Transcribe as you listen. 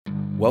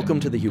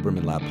Welcome to the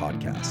Huberman Lab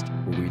podcast,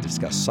 where we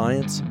discuss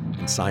science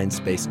and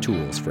science-based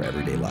tools for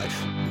everyday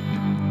life.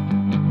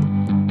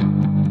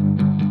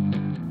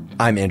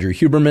 I'm Andrew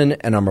Huberman,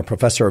 and I'm a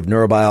professor of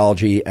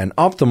neurobiology and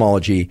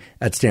ophthalmology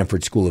at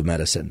Stanford School of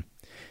Medicine.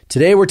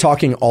 Today, we're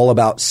talking all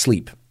about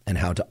sleep and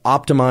how to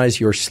optimize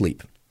your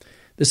sleep.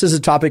 This is a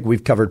topic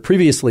we've covered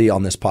previously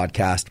on this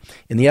podcast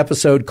in the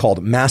episode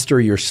called Master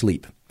Your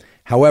Sleep.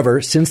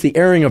 However, since the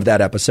airing of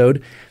that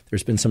episode,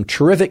 there's been some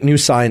terrific new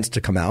science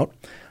to come out.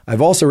 I've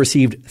also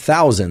received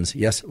thousands,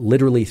 yes,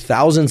 literally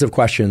thousands of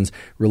questions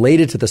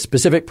related to the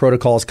specific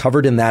protocols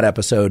covered in that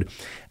episode,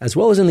 as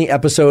well as in the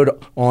episode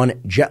on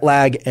jet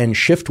lag and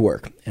shift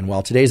work. And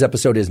while today's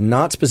episode is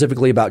not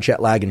specifically about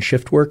jet lag and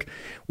shift work,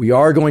 we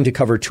are going to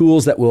cover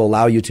tools that will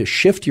allow you to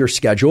shift your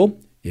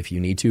schedule if you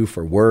need to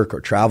for work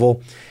or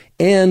travel.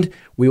 And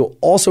we will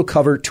also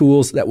cover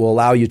tools that will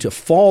allow you to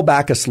fall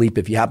back asleep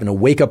if you happen to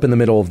wake up in the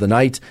middle of the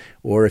night,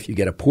 or if you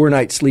get a poor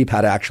night's sleep,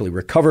 how to actually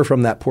recover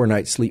from that poor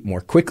night's sleep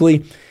more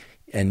quickly.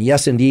 And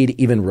yes, indeed,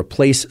 even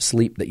replace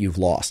sleep that you've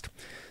lost.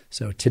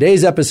 So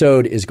today's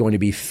episode is going to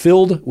be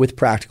filled with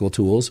practical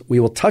tools.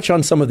 We will touch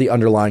on some of the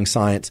underlying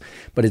science,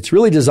 but it's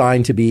really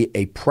designed to be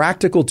a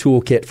practical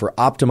toolkit for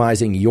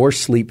optimizing your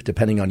sleep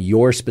depending on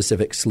your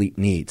specific sleep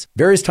needs.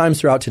 Various times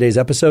throughout today's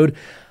episode,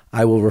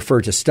 I will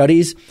refer to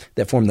studies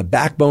that form the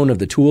backbone of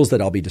the tools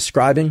that I'll be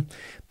describing.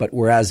 But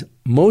whereas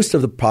most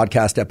of the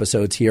podcast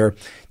episodes here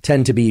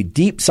tend to be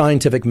deep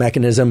scientific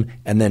mechanism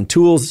and then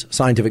tools,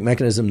 scientific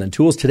mechanism, then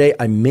tools, today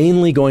I'm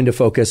mainly going to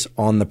focus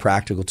on the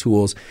practical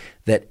tools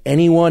that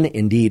anyone,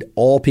 indeed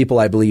all people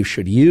I believe,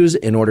 should use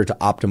in order to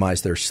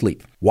optimize their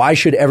sleep. Why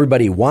should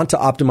everybody want to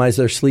optimize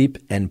their sleep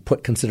and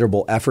put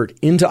considerable effort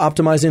into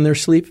optimizing their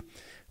sleep?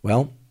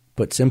 Well,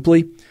 put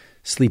simply,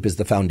 sleep is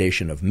the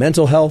foundation of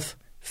mental health,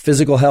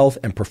 physical health,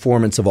 and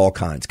performance of all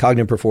kinds,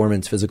 cognitive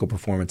performance, physical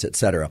performance,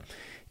 etc.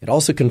 It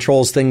also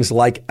controls things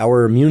like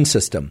our immune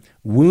system,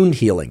 wound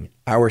healing,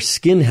 our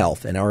skin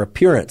health, and our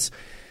appearance,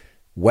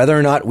 whether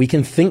or not we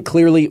can think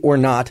clearly or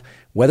not,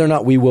 whether or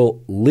not we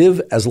will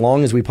live as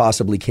long as we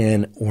possibly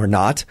can or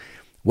not,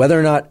 whether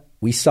or not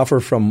we suffer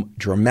from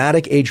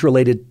dramatic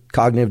age-related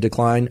cognitive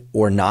decline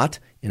or not.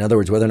 In other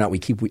words, whether or not we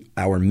keep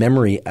our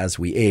memory as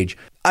we age.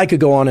 I could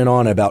go on and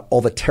on about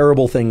all the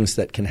terrible things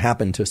that can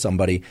happen to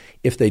somebody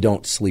if they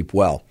don't sleep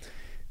well.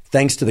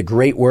 Thanks to the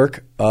great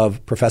work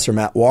of Professor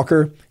Matt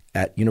Walker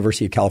at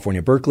University of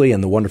California, Berkeley,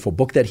 and the wonderful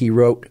book that he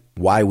wrote,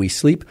 Why We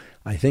Sleep,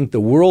 I think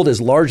the world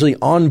is largely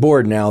on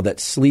board now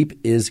that sleep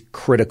is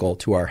critical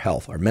to our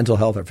health, our mental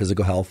health, our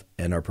physical health,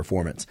 and our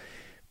performance.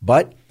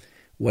 But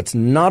what's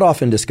not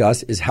often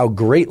discussed is how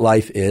great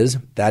life is.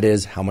 That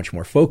is, how much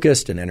more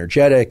focused and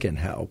energetic and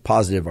how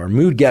positive our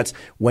mood gets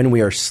when we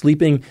are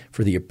sleeping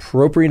for the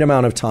appropriate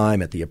amount of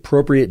time at the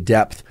appropriate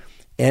depth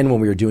and when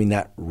we are doing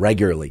that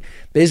regularly.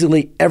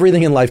 Basically,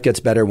 everything in life gets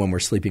better when we're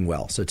sleeping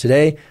well. So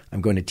today,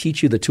 I'm going to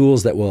teach you the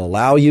tools that will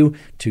allow you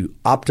to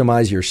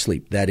optimize your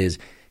sleep. That is,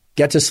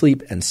 get to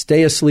sleep and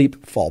stay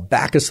asleep, fall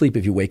back asleep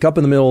if you wake up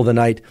in the middle of the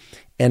night,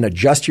 and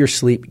adjust your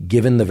sleep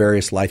given the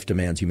various life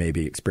demands you may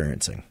be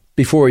experiencing.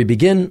 Before we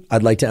begin,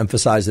 I'd like to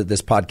emphasize that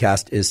this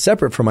podcast is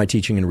separate from my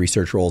teaching and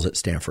research roles at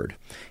Stanford.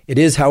 It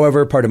is,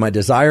 however, part of my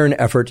desire and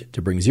effort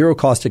to bring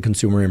zero-cost to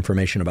consumer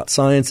information about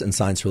science and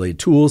science-related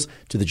tools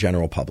to the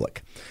general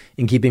public.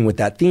 In keeping with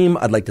that theme,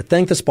 I'd like to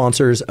thank the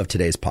sponsors of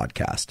today's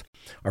podcast.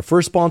 Our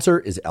first sponsor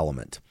is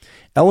Element.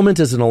 Element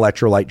is an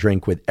electrolyte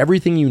drink with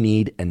everything you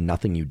need and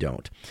nothing you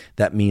don't.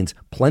 That means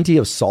plenty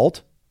of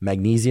salt,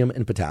 magnesium,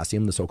 and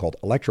potassium, the so-called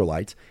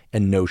electrolytes,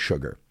 and no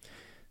sugar.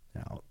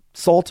 Now,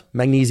 salt,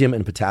 magnesium,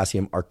 and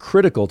potassium are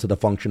critical to the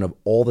function of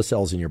all the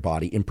cells in your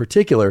body, in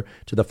particular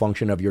to the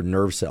function of your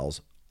nerve cells,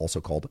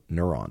 also called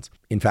neurons.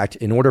 In fact,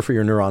 in order for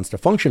your neurons to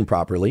function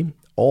properly,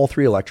 all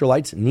three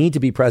electrolytes need to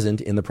be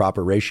present in the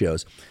proper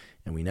ratios.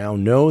 And we now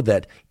know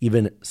that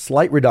even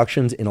slight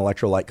reductions in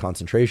electrolyte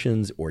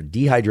concentrations or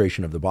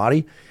dehydration of the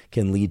body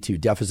can lead to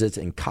deficits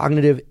in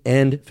cognitive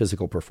and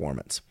physical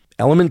performance.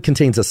 Element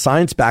contains a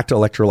science-backed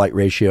electrolyte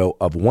ratio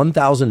of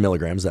 1,000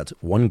 milligrams, that's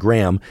 1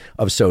 gram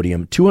of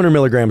sodium, 200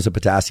 milligrams of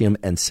potassium,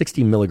 and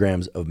 60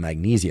 milligrams of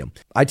magnesium.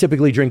 I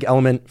typically drink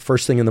Element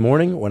first thing in the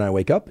morning when I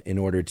wake up in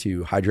order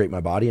to hydrate my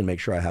body and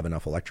make sure I have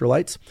enough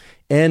electrolytes.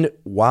 And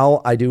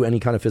while I do any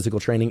kind of physical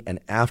training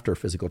and after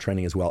physical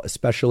training as well,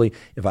 especially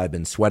if I've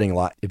been sweating a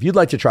lot. If you'd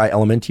like to try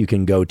Element, you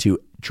can go to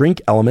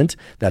Drink Element,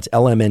 that's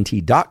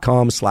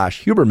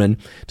lmnt.com/Huberman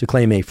to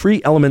claim a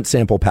free Element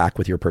sample pack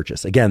with your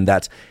purchase. Again,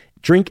 that's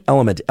Drink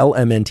Element,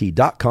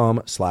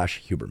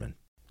 lmnt.com/Huberman.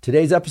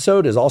 Today's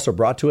episode is also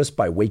brought to us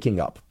by Waking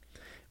Up.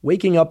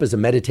 Waking Up is a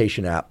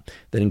meditation app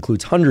that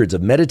includes hundreds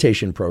of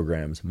meditation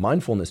programs,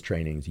 mindfulness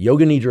trainings,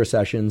 yoga nidra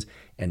sessions,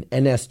 and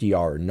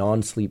NSDR,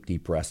 non-sleep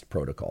deep rest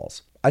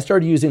protocols. I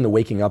started using the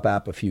Waking Up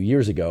app a few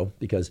years ago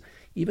because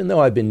even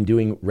though I've been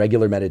doing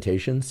regular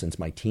meditation since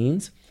my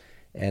teens,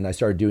 and I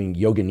started doing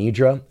yoga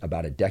nidra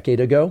about a decade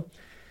ago,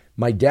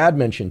 my dad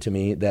mentioned to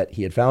me that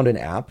he had found an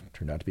app,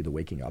 turned out to be the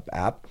Waking Up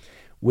app,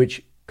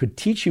 which could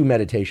teach you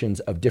meditations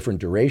of different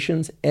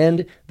durations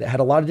and that had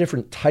a lot of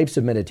different types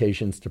of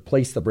meditations to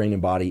place the brain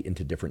and body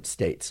into different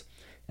states,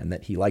 and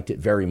that he liked it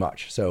very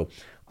much. So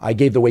I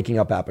gave the Waking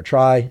Up app a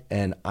try,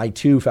 and I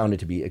too found it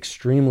to be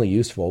extremely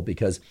useful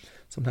because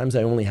sometimes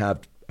I only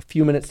have a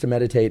few minutes to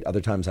meditate,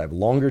 other times I have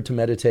longer to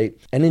meditate.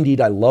 And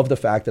indeed, I love the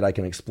fact that I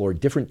can explore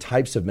different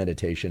types of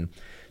meditation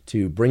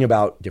to bring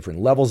about different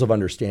levels of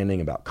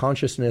understanding about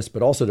consciousness,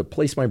 but also to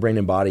place my brain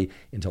and body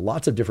into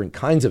lots of different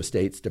kinds of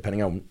states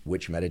depending on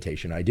which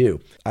meditation I do.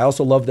 I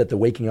also love that the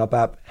Waking Up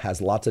app has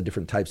lots of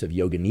different types of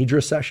Yoga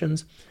Nidra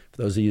sessions.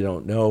 For those of you who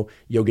don't know,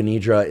 Yoga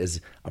Nidra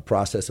is a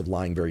process of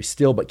lying very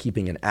still but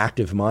keeping an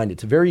active mind.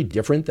 It's very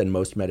different than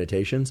most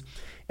meditations.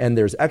 And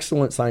there's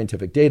excellent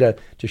scientific data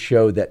to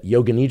show that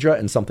Yoga Nidra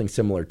and something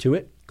similar to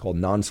it, called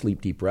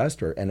non-sleep deep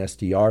rest or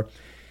NSDR,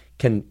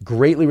 can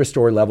greatly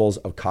restore levels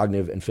of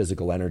cognitive and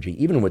physical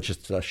energy, even with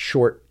just a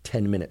short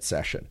 10-minute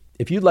session.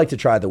 If you'd like to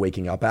try the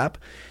Waking Up app,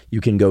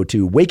 you can go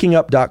to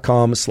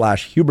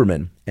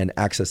wakingup.com/Huberman and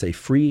access a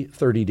free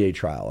 30-day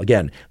trial.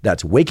 Again,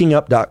 that's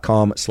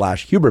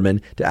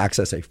wakingup.com/Huberman to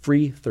access a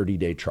free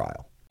 30-day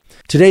trial.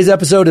 Today's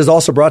episode is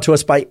also brought to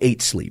us by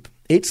 8 Sleep.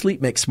 8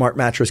 Sleep makes smart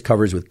mattress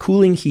covers with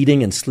cooling,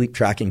 heating, and sleep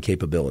tracking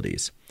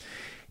capabilities.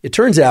 It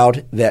turns out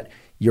that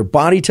your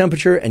body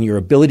temperature and your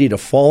ability to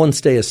fall and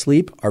stay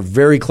asleep are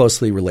very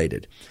closely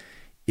related.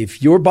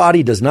 If your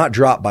body does not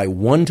drop by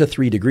 1 to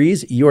 3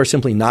 degrees, you are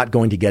simply not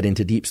going to get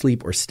into deep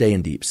sleep or stay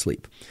in deep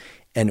sleep.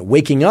 And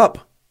waking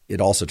up,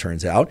 it also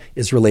turns out,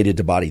 is related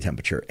to body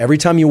temperature. Every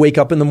time you wake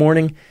up in the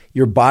morning,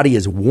 your body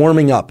is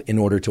warming up in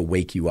order to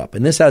wake you up.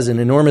 And this has an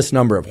enormous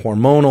number of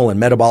hormonal and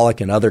metabolic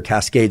and other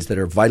cascades that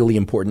are vitally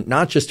important,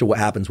 not just to what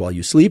happens while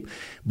you sleep,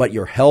 but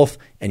your health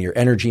and your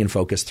energy and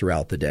focus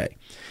throughout the day.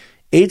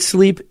 8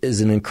 Sleep is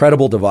an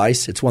incredible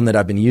device. It's one that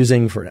I've been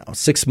using for now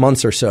 6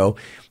 months or so,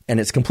 and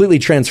it's completely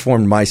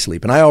transformed my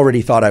sleep. And I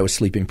already thought I was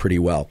sleeping pretty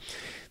well.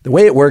 The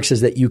way it works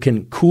is that you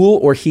can cool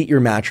or heat your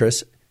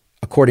mattress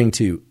according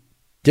to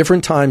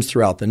different times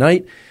throughout the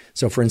night.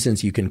 So for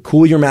instance, you can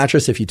cool your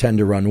mattress if you tend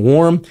to run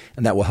warm,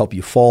 and that will help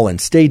you fall and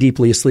stay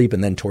deeply asleep.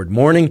 And then toward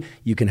morning,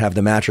 you can have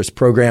the mattress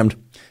programmed,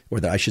 or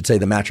I should say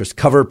the mattress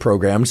cover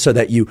programmed, so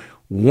that you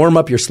warm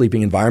up your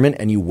sleeping environment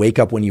and you wake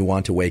up when you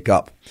want to wake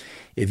up.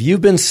 If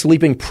you've been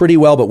sleeping pretty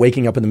well but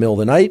waking up in the middle of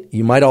the night,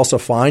 you might also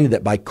find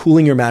that by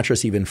cooling your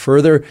mattress even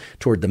further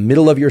toward the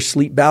middle of your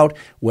sleep bout,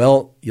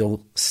 well,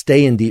 you'll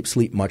stay in deep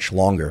sleep much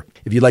longer.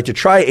 If you'd like to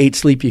try 8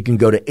 Sleep, you can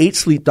go to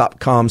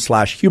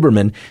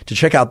 8sleep.com/Huberman to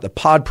check out the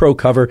Pod Pro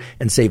cover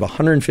and save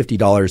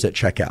 $150 at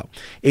checkout.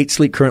 8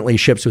 Sleep currently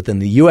ships within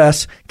the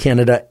US,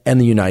 Canada, and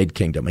the United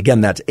Kingdom.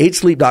 Again, that's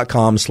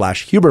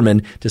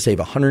 8sleep.com/Huberman to save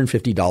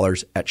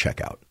 $150 at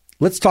checkout.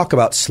 Let's talk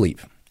about sleep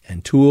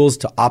and tools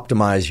to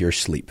optimize your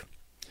sleep.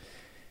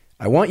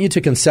 I want you to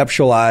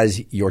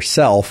conceptualize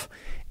yourself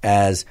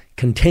as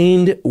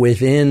contained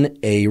within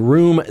a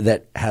room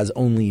that has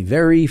only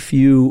very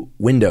few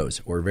windows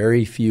or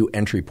very few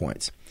entry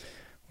points.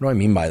 What do I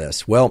mean by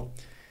this? Well,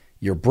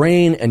 your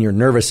brain and your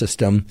nervous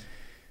system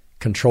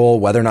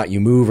control whether or not you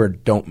move or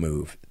don't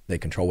move. They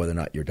control whether or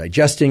not you're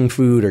digesting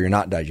food or you're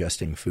not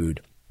digesting food.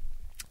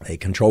 They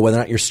control whether or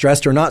not you're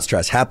stressed or not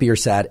stressed, happy or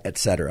sad,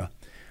 etc.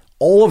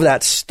 All of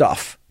that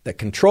stuff that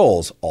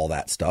controls all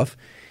that stuff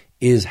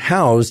is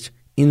housed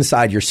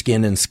inside your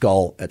skin and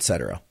skull,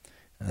 etc.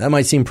 That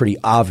might seem pretty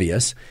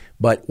obvious,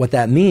 but what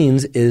that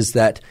means is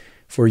that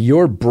for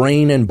your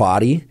brain and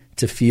body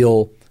to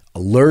feel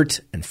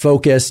alert and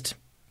focused,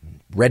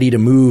 ready to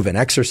move and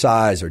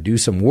exercise or do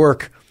some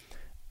work,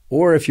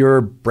 or if your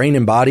brain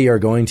and body are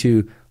going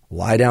to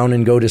lie down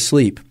and go to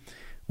sleep,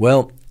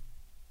 well,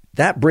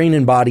 that brain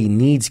and body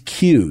needs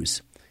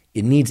cues.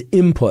 It needs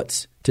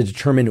inputs to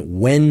determine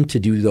when to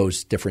do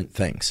those different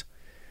things.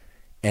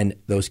 And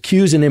those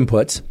cues and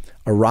inputs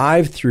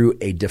arrive through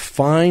a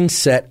defined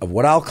set of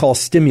what I'll call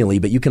stimuli,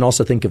 but you can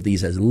also think of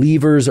these as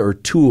levers or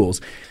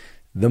tools.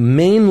 The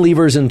main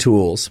levers and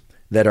tools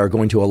that are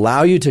going to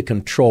allow you to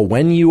control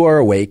when you are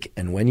awake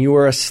and when you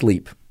are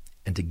asleep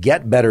and to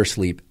get better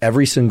sleep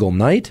every single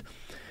night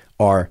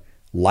are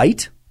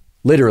light,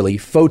 literally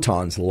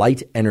photons,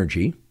 light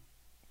energy.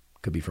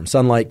 Could be from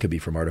sunlight, could be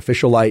from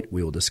artificial light.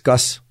 We will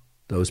discuss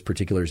those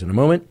particulars in a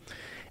moment,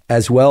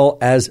 as well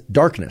as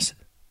darkness.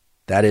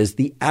 That is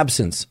the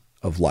absence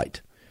of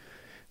light.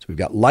 So we've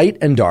got light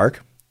and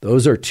dark.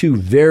 Those are two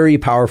very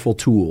powerful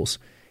tools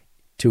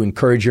to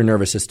encourage your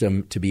nervous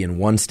system to be in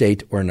one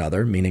state or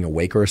another, meaning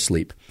awake or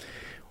asleep.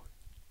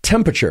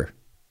 Temperature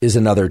is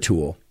another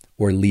tool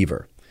or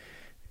lever.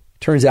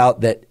 Turns out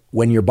that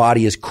when your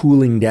body is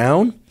cooling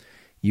down,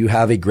 you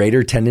have a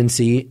greater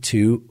tendency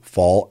to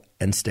fall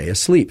and stay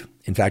asleep.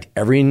 In fact,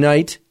 every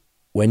night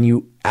when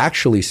you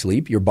actually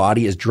sleep, your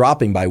body is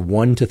dropping by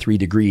 1 to 3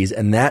 degrees,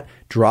 and that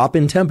drop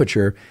in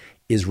temperature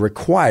is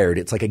required.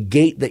 It's like a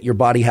gate that your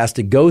body has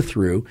to go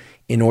through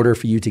in order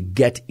for you to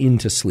get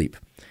into sleep.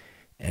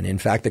 And in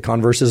fact, the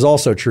converse is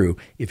also true.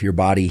 If your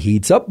body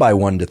heats up by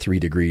 1 to 3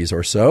 degrees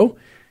or so,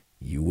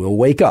 you will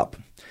wake up.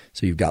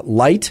 So you've got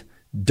light,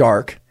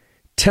 dark,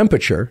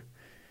 temperature,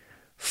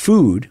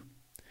 food,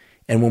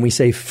 And when we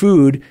say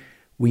food,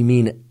 we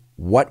mean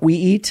what we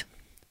eat,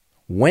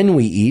 when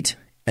we eat,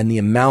 and the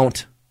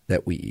amount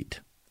that we eat.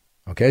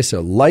 Okay,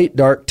 so light,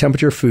 dark,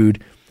 temperature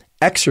food,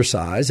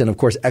 exercise, and of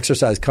course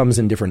exercise comes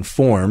in different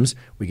forms.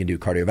 We can do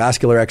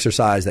cardiovascular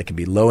exercise, that can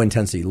be low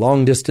intensity,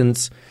 long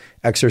distance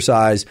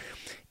exercise.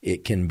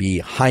 It can be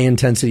high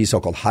intensity,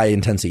 so-called high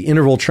intensity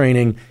interval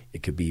training.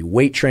 It could be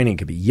weight training, it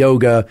could be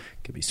yoga,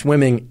 it could be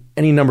swimming,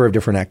 any number of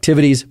different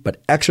activities.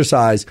 But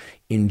exercise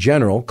in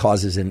general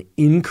causes an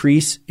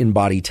increase in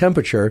body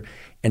temperature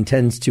and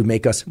tends to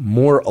make us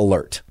more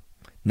alert,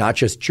 not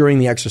just during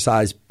the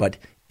exercise, but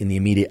in the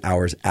immediate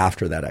hours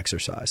after that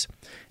exercise.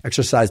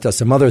 Exercise does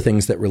some other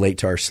things that relate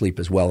to our sleep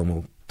as well, and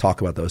we'll talk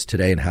about those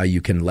today and how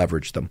you can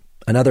leverage them.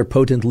 Another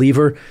potent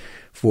lever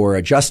for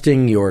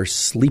adjusting your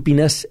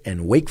sleepiness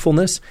and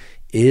wakefulness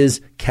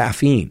is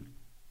caffeine.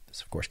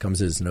 This, of course,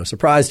 comes as no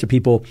surprise to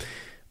people,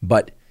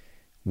 but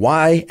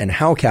why and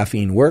how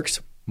caffeine works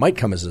might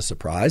come as a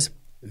surprise.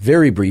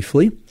 Very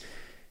briefly,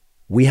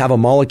 we have a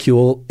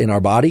molecule in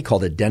our body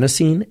called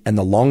adenosine, and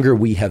the longer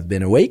we have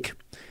been awake,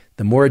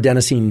 the more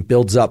adenosine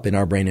builds up in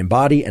our brain and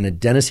body, and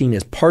adenosine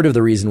is part of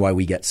the reason why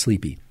we get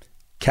sleepy.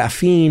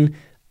 Caffeine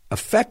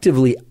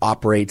effectively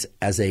operates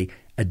as a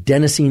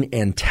adenosine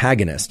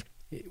antagonist.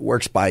 It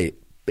works by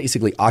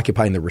basically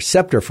occupying the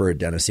receptor for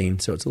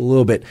adenosine, so it's a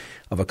little bit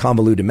of a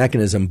convoluted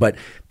mechanism, but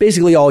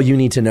basically all you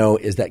need to know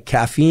is that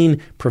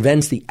caffeine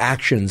prevents the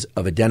actions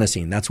of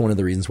adenosine. That's one of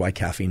the reasons why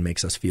caffeine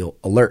makes us feel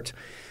alert.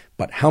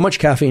 But how much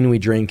caffeine we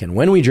drink and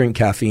when we drink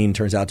caffeine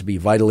turns out to be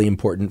vitally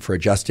important for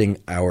adjusting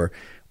our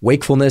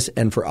wakefulness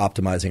and for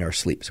optimizing our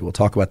sleep. So we'll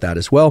talk about that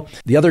as well.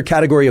 The other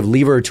category of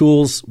lever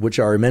tools, which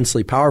are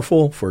immensely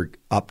powerful for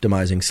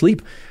optimizing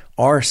sleep,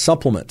 are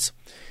supplements.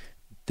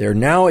 There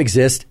now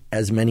exist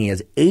as many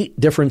as 8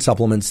 different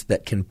supplements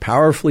that can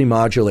powerfully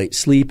modulate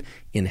sleep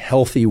in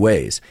healthy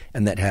ways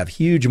and that have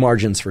huge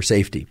margins for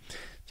safety.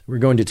 So we're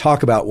going to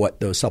talk about what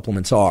those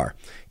supplements are.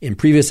 In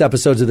previous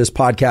episodes of this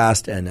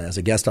podcast and as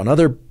a guest on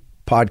other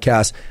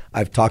podcasts,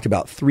 I've talked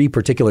about 3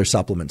 particular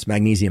supplements: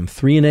 magnesium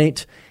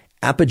threonate,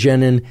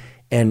 apigenin,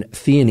 and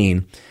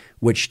theanine,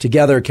 which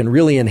together can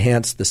really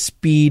enhance the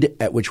speed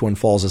at which one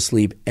falls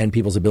asleep and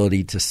people's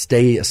ability to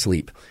stay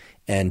asleep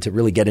and to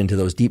really get into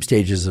those deep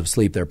stages of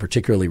sleep that are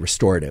particularly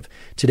restorative.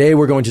 Today,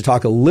 we're going to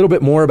talk a little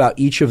bit more about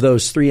each of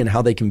those 3 and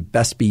how they can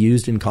best be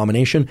used in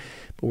combination.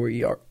 But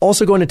we are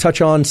also going to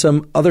touch on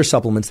some other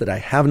supplements that I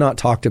have not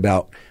talked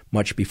about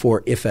much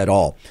before, if at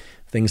all.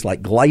 Things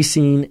like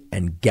glycine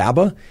and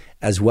GABA,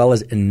 as well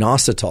as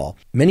inositol.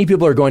 Many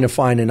people are going to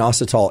find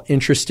inositol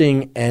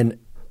interesting and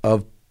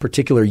of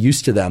particular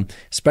use to them,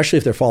 especially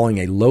if they're following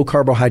a low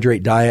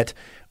carbohydrate diet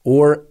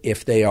or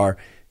if they are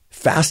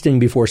fasting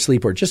before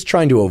sleep or just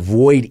trying to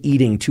avoid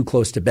eating too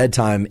close to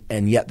bedtime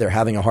and yet they're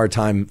having a hard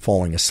time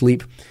falling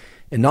asleep.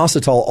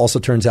 Inositol also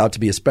turns out to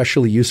be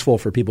especially useful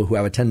for people who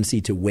have a tendency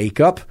to wake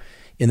up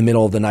in the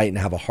middle of the night and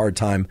have a hard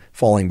time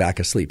falling back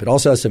asleep. It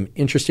also has some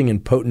interesting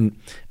and potent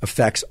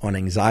effects on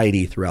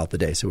anxiety throughout the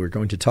day. So we're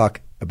going to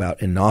talk about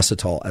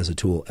inositol as a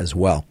tool as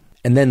well.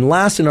 And then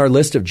last in our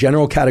list of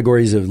general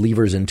categories of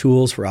levers and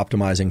tools for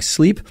optimizing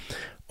sleep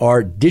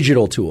are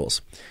digital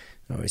tools.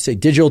 When I say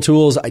digital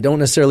tools, I don't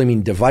necessarily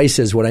mean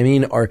devices. What I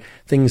mean are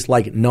things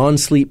like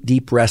non-sleep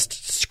deep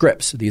rest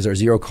scripts. These are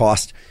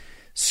zero-cost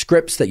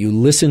scripts that you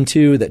listen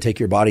to that take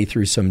your body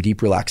through some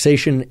deep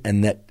relaxation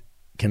and that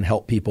can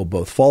help people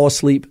both fall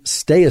asleep,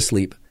 stay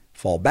asleep,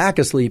 fall back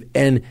asleep,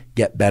 and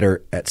get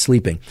better at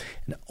sleeping.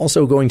 And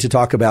also going to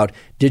talk about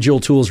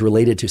digital tools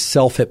related to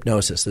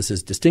self-hypnosis. This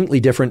is distinctly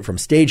different from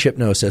stage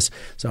hypnosis.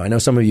 So I know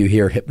some of you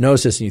hear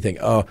hypnosis and you think,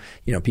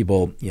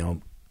 people,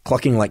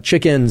 clucking like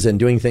chickens and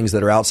doing things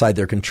that are outside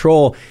their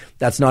control.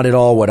 That's not at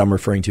all what I'm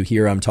referring to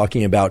here. I'm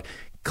talking about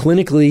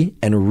clinically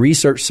and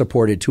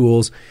research-supported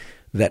tools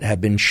that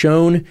have been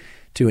shown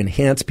to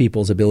enhance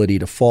people's ability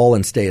to fall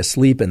and stay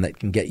asleep and that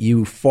can get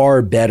you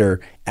far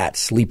better at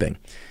sleeping.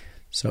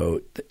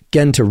 So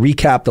again, to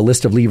recap the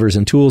list of levers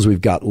and tools,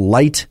 we've got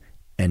light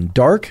and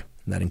dark.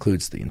 And that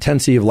includes the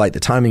intensity of light, the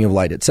timing of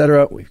light,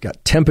 etc. We've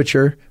got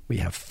temperature, we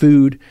have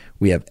food,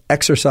 we have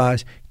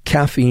exercise,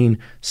 caffeine,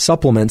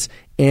 supplements,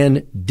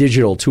 and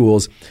digital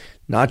tools,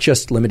 not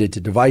just limited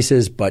to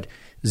devices, but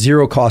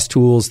zero-cost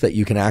tools that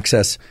you can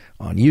access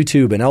on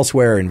YouTube and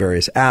elsewhere in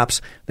various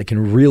apps that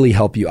can really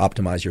help you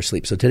optimize your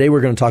sleep. So today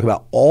we're going to talk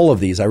about all of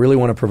these. I really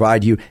want to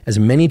provide you as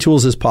many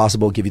tools as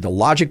possible, give you the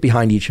logic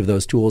behind each of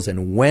those tools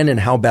and when and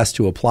how best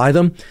to apply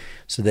them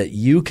so that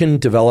you can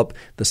develop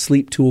the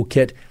sleep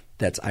toolkit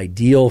that's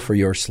ideal for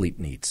your sleep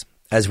needs.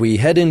 As we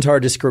head into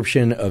our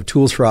description of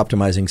tools for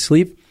optimizing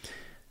sleep,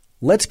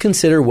 let's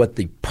consider what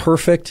the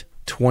perfect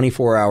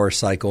 24-hour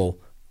cycle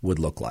would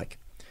look like.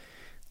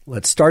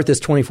 Let's start this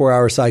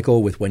 24-hour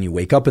cycle with when you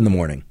wake up in the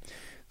morning.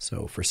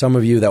 So for some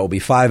of you, that will be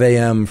 5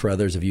 a.m. For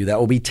others of you, that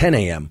will be 10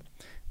 a.m.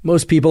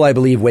 Most people, I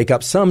believe, wake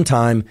up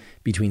sometime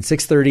between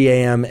 6:30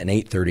 a.m. and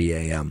 8:30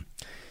 a.m.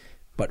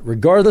 But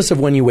regardless of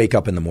when you wake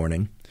up in the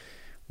morning,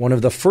 one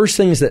of the first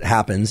things that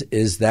happens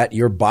is that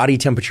your body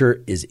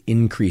temperature is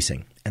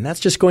increasing. And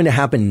that's just going to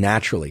happen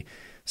naturally.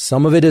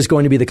 Some of it is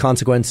going to be the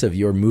consequence of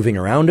your moving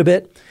around a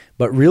bit,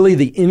 but really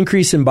the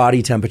increase in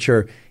body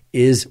temperature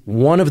is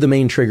one of the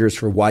main triggers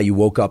for why you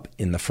woke up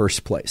in the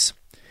first place.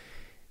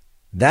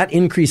 That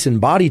increase in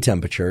body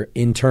temperature,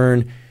 in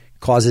turn,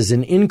 causes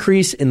an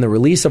increase in the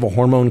release of a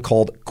hormone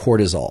called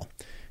cortisol.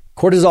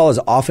 Cortisol is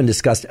often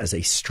discussed as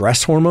a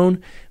stress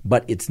hormone,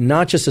 but it's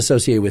not just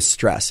associated with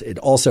stress. It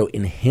also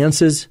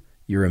enhances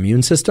your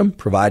immune system,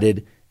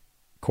 provided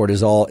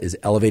cortisol is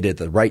elevated at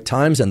the right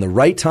times. And the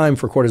right time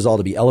for cortisol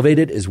to be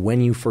elevated is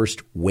when you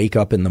first wake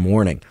up in the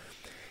morning.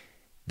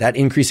 That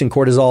increase in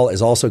cortisol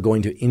is also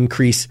going to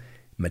increase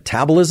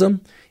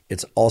metabolism.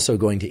 It's also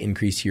going to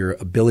increase your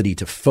ability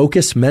to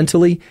focus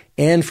mentally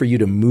and for you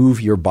to move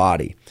your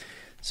body.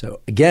 So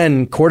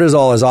again,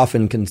 cortisol is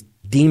often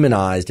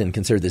demonized and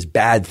considered this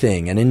bad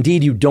thing. And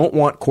indeed, you don't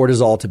want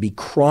cortisol to be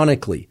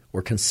chronically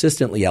or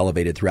consistently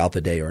elevated throughout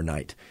the day or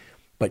night.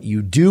 But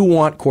you do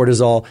want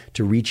cortisol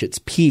to reach its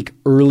peak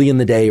early in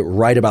the day,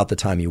 right about the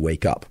time you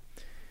wake up.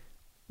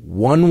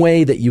 One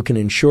way that you can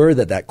ensure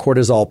that that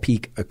cortisol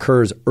peak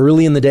occurs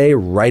early in the day,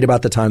 right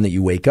about the time that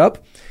you wake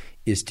up,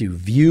 is to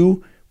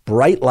view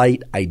bright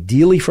light,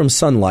 ideally from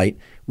sunlight,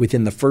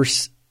 within the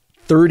first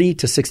 30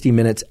 to 60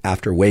 minutes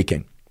after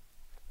waking.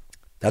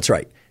 That's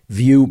right.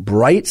 View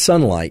bright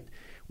sunlight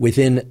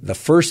within the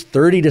first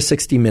 30 to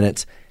 60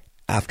 minutes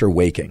after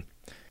waking.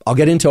 I'll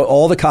get into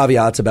all the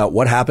caveats about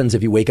what happens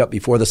if you wake up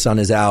before the sun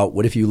is out.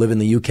 What if you live in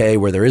the UK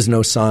where there is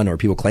no sun, or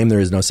people claim there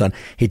is no sun?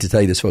 Hate to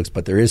tell you this, folks,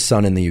 but there is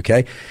sun in the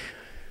UK.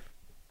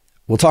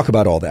 We'll talk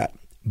about all that.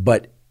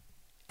 But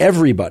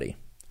everybody,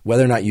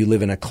 whether or not you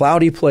live in a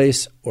cloudy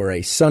place or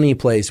a sunny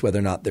place, whether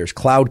or not there's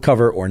cloud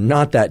cover or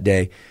not that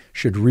day,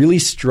 should really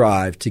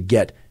strive to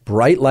get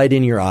bright light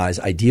in your eyes,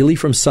 ideally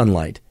from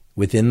sunlight,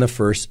 within the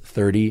first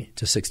 30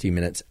 to 60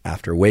 minutes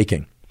after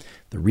waking.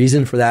 The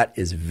reason for that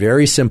is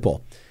very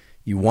simple.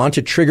 You want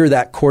to trigger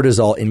that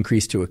cortisol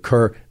increase to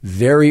occur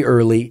very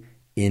early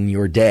in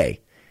your day.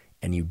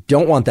 And you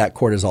don't want that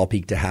cortisol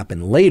peak to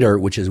happen later,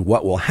 which is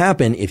what will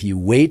happen if you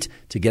wait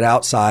to get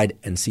outside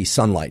and see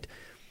sunlight.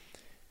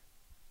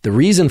 The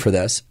reason for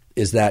this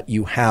is that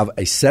you have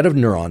a set of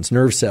neurons,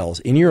 nerve cells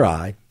in your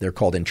eye. They're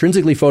called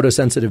intrinsically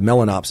photosensitive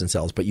melanopsin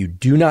cells, but you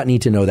do not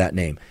need to know that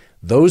name.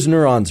 Those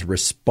neurons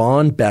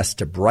respond best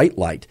to bright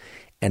light,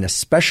 and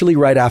especially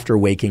right after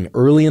waking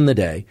early in the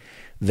day,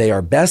 they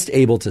are best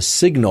able to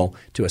signal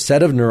to a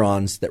set of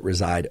neurons that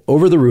reside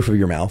over the roof of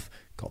your mouth,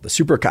 called the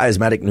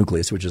suprachiasmatic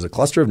nucleus, which is a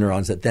cluster of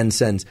neurons that then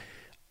sends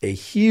a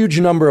huge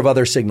number of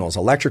other signals,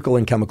 electrical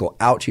and chemical,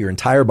 out to your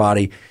entire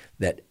body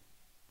that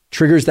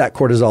triggers that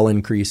cortisol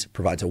increase,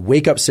 provides a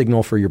wake-up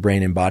signal for your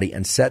brain and body,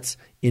 and sets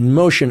in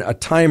motion a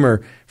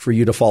timer for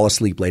you to fall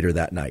asleep later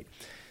that night.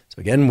 So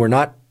again, we're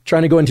not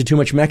trying to go into too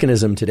much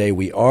mechanism today.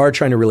 We are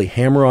trying to really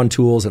hammer on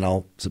tools, and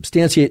I'll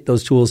substantiate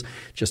those tools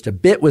just a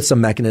bit with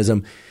some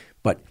mechanism.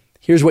 But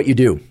here's what you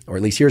do, or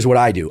at least here's what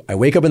I do. I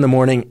wake up in the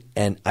morning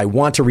and I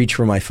want to reach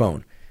for my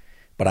phone.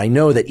 But I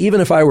know that even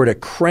if I were to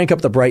crank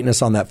up the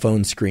brightness on that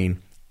phone screen,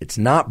 it's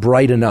not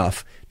bright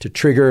enough to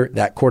trigger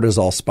that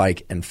cortisol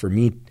spike and for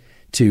me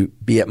to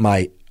be at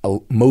my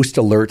most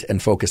alert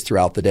and focused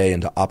throughout the day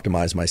and to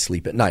optimize my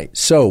sleep at night.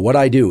 So what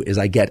I do is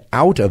I get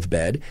out of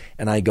bed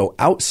and I go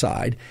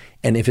outside.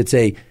 And if it's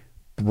a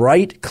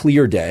bright,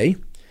 clear day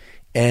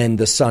and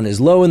the sun is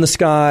low in the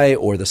sky,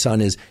 or the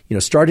sun is,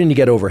 starting to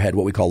get overhead,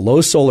 what we call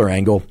low solar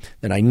angle,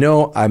 then I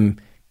know I'm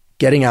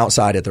getting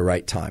outside at the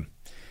right time.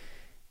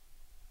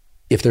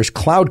 If there's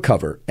cloud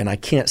cover and I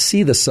can't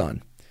see the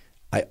sun,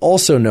 I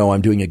also know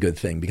I'm doing a good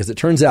thing, because it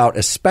turns out,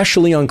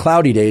 especially on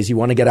cloudy days, you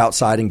want to get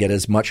outside and get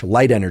as much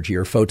light energy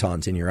or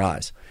photons in your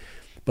eyes.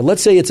 But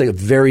let's say it's a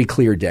very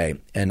clear day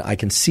and I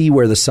can see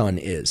where the sun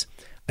is.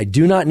 I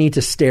do not need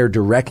to stare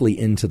directly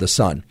into the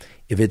sun.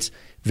 If it's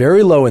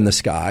very low in the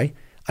sky,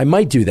 I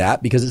might do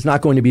that because it's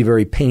not going to be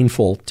very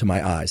painful to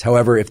my eyes.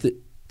 However, if the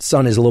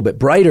sun is a little bit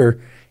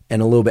brighter and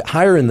a little bit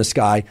higher in the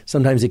sky,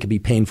 sometimes it can be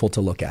painful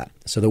to look at.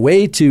 So the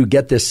way to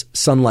get this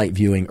sunlight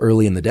viewing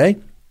early in the day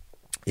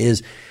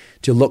is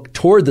to look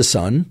toward the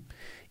sun.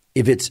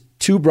 If it's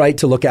too bright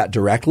to look at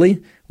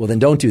directly, well, then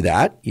don't do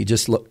that. You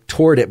just look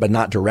toward it, but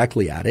not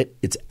directly at it.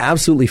 It's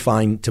absolutely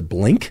fine to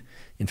blink.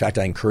 In fact,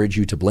 I encourage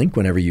you to blink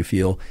whenever you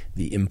feel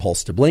the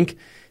impulse to blink.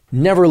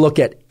 Never look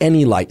at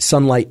any light,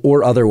 sunlight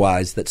or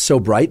otherwise, that's so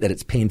bright that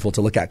it's painful to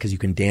look at, because you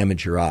can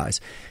damage your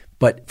eyes.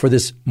 But for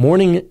this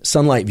morning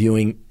sunlight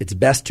viewing, it's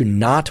best to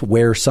not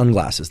wear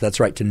sunglasses. That's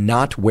right, to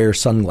not wear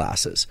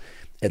sunglasses,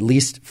 at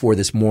least for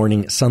this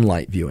morning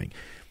sunlight viewing.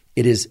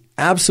 It is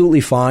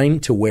absolutely fine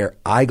to wear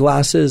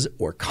eyeglasses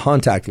or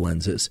contact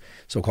lenses,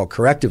 so-called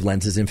corrective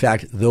lenses. In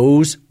fact,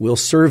 those will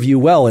serve you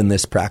well in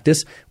this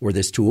practice or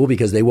this tool,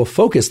 because they will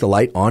focus the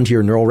light onto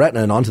your neural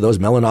retina and onto those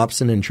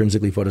melanopsin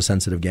intrinsically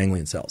photosensitive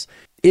ganglion cells.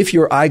 If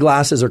your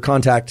eyeglasses or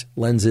contact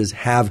lenses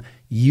have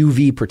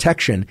UV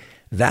protection,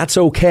 that's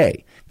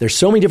okay. There's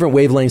so many different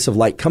wavelengths of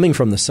light coming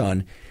from the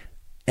sun,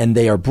 and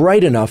they are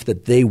bright enough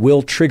that they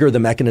will trigger the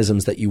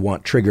mechanisms that you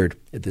want triggered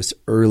at this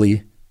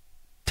early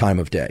time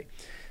of day.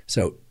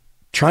 So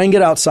try and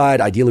get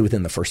outside, ideally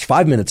within the first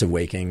 5 minutes of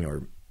waking,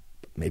 or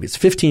maybe it's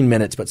 15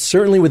 minutes, but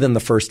certainly within the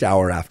first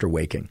hour after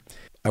waking.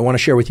 I want to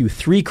share with you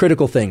 3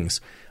 critical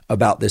things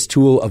about this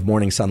tool of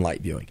morning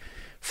sunlight viewing.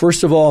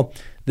 First of all,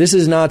 this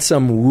is not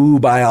some woo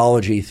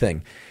biology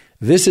thing.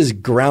 This is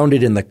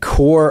grounded in the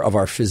core of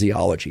our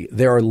physiology.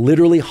 There are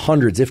literally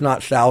hundreds, if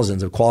not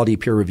thousands, of quality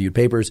peer-reviewed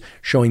papers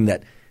showing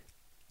that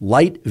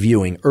light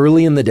viewing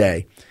early in the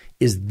day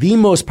is the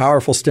most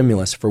powerful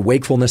stimulus for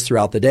wakefulness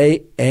throughout the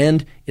day,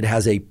 and it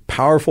has a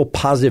powerful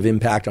positive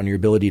impact on your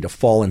ability to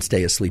fall and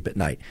stay asleep at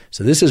night.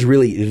 So this is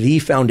really the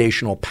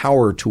foundational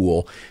power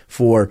tool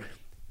for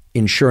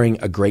ensuring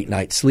a great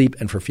night's sleep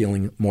and for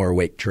feeling more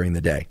awake during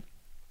the day.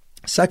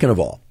 Second of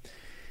all,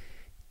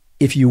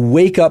 if you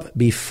wake up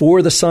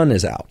before the sun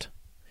is out,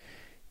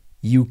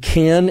 you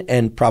can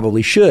and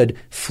probably should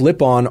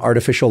flip on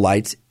artificial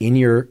lights in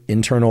your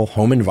internal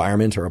home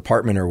environment or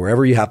apartment or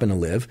wherever you happen to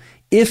live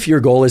if your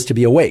goal is to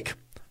be awake.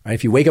 Right?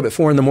 If you wake up at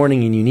 4 a.m.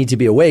 and you need to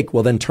be awake,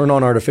 well, then turn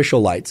on artificial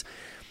lights.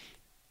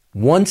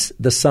 Once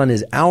the sun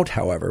is out,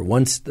 however,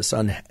 once the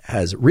sun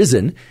has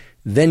risen,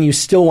 then you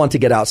still want to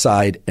get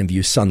outside and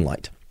view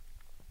sunlight.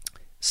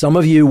 Some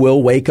of you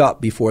will wake up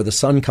before the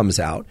sun comes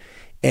out,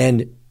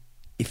 and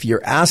if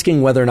you're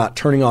asking whether or not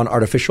turning on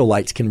artificial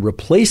lights can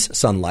replace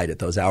sunlight at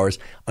those hours,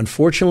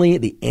 unfortunately,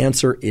 the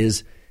answer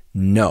is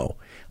no.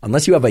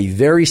 Unless you have a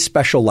very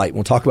special light,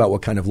 we'll talk about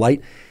what kind of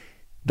light,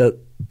 the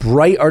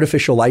bright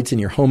artificial lights in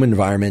your home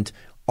environment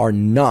are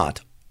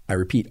not, I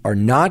repeat, are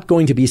not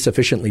going to be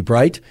sufficiently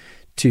bright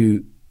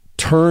to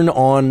turn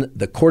on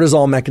the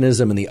cortisol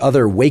mechanism and the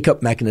other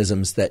wake-up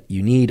mechanisms that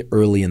you need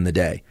early in the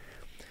day.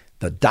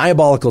 The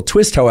diabolical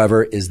twist,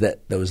 however, is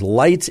that those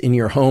lights in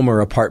your home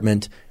or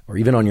apartment or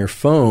even on your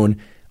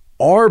phone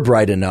are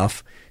bright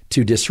enough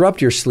to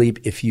disrupt your sleep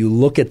if you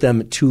look at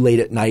them too late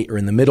at night or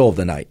in the middle of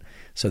the night.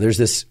 So there's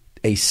this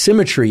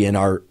asymmetry in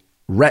our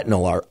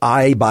retinal, our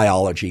eye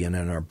biology, and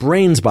in our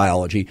brain's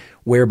biology,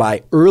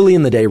 whereby early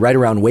in the day, right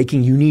around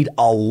waking, you need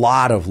a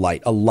lot of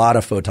light, a lot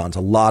of photons,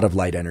 a lot of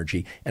light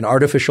energy. And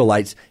artificial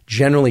lights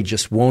generally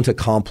just won't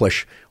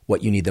accomplish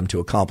what you need them to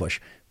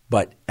accomplish.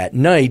 But at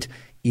night,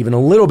 even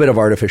a little bit of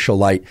artificial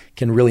light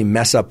can really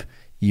mess up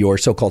your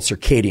so-called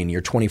circadian,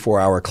 your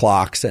 24-hour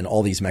clocks, and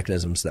all these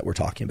mechanisms that we're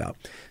talking about.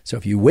 So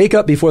if you wake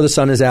up before the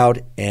sun is out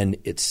and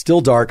it's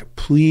still dark,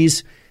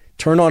 please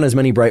turn on as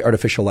many bright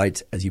artificial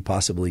lights as you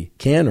possibly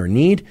can or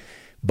need,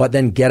 but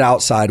then get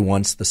outside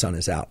once the sun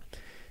is out.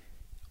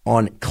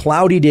 On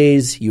cloudy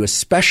days, you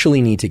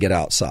especially need to get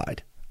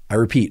outside. I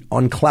repeat,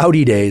 on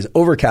cloudy days,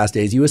 overcast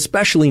days, you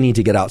especially need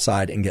to get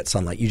outside and get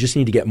sunlight. You just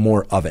need to get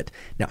more of it.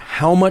 Now,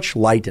 how much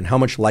light and how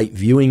much light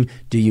viewing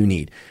do you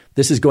need?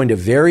 This is going to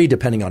vary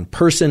depending on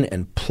person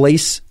and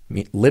place,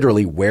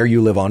 literally where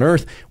you live on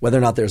Earth, whether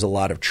or not there's a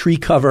lot of tree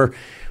cover,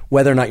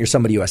 whether or not you're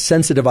somebody who has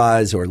sensitive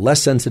eyes or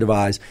less sensitive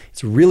eyes.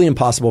 It's really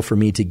impossible for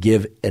me to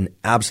give an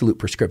absolute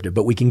prescriptive,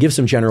 but we can give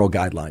some general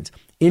guidelines.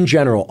 In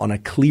general, on a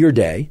clear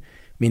day,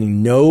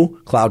 meaning no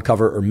cloud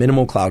cover or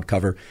minimal cloud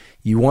cover,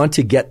 you want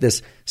to get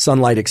this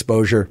sunlight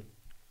exposure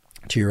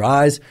to your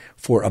eyes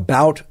for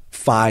about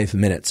 5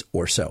 minutes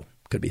or so.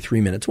 Could be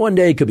 3 minutes one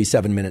day, could be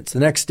 7 minutes the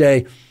next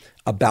day,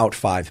 about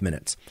 5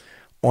 minutes.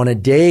 On a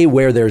day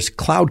where there's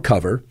cloud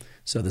cover,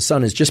 so the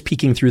sun is just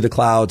peeking through the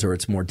clouds or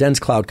it's more dense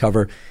cloud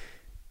cover,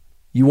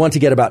 you want to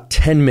get about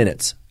 10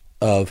 minutes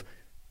of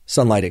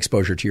sunlight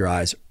exposure to your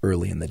eyes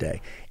early in the day.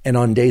 And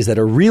on days that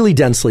are really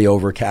densely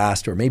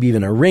overcast or maybe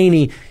even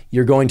rainy,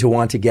 you're going to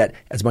want to get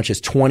as much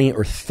as 20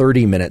 or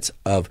 30 minutes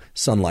of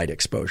sunlight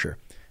exposure.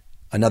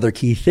 Another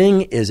key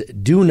thing is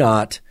do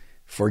not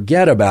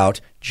forget about,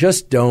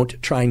 just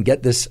don't try and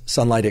get this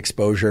sunlight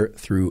exposure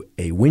through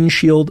a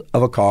windshield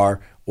of a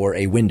car or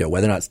a window,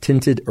 whether or not it's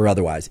tinted or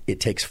otherwise. It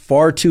takes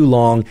far too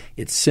long.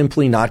 It's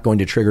simply not going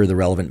to trigger the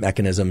relevant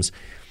mechanisms.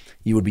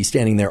 You would be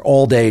standing there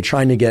all day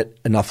trying to get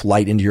enough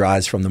light into your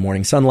eyes from the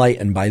morning sunlight,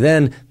 and by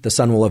then the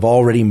sun will have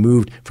already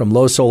moved from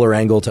low solar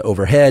angle to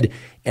overhead,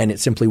 and it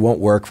simply won't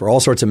work for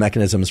all sorts of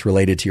mechanisms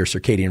related to your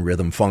circadian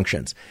rhythm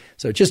functions.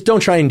 So just don't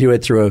try and do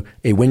it through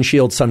a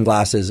windshield,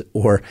 sunglasses,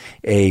 or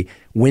a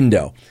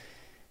window.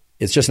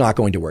 It's just not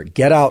going to work.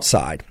 Get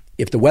outside.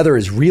 If the weather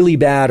is really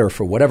bad or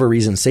for whatever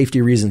reason,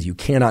 safety reasons, you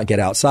cannot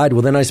get outside,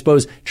 well then I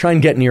suppose try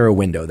and get near a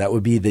window. That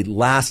would be the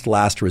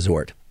last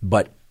resort.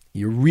 But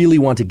you really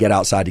want to get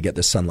outside to get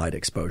the sunlight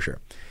exposure.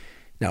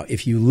 Now,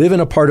 if you live in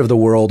a part of the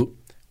world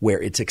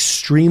where it's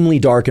extremely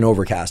dark and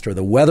overcast, or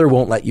the weather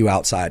won't let you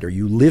outside, or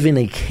you live in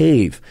a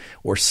cave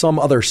or some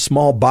other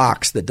small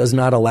box that does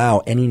not allow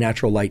any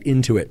natural light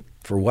into it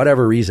for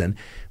whatever reason,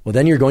 well,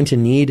 then you're going to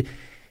need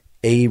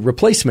a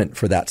replacement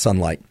for that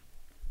sunlight.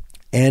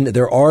 And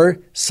there are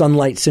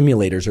sunlight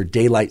simulators or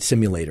daylight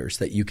simulators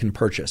that you can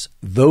purchase.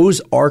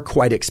 Those are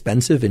quite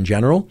expensive in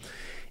general,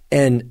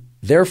 and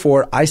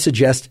therefore, I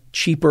suggest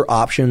cheaper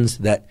options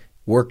that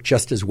work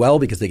just as well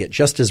because they get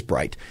just as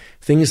bright.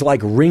 Things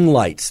like ring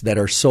lights that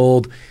are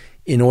sold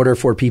in order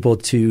for people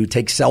to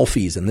take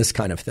selfies and this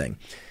kind of thing.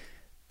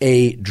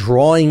 A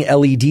drawing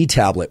LED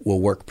tablet will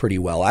work pretty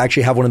well. I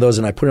actually have one of those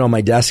and I put it on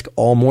my desk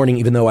all morning,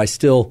 even though I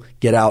still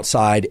get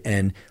outside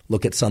and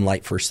look at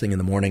sunlight first thing in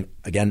the morning.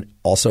 Again,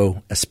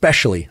 also,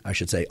 especially, I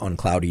should say, on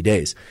cloudy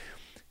days.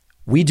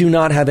 We do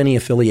not have any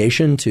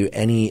affiliation to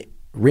any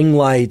ring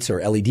lights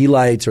or LED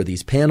lights or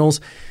these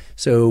panels.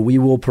 So we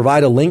will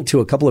provide a link to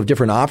a couple of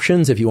different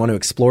options if you want to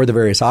explore the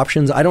various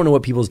options. I don't know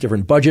what people's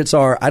different budgets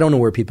are. I don't know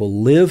where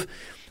people live.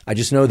 I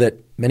just know that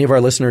many of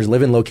our listeners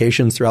live in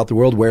locations throughout the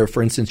world where,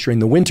 for instance, during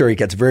the winter, it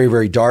gets very,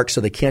 very dark,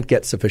 so they can't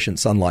get sufficient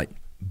sunlight.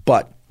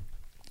 But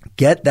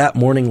get that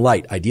morning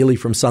light, ideally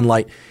from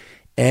sunlight,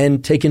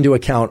 and take into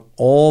account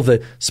all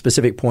the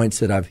specific points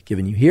that I've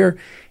given you here.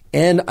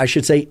 And I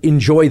should say,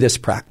 enjoy this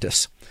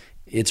practice.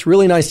 It's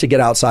really nice to get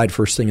outside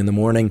first thing in the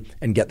morning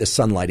and get the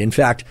sunlight. In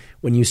fact,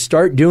 when you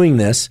start doing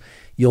this,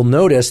 you'll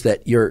notice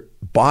that your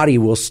body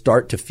will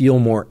start to feel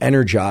more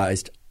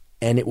energized,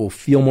 and it will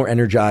feel more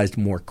energized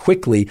more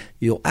quickly.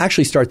 You'll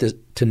actually start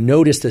to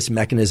notice this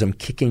mechanism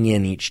kicking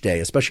in each day,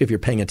 especially if you're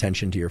paying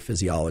attention to your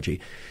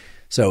physiology.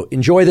 So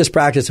enjoy this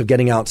practice of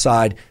getting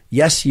outside.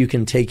 Yes, you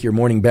can take your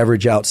morning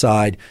beverage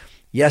outside.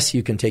 Yes,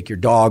 you can take your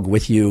dog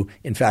with you.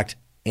 In fact,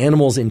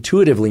 animals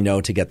intuitively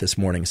know to get this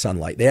morning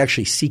sunlight. They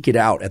actually seek it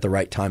out at the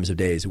right times of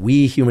days.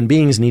 We human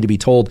beings need to be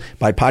told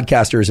by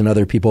podcasters and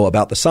other people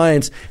about the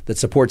science that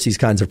supports these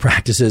kinds of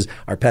practices.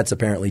 Our pets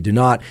apparently do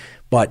not.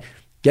 But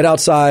get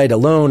outside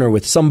alone or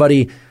with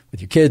somebody,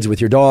 with your kids, with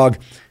your dog.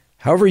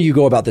 However you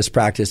go about this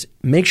practice,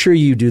 make sure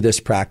you do this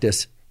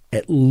practice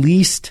at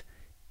least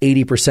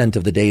 80%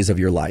 of the days of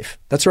your life.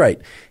 That's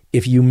right.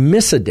 If you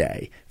miss a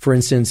day, for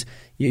instance,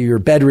 you're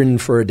bedridden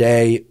for a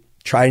day,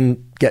 try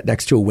and get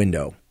next to a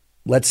window.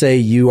 Let's say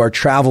you are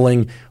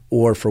traveling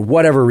or for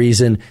whatever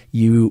reason,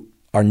 you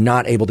are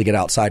not able to get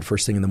outside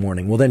first thing in the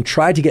morning. Well, then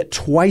try to get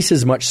twice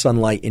as much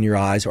sunlight in your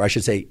eyes, or I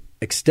should say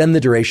extend the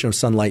duration of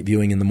sunlight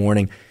viewing in the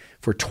morning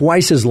for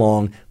twice as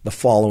long the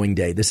following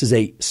day. This is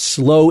a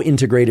slow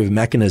integrative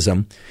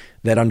mechanism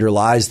that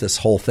underlies this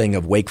whole thing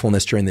of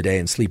wakefulness during the day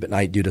and sleep at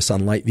night due to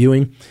sunlight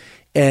viewing.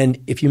 And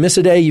if you miss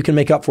a day, you can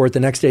make up for it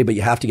the next day, but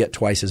you have to get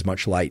twice as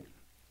much light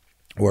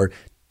or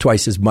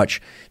twice as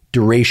much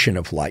duration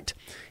of light.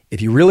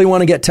 If you really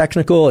want to get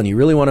technical and you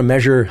really want to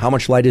measure how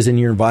much light is in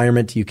your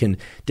environment, you can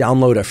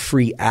download a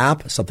free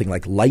app, something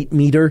like Light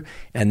Meter,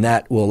 and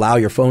that will allow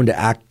your phone to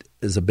act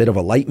as a bit of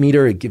a light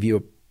meter. It give you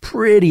a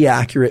pretty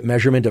accurate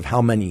measurement of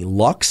how many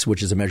lux,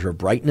 which is a measure of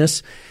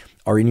brightness,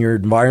 are in your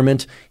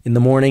environment in the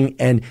morning.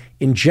 And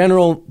in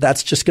general,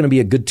 that's just going to be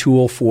a good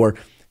tool for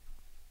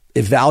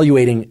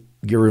evaluating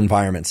your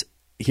environments.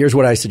 Here's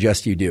what I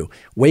suggest you do.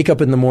 Wake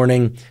up in the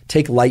morning,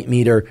 take Light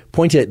Meter,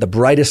 point it at the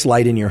brightest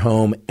light in your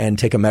home and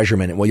take a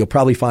measurement. And what you'll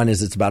probably find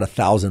is it's about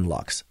 1,000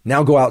 lux.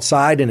 Now go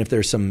outside, and if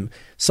there's some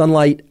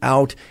sunlight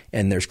out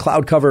and there's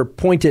cloud cover,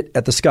 point it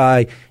at the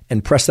sky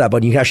and press that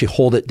button. You can actually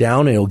hold it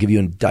down and it'll give you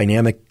a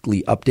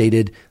dynamically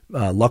updated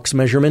lux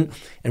measurement.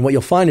 And what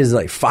you'll find is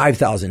like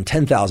 5,000,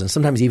 10,000,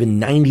 sometimes even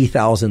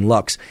 90,000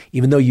 lux,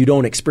 even though you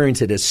don't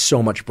experience it as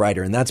so much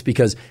brighter. And that's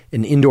because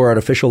an indoor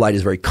artificial light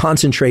is very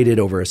concentrated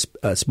over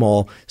a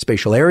small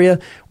spatial area,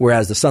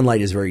 whereas the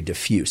sunlight is very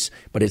diffuse.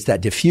 But it's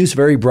that diffuse,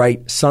 very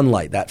bright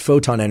sunlight, that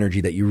photon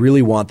energy that you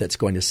really want, that's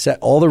going to set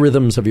all the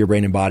rhythms of your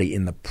brain and body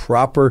in the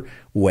proper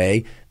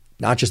way.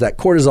 Not just that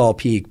cortisol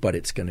peak, but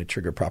it's going to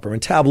trigger proper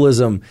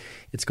metabolism.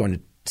 It's going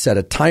to set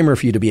a timer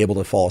for you to be able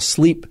to fall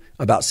asleep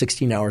about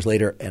 16 hours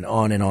later, and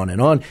on and on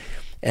and on.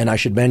 And I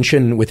should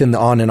mention, within the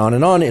on and on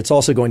and on, it's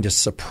also going to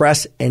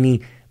suppress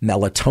any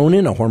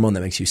melatonin, a hormone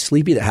that makes you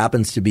sleepy, that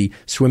happens to be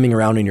swimming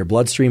around in your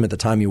bloodstream at the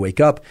time you wake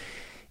up.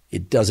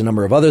 It does a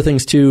number of other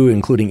things too,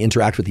 including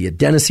interact with the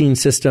adenosine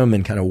system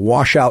and kind of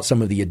wash out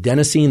some of the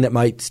adenosine that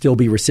might still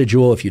be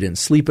residual if you didn't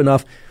sleep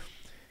enough.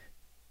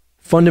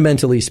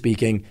 Fundamentally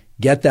speaking,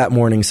 get that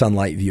morning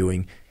sunlight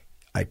viewing.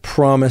 I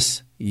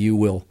promise you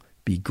will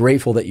be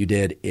grateful that you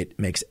did. It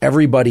makes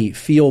everybody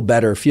feel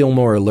better, feel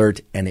more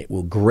alert, and it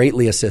will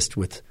greatly assist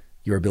with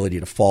your ability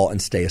to fall and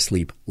stay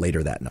asleep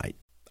later that night.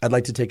 I'd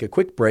like to take a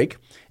quick break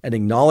and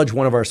acknowledge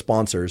one of our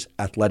sponsors,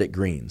 Athletic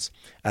Greens.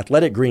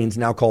 Athletic Greens,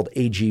 now called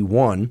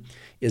AG1,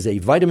 is a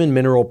vitamin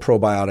mineral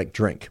probiotic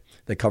drink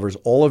that covers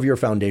all of your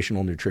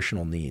foundational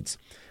nutritional needs.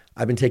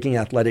 I've been taking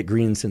Athletic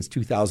Greens since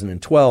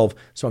 2012,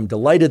 so I'm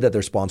delighted that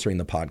they're sponsoring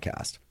the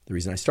podcast. The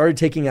reason I started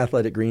taking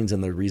Athletic Greens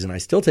and the reason I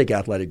still take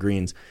Athletic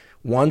Greens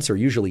once or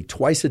usually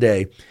twice a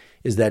day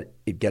is that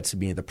it gets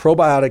me the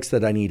probiotics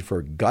that I need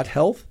for gut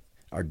health.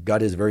 Our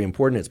gut is very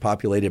important. It's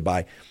populated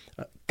by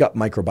gut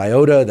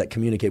microbiota that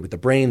communicate with the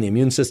brain, the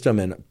immune system,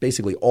 and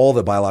basically all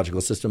the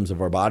biological systems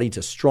of our body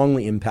to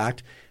strongly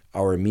impact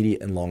our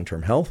immediate and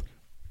long-term health.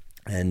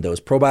 And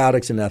those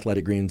probiotics in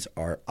Athletic Greens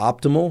are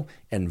optimal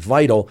and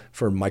vital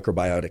for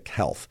microbiotic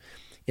health.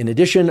 In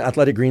addition,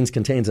 Athletic Greens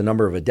contains a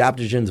number of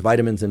adaptogens,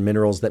 vitamins, and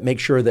minerals that make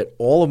sure that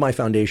all of my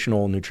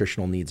foundational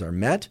nutritional needs are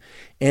met,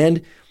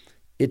 and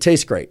it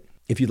tastes great.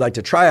 If you'd like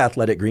to try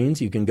Athletic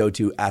Greens, you can go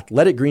to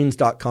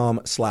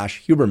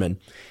athleticgreens.com/Huberman,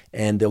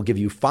 and they'll give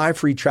you 5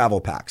 free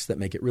travel packs that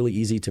make it really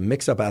easy to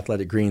mix up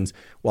Athletic Greens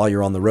while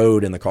you're on the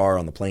road, in the car,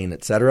 on the plane,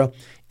 etc.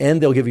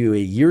 And they'll give you a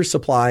year's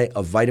supply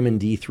of vitamin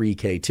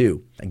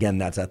D3K2. Again,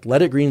 that's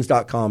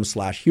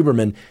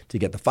athleticgreens.com/Huberman to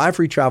get the 5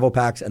 free travel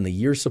packs and the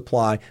year's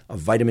supply of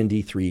vitamin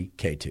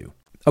D3K2.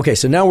 Okay,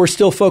 so now we're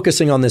still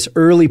focusing on this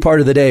early part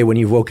of the day when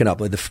you've woken up,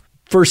 like the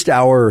first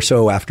hour or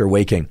so after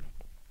waking.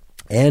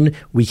 And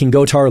we can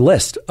go to our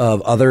list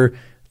of other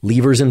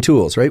levers and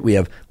tools, right? We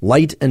have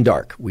light and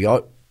dark. We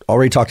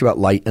already talked about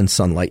light and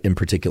sunlight in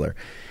particular.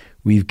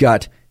 We've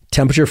got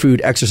temperature,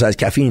 food, exercise,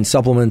 caffeine,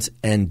 supplements,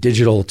 and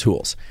digital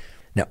tools.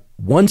 Now,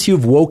 once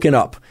you've woken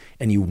up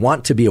and you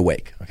want to be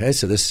awake, okay,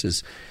 so this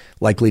is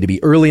likely to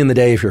be early in the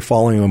day if you're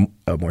following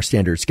a more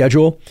standard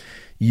schedule,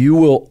 you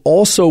will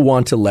also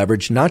want to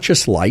leverage not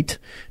just light,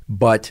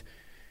 but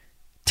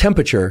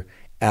temperature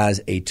as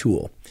a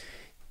tool.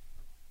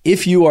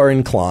 If you are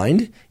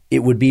inclined,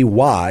 it would be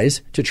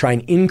wise to try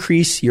and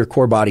increase your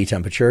core body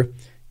temperature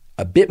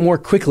a bit more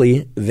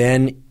quickly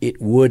than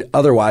it would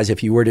otherwise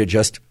if you were to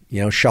just,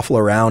 shuffle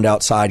around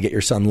outside, get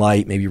your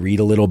sunlight, maybe read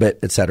a little bit,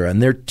 etc.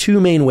 And there are 2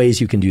 main ways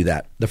you can do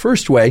that. The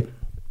first way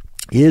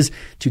is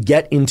to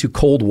get into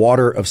cold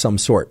water of some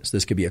sort. So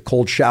this could be a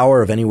cold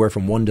shower of anywhere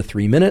from 1 to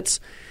 3 minutes.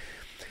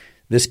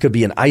 This could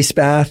be an ice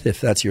bath, if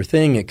that's your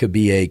thing. It could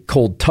be a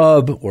cold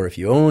tub, or if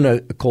you own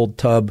a cold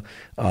tub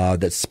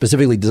that's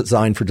specifically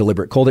designed for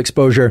deliberate cold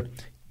exposure,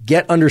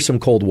 get under some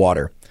cold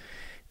water.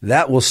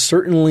 That will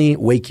certainly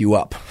wake you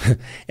up.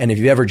 And if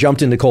you've ever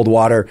jumped into cold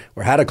water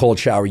or had a cold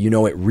shower, you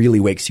know it really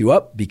wakes you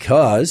up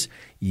because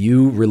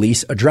you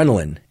release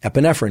adrenaline,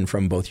 epinephrine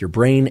from both your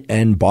brain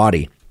and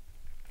body.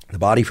 The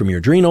body from your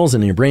adrenals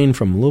and your brain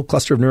from a little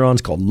cluster of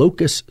neurons called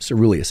locus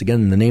coeruleus.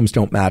 Again, the names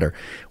don't matter.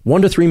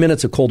 1 to 3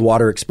 minutes of cold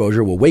water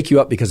exposure will wake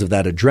you up because of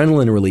that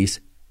adrenaline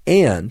release.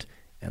 And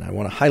I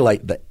want to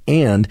highlight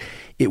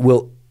it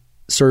will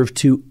serve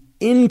to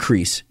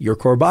increase your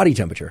core body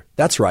temperature.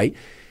 That's right.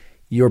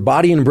 Your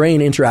body and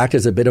brain interact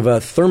as a bit of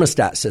a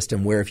thermostat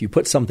system where if you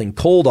put something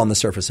cold on the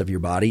surface of your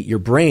body, your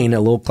brain,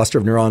 a little cluster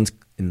of neurons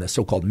in the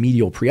so-called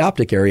medial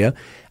preoptic area,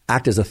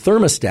 act as a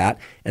thermostat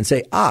and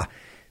say,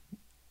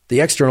 the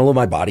external of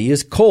my body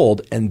is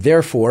cold, and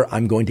therefore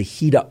I'm going to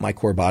heat up my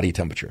core body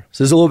temperature.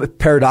 So this is a little bit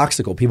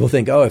paradoxical. People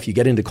think, if you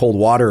get into cold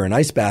water or an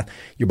ice bath,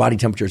 your body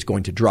temperature is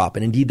going to drop.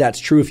 And indeed, that's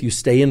true if you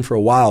stay in for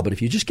a while. But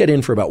if you just get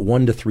in for about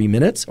 1 to 3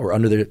 minutes or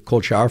under the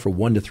cold shower for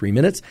 1 to 3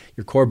 minutes,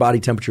 your core body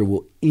temperature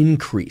will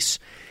increase.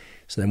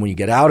 So then when you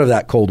get out of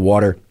that cold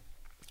water,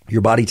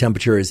 your body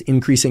temperature is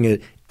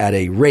increasing at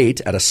a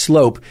rate, at a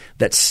slope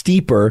that's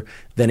steeper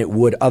than it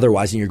would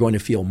otherwise, and you're going to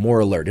feel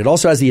more alert. It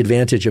also has the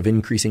advantage of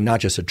increasing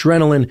not just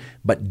adrenaline,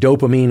 but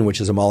dopamine,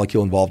 which is a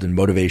molecule involved in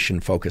motivation,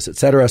 focus,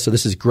 etc. So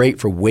this is great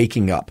for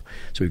waking up.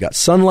 So we've got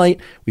sunlight,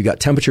 we've got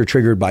temperature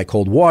triggered by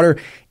cold water,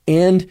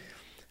 and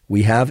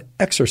we have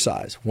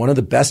exercise. One of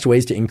the best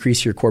ways to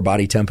increase your core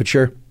body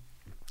temperature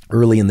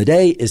early in the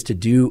day is to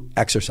do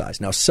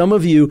exercise. Now, some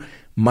of you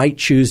might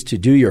choose to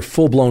do your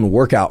full-blown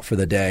workout for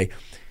the day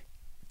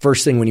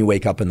first thing when you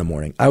wake up in the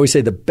morning. I always say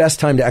the best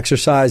time to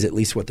exercise, at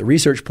least what the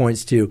research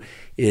points to,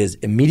 is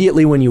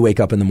immediately when you wake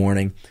up in the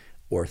morning,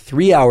 or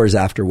 3 hours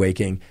after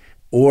waking,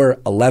 or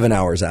 11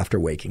 hours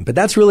after waking. But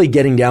that's really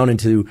getting down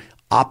into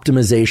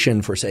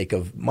optimization for sake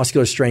of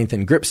muscular strength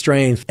and grip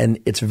strength, and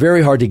it's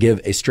very hard to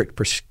give a strict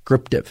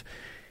prescriptive.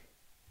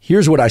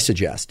 Here's what I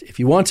suggest. If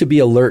you want to be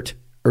alert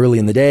early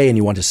in the day and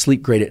you want to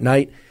sleep great at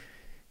night,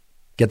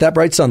 get that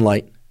bright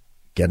sunlight,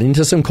 get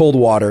into some cold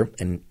water,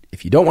 and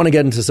if you don't want to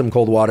get into some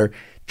cold water,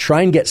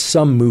 try and get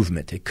some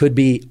movement. It could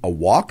be a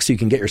walk so you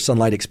can get your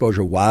sunlight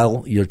exposure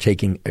while you're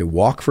taking a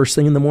walk first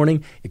thing in the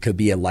morning. It could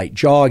be a light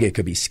jog. It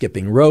could be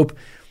skipping rope.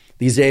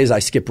 These days, I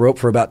skip rope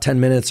for about 10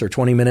 minutes or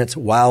 20 minutes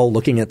while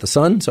looking at the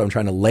sun. So I'm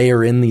trying to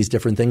layer in these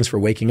different things for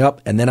waking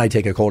up. And then I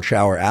take a cold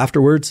shower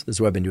afterwards. This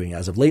is what I've been doing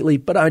as of lately,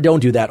 but I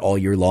don't do that all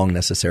year long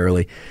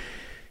necessarily.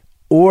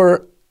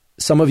 Or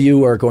some of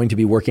you are going to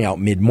be working out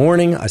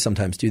mid-morning. I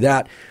sometimes do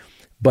that.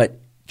 But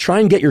try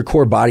and get your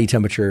core body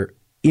temperature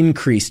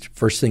increased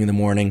first thing in the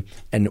morning.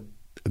 And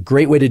a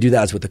great way to do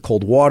that is with the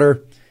cold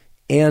water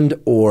and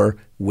or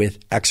with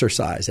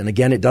exercise. And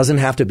again, it doesn't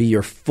have to be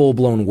your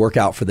full-blown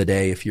workout for the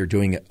day if you're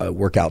doing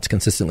workouts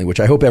consistently, which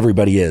I hope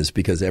everybody is,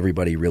 because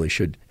everybody really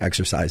should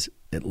exercise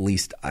at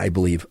least, I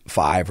believe,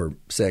 5 or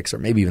 6 or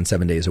maybe even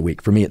 7 days a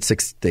week. For me, it's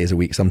 6 days a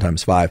week,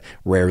 sometimes 5.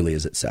 Rarely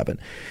is it 7.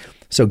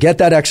 So get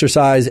that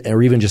exercise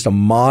or even just a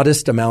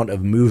modest amount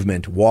of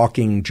movement,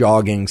 walking,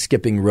 jogging,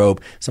 skipping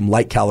rope, some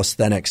light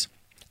calisthenics.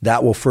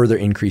 That will further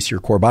increase your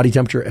core body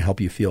temperature and help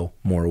you feel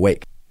more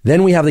awake.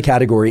 Then we have the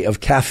category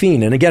of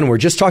caffeine. And again, we're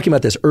just talking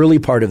about this early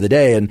part of the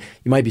day. And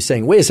you might be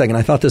saying, wait a second,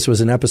 I thought this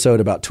was an episode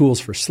about tools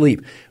for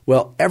sleep.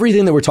 Well,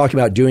 everything that we're talking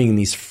about doing in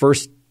these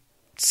first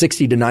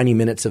 60 to 90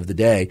 minutes of the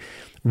day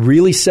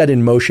really set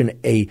in motion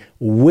a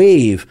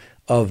wave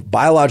of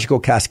biological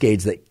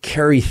cascades that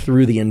carry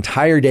through the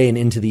entire day and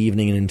into the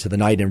evening and into the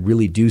night and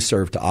really do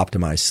serve to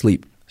optimize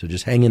sleep. So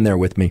just hang in there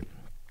with me.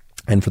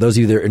 And for those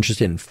of you that are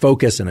interested in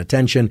focus and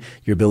attention,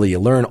 your ability to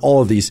learn,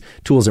 all of these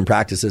tools and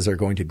practices are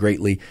going to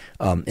greatly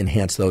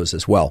enhance those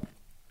as well.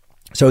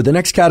 So the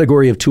next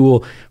category of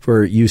tool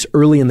for use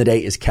early in the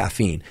day is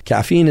caffeine.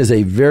 Caffeine is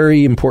a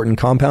very important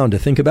compound to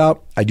think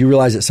about. I do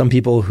realize that some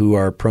people who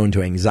are prone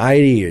to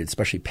anxiety,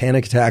 especially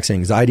panic attacks,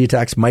 anxiety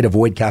attacks, might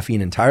avoid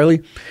caffeine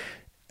entirely.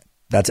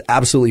 That's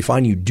absolutely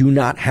fine. You do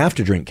not have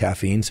to drink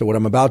caffeine. So what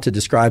I'm about to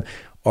describe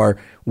are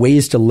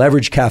ways to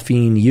leverage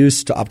caffeine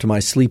use to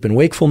optimize sleep and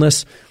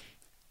wakefulness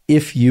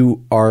if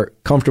you are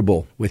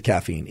comfortable with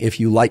caffeine, if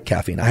you like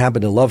caffeine. I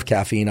happen to love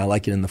caffeine. I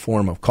like it in the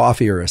form of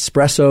coffee or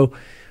espresso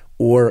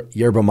or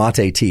yerba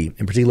mate tea,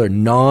 in particular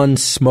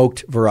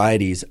non-smoked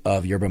varieties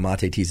of yerba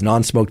mate teas.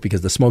 Non-smoked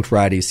because the smoked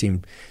varieties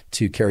seem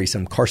to carry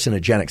some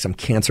carcinogenic, some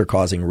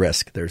cancer-causing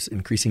risk. There's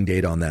increasing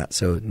data on that.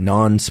 So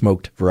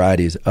non-smoked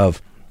varieties of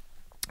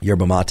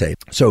yerba mate.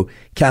 So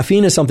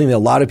caffeine is something that a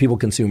lot of people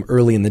consume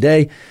early in the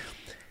day.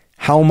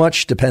 How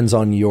much depends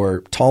on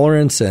your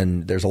tolerance,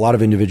 and there's a lot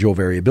of individual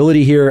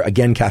variability here.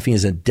 Again, caffeine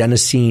is a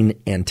adenosine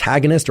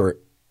antagonist, or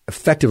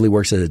effectively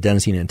works as a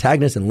adenosine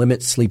antagonist and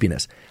limits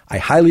sleepiness. I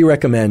highly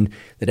recommend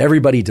that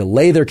everybody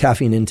delay their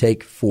caffeine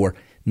intake for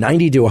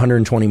 90 to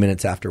 120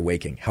 minutes after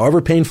waking.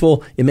 However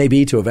painful it may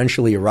be to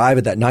eventually arrive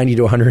at that 90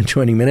 to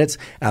 120 minutes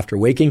after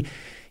waking,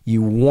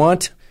 you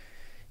want,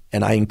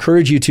 and I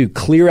encourage you to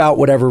clear out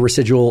whatever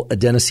residual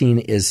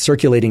adenosine is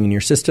circulating in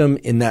your system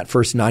in that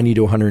first 90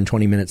 to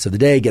 120 minutes of the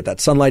day. Get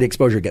that sunlight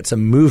exposure, get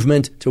some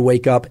movement to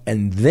wake up,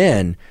 and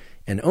then,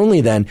 and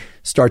only then,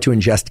 start to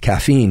ingest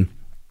caffeine.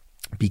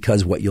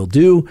 Because what you'll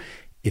do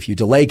if you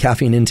delay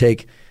caffeine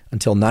intake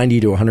until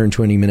 90 to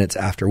 120 minutes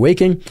after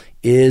waking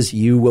is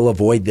you will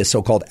avoid this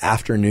so-called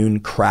afternoon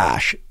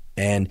crash.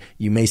 And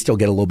you may still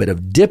get a little bit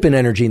of dip in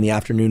energy in the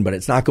afternoon, but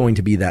it's not going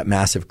to be that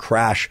massive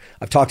crash.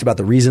 I've talked about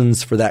the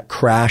reasons for that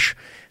crash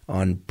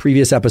on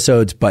previous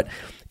episodes, but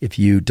if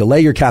you delay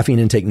your caffeine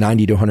intake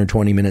 90 to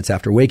 120 minutes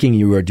after waking,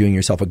 you are doing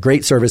yourself a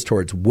great service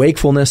towards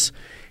wakefulness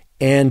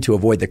and to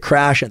avoid the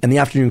crash. And the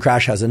afternoon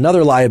crash has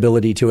another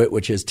liability to it,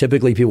 which is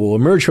typically people will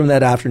emerge from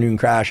that afternoon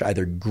crash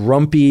either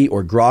grumpy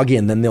or groggy,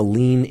 and then they'll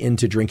lean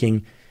into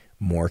drinking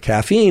more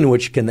caffeine,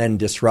 which can then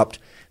disrupt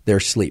their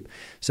sleep.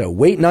 So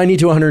wait 90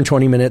 to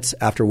 120 minutes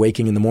after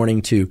waking in the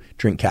morning to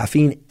drink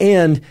caffeine.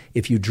 And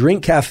if you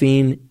drink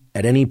caffeine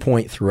at any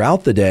point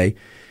throughout the day,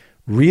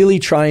 really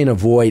try and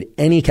avoid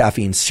any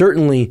caffeine.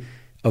 Certainly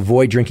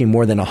avoid drinking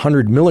more than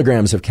 100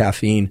 milligrams of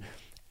caffeine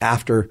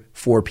after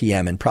 4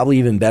 p.m. and probably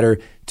even better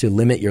to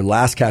limit your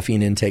last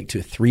caffeine intake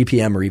to 3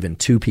 p.m. or even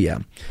 2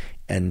 p.m.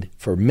 And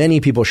for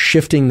many people,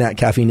 shifting that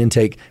caffeine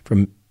intake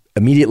from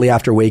immediately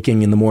after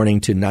waking in the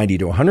morning to 90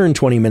 to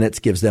 120 minutes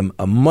gives them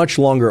a much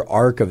longer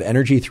arc of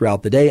energy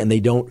throughout the day, and they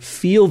don't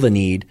feel the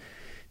need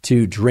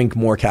to drink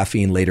more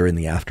caffeine later in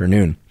the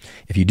afternoon.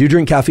 If you do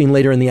drink caffeine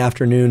later in the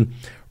afternoon,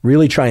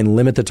 really try and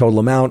limit the total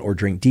amount or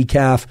drink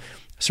decaf.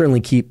 Certainly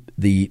keep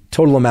the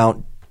total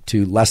amount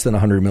to less than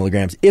 100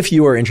 milligrams if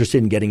you are interested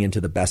in getting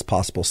into the best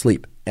possible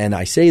sleep. And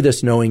I say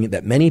this knowing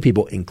that many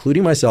people,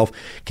 including myself,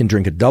 can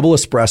drink a double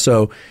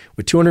espresso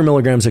with 200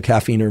 milligrams of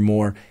caffeine or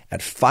more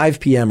at 5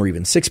 p.m. or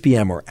even 6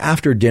 p.m. or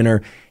after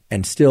dinner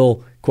and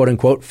still, quote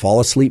unquote, fall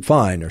asleep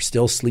fine or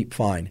still sleep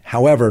fine.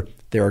 However,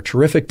 there are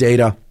terrific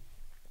data.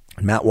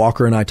 Matt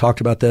Walker and I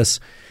talked about this,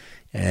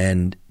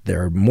 and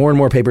there are more and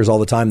more papers all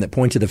the time that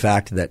point to the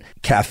fact that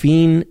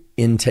caffeine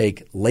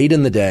intake late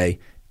in the day,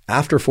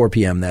 after 4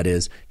 p.m., that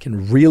is,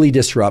 can really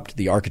disrupt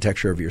the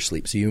architecture of your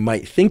sleep. So you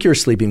might think you're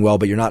sleeping well,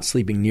 but you're not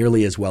sleeping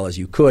nearly as well as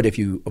you could if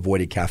you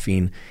avoided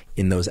caffeine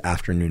in those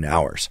afternoon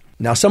hours.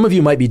 Now, some of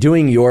you might be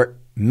doing your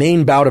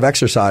main bout of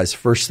exercise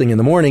first thing in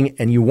the morning,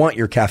 and you want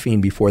your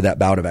caffeine before that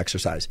bout of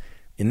exercise.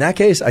 In that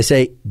case, I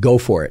say go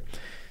for it.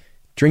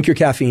 Drink your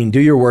caffeine, do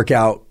your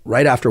workout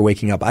right after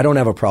waking up. I don't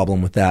have a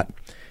problem with that.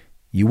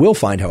 You will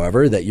find,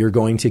 however, that you're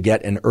going to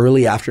get an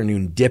early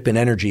afternoon dip in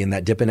energy, and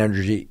that dip in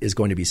energy is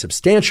going to be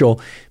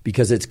substantial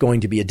because it's going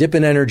to be a dip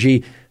in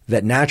energy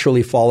that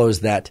naturally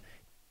follows that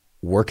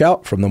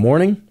workout from the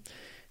morning.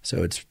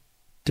 So it's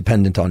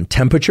dependent on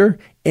temperature,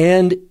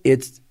 and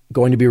it's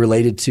going to be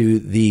related to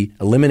the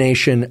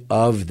elimination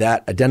of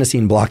that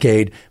adenosine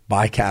blockade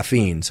by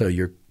caffeine. So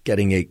you're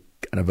getting a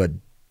kind of a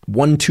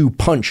 1-2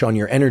 punch on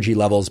your energy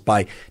levels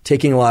by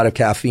taking a lot of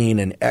caffeine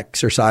and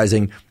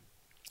exercising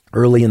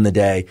early in the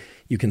day.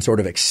 You can sort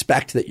of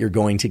expect that you're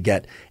going to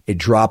get a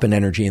drop in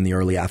energy in the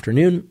early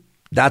afternoon.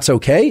 That's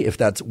okay if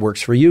that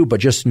works for you, but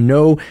just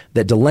know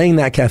that delaying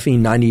that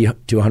caffeine 90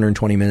 to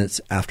 120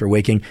 minutes after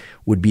waking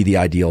would be the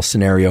ideal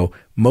scenario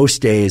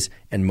most days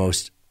and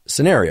most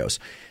scenarios.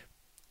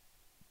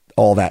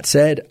 All that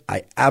said,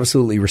 I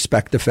absolutely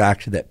respect the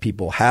fact that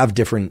people have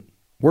different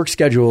work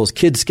schedules,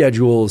 kid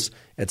schedules,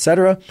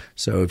 etc.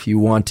 So if you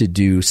want to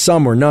do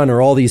some or none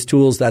or all these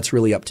tools, that's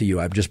really up to you.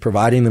 I'm just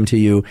providing them to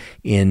you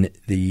in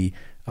the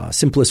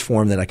simplest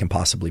form that I can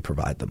possibly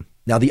provide them.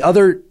 Now, the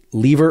other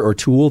lever or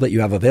tool that you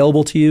have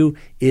available to you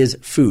is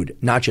food,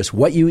 not just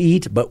what you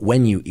eat, but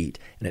when you eat.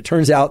 And it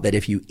turns out that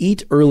if you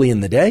eat early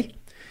in the day,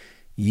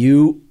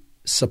 you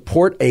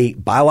support a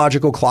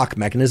biological clock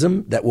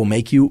mechanism that will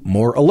make you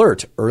more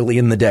alert early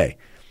in the day.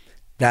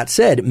 That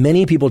said,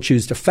 many people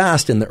choose to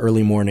fast in the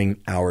early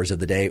morning hours of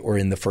the day or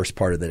in the first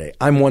part of the day.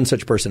 I'm one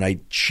such person. I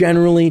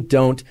generally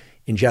don't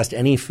ingest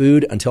any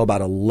food until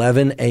about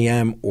 11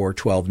 a.m. or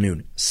 12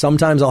 noon.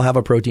 Sometimes I'll have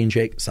a protein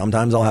shake.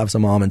 Sometimes I'll have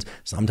some almonds.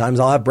 Sometimes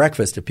I'll have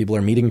breakfast. If people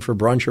are meeting for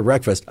brunch or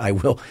breakfast, I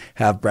will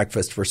have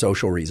breakfast for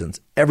social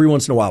reasons every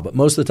once in a while. But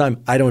most of the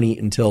time, I don't eat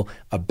until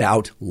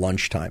about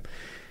lunchtime.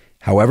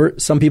 However,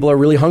 some people are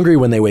really hungry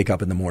when they wake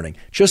up in the morning.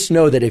 Just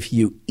know that if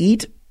you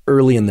eat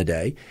early in the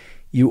day,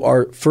 you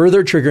are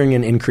further triggering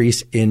an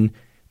increase in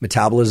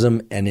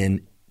metabolism and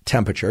in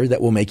temperature that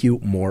will make you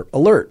more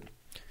alert.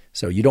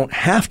 So you don't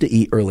have to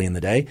eat early in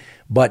the day,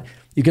 but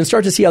you can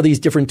start to see how these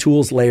different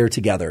tools layer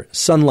together.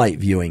 Sunlight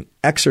viewing,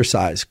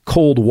 exercise,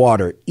 cold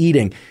water,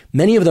 eating.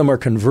 Many of them are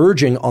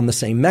converging on the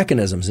same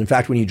mechanisms. In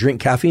fact, when you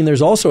drink caffeine,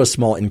 there's also a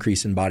small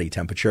increase in body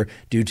temperature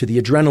due to the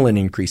adrenaline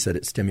increase that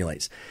it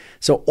stimulates.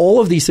 So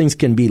all of these things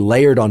can be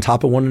layered on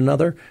top of one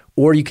another,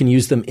 or you can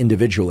use them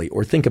individually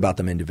or think about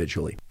them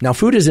individually. Now,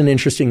 food is an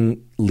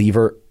interesting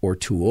lever or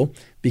tool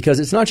because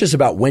it's not just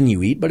about when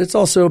you eat, but it's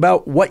also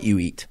about what you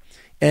eat.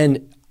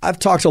 And I've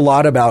talked a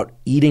lot about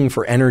eating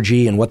for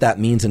energy and what that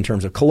means in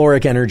terms of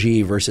caloric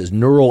energy versus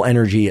neural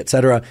energy, et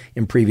cetera,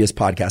 in previous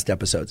podcast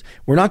episodes.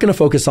 We're not going to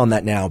focus on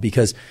that now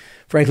because,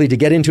 frankly, to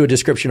get into a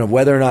description of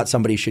whether or not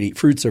somebody should eat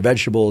fruits or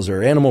vegetables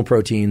or animal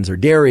proteins or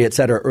dairy, et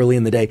cetera, early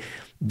in the day,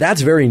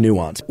 that's very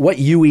nuanced. What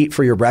you eat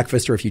for your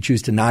breakfast or if you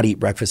choose to not eat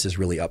breakfast is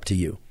really up to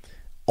you.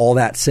 All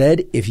that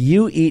said, if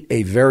you eat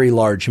a very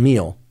large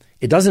meal,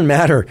 it doesn't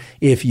matter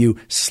if you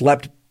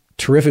slept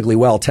terrifically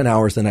well 10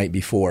 hours the night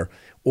before,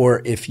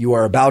 or if you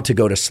are about to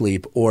go to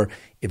sleep, or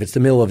if it's the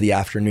middle of the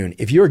afternoon.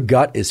 If your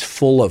gut is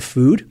full of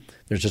food,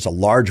 there's just a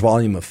large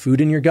volume of food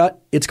in your gut,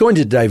 it's going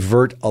to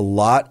divert a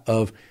lot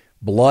of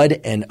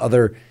blood and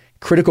other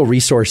critical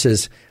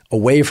resources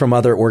away from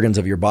other organs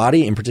of your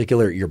body, in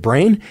particular your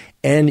brain,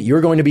 and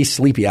you're going to be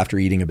sleepy after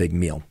eating a big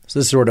meal. So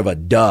this is sort of a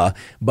duh,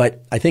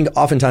 but I think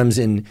oftentimes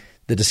in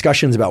the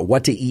discussions about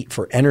what to eat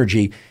for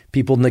energy,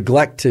 people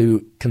neglect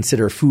to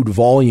consider food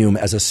volume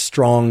as a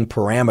strong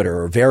parameter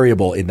or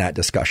variable in that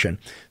discussion.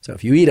 So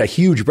if you eat a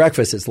huge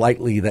breakfast, it's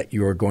likely that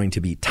you're going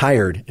to be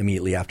tired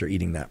immediately after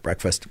eating that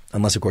breakfast,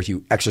 unless, of course,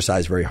 you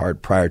exercise very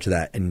hard prior to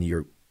that and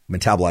you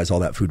metabolize all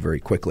that food very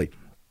quickly.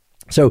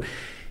 So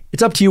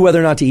it's up to you whether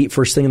or not to eat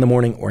first thing in the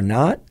morning or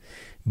not.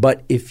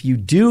 But if you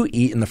do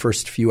eat in the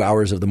first few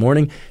hours of the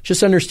morning,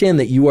 just understand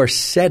that you are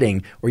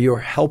setting or you're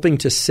helping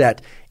to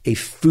set a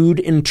food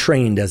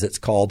entrained, as it's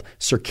called,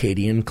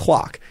 circadian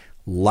clock.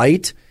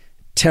 Light,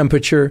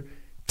 temperature,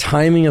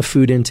 timing of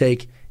food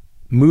intake,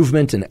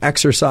 movement and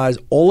exercise,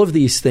 all of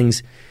these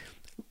things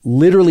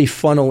literally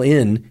funnel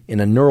in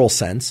a neural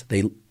sense.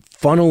 They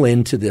funnel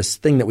into this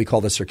thing that we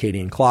call the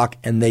circadian clock,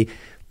 and they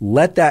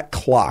let that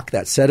clock,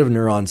 that set of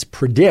neurons,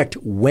 predict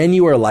when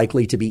you are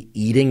likely to be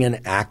eating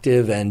and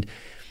active and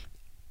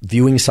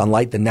viewing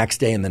sunlight the next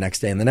day and the next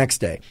day and the next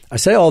day. I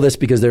say all this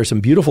because there are some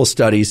beautiful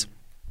studies,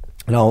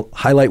 and I'll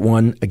highlight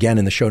one again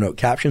in the show note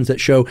captions, that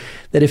show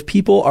that if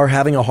people are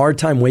having a hard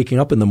time waking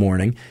up in the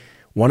morning,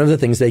 one of the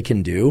things they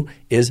can do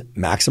is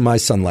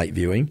maximize sunlight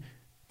viewing,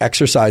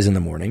 exercise in the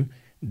morning,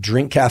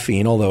 drink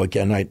caffeine, although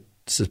again, I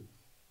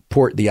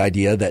support the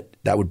idea that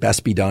that would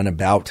best be done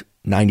about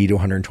 90 to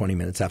 120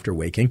 minutes after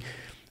waking,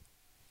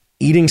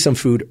 eating some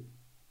food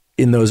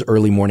in those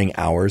early morning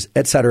hours,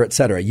 et cetera, et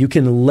cetera. You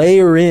can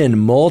layer in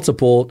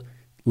multiple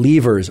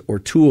levers or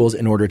tools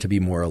in order to be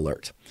more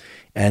alert.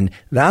 And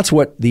that's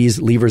what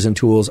these levers and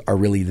tools are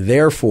really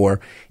there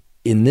for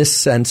in this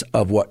sense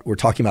of what we're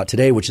talking about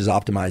today, which is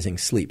optimizing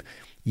sleep.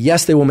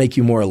 Yes, they will make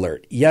you more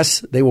alert.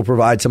 Yes, they will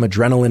provide some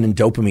adrenaline and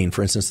dopamine,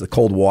 for instance, the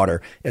cold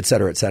water, et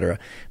cetera, et cetera.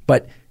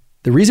 But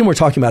the reason we're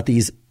talking about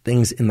these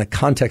things in the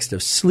context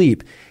of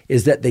sleep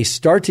is that they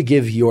start to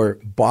give your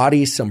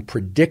body some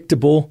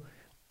predictable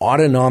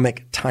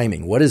autonomic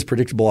timing. What is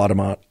predictable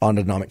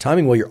autonomic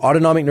timing? Well, your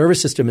autonomic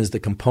nervous system is the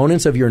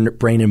components of your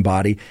brain and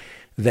body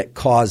that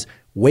cause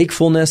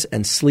wakefulness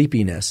and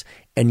sleepiness,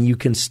 and you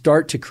can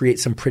start to create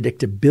some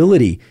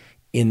predictability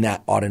in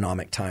that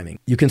autonomic timing.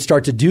 You can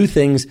start to do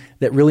things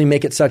that really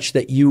make it such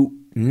that you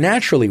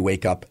naturally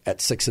wake up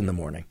at 6 in the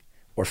morning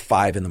or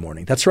 5 in the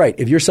morning. That's right.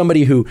 If you're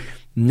somebody who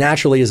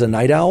naturally is a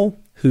night owl,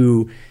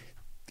 who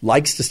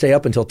likes to stay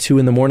up until 2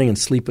 in the morning and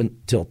sleep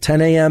until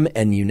 10 a.m.,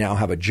 and you now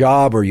have a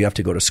job or you have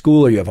to go to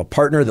school or you have a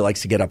partner that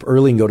likes to get up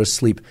early and go to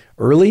sleep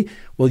early,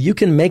 well, you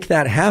can make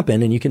that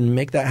happen, and you can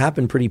make that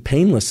happen pretty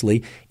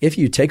painlessly if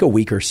you take a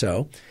week or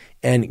so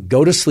and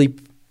go to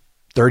sleep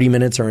 30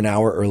 minutes or an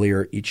hour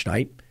earlier each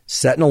night,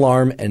 set an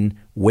alarm and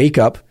wake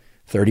up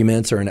 30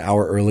 minutes or an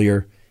hour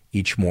earlier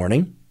each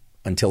morning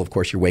until, of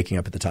course, you're waking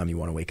up at the time you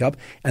want to wake up.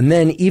 And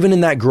then even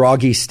in that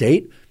groggy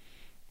state,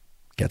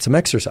 get some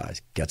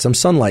exercise, get some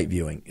sunlight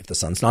viewing. If the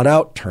sun's not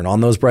out, turn on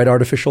those bright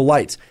artificial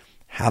lights.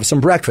 Have some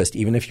breakfast,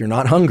 even if you're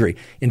not hungry.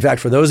 In fact,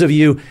 for those of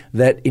you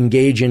that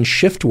engage in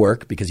shift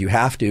work because you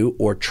have to,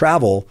 or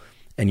travel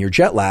and you're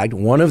jet lagged,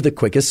 one of the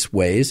quickest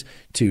ways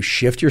to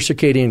shift your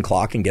circadian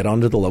clock and get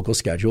onto the local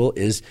schedule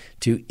is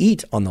to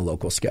eat on the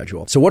local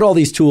schedule. So what all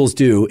these tools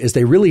do is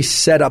they really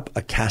set up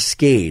a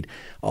cascade.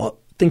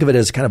 Think of it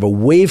as kind of a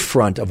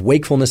wavefront of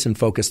wakefulness and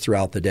focus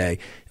throughout the day.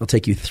 It'll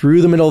take you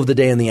through the middle of the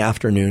day and the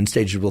afternoon,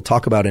 stages we'll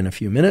talk about in a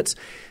few minutes.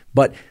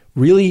 But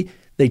really,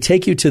 they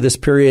take you to this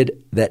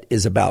period that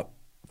is about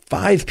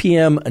 5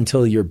 p.m.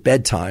 until your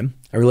bedtime.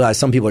 I realize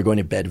some people are going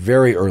to bed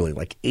very early,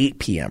 like 8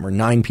 p.m. or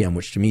 9 p.m.,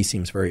 which to me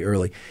seems very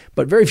early.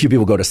 But very few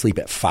people go to sleep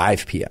at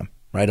 5 p.m.,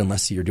 right?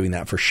 Unless you're doing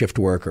that for shift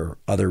work or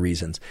other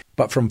reasons.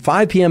 But from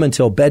 5 p.m.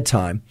 until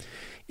bedtime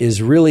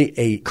is really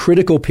a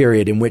critical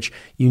period in which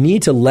you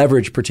need to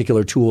leverage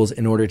particular tools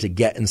in order to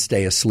get and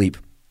stay asleep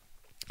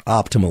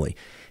optimally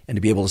and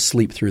to be able to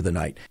sleep through the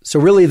night. So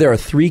really there are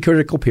 3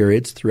 critical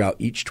periods throughout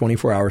each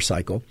 24-hour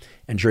cycle.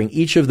 And during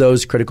each of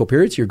those critical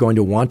periods, you're going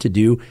to want to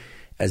do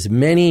as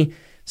many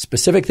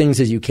specific things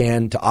as you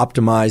can to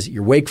optimize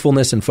your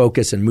wakefulness and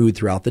focus and mood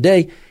throughout the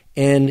day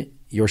and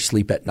your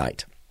sleep at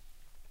night.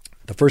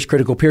 The first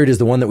critical period is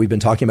the one that we've been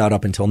talking about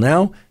up until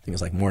now.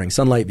 Things like morning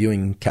sunlight,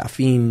 viewing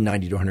caffeine,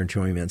 90 to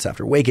 120 minutes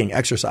after waking,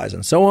 exercise,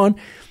 and so on.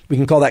 We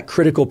can call that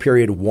critical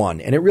period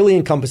 1. And it really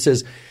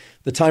encompasses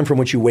the time from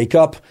which you wake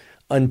up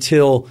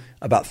until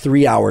about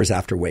 3 hours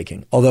after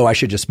waking. Although I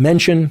should just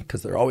mention,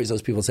 because there are always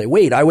those people who say,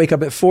 wait, I wake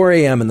up at 4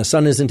 a.m. and the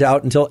sun isn't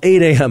out until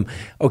 8 a.m.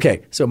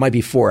 Okay, so it might be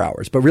 4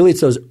 hours. But really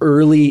it's those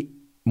early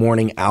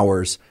morning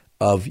hours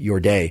of your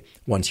day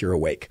once you're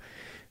awake.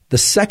 The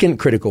second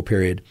critical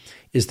period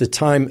is the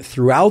time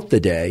throughout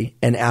the day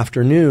and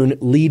afternoon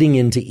leading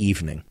into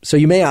evening. So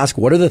you may ask,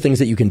 what are the things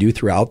that you can do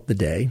throughout the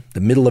day, the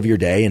middle of your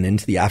day and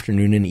into the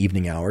afternoon and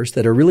evening hours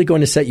that are really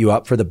going to set you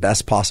up for the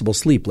best possible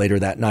sleep later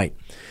that night?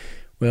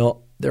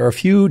 Well, there are a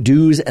few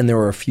do's and there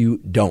are a few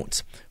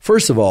don'ts.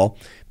 First of all,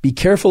 be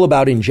careful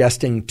about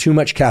ingesting too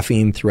much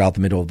caffeine throughout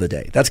the middle of the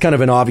day. That's kind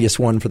of an obvious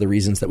one for the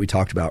reasons that we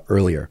talked about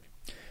earlier.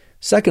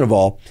 Second of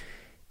all,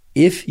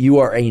 if you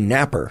are a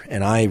napper,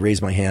 and I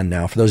raise my hand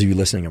now, for those of you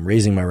listening, I'm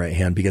raising my right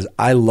hand because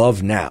I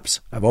love naps.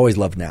 I've always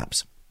loved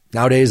naps.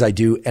 Nowadays, I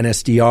do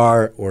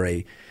NSDR or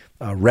a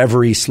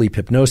Reverie sleep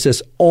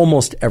hypnosis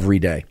almost every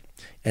day.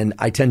 And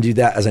I tend to do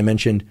that, as I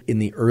mentioned, in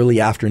the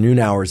early afternoon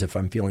hours if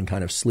I'm feeling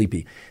kind of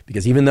sleepy.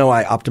 Because even though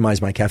I optimize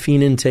my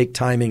caffeine intake,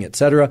 timing,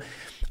 etc.,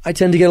 I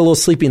tend to get a little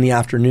sleepy in the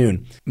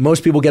afternoon.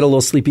 Most people get a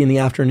little sleepy in the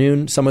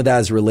afternoon. Some of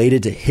that is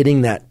related to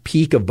hitting that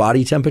peak of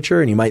body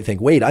temperature. And you might think,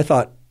 wait, I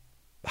thought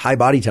high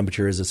body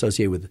temperature is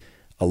associated with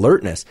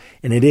alertness.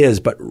 And it is,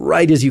 but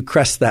right as you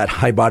crest that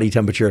high body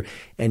temperature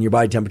and your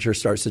body temperature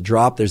starts to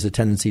drop, there's a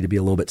tendency to be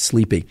a little bit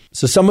sleepy.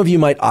 So some of you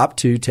might opt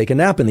to take a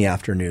nap in the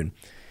afternoon.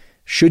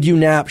 Should you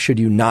nap? Should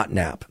you not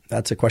nap?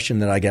 That's a question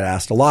that I get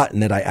asked a lot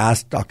and that I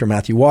asked Dr.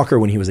 Matthew Walker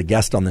when he was a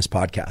guest on this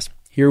podcast.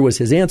 Here was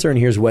his answer, and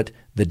here's what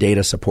the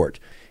data support.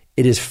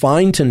 It is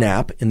fine to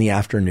nap in the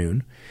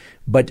afternoon,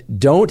 but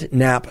don't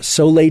nap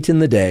so late in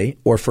the day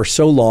or for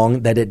so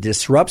long that it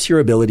disrupts your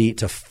ability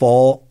to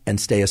fall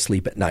and stay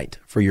asleep at night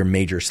for your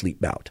major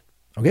sleep bout.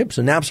 Okay,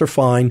 so naps are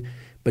fine,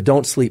 but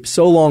don't sleep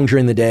so long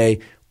during the day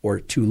or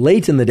too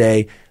late in the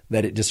day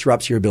that it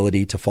disrupts your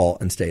ability to fall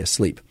and stay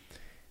asleep.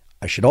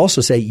 I should also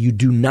say you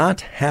do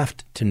not have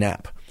to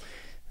nap.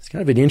 It's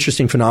kind of an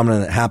interesting phenomenon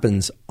that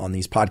happens on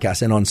these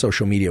podcasts and on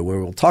social media where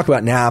we'll talk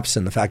about naps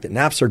and the fact that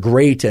naps are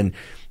great and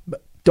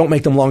don't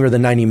make them longer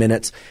than 90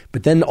 minutes.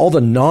 But then all the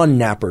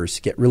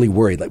non-nappers get really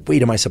worried. Like,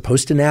 wait, am I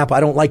supposed to nap?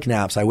 I don't like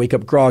naps. I wake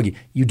up groggy.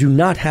 You do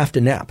not have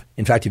to nap.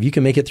 In fact, if you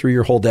can make it through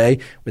your whole day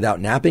without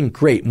napping,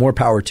 great, more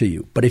power to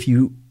you. But if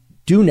you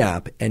do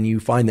nap and you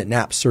find that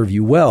naps serve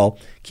you well,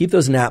 keep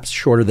those naps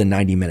shorter than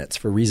 90 minutes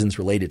for reasons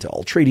related to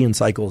ultradian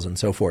cycles and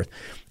so forth.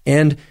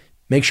 And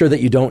make sure that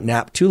you don't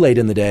nap too late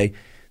in the day,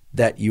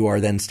 that you are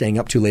then staying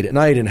up too late at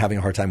night and having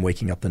a hard time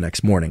waking up the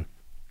next morning.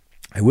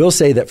 I will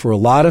say that for a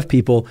lot of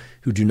people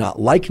who do not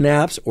like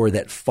naps or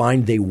that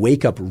find they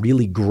wake up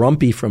really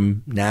grumpy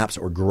from naps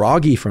or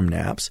groggy from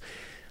naps,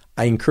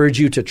 I encourage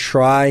you to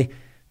try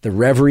the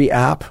Reverie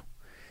app,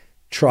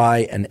 try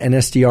an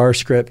NSDR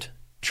script,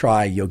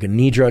 try Yoga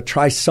Nidra,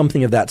 try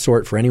something of that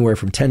sort for anywhere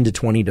from 10 to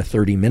 20 to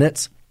 30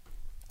 minutes.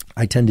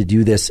 I tend to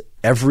do this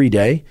every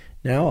day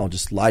now. I'll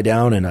just lie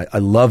down and I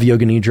love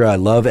Yoga Nidra. I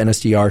love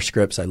NSDR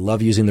scripts. I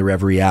love using the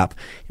Reverie app.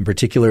 In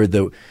particular,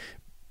 the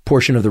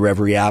portion of the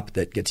Reverie app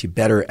that gets you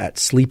better at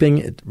sleeping.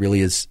 It really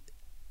is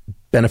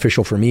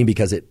beneficial for me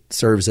because it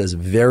serves as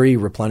very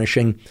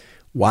replenishing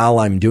while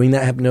I'm doing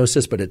that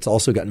hypnosis, but it's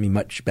also gotten me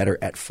much better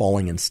at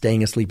falling and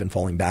staying asleep and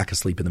falling back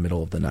asleep in the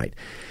middle of the night.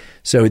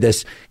 So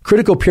this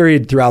critical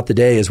period throughout the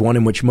day is one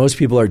in which most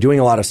people are doing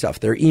a lot of stuff.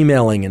 They're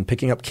emailing and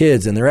picking up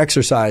kids and they're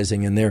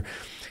exercising and they're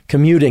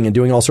commuting and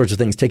doing all sorts of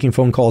things, taking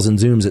phone calls and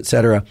Zooms,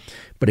 etc.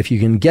 But if you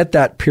can get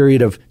that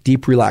period of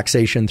deep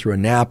relaxation through a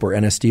nap or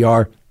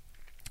NSDR,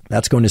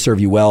 that's going to serve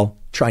you well.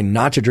 Try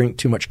not to drink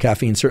too much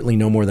caffeine, certainly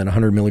no more than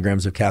 100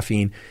 milligrams of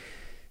caffeine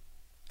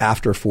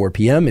after 4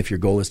 p.m. if your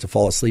goal is to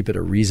fall asleep at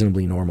a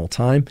reasonably normal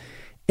time.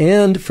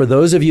 And for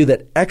those of you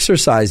that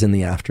exercise in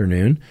the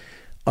afternoon,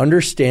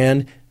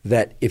 understand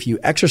that if you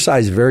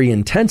exercise very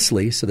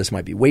intensely, so this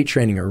might be weight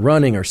training or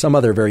running or some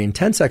other very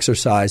intense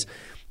exercise,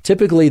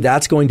 typically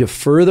that's going to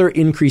further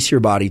increase your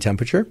body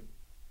temperature.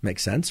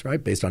 Makes sense,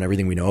 right? Based on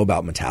everything we know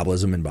about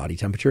metabolism and body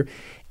temperature.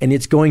 And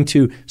it's going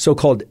to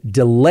so-called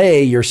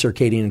delay your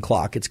circadian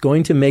clock. It's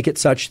going to make it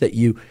such that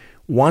you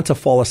want to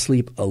fall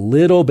asleep a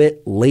little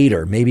bit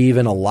later, maybe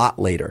even a lot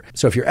later.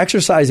 So if you're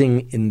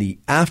exercising in the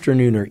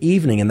afternoon or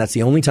evening, and that's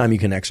the only time you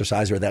can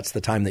exercise, or that's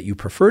the time that you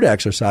prefer to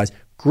exercise,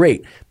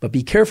 great. But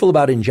be careful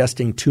about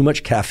ingesting too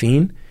much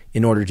caffeine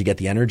in order to get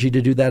the energy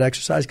to do that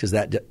exercise, because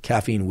that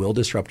caffeine will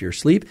disrupt your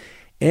sleep.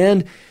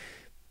 And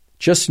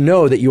just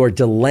know that you are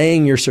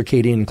delaying your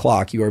circadian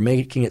clock. You are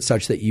making it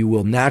such that you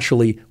will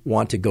naturally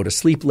want to go to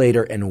sleep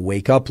later and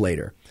wake up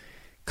later.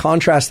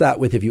 Contrast that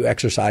with if you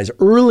exercise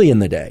early in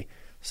the day,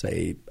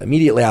 say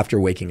immediately after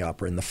waking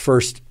up or in the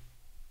first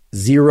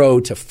 0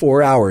 to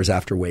 4 hours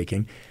after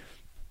waking.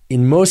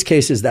 In most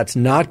cases, that's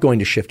not going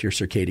to shift your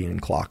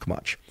circadian clock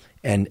much.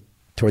 And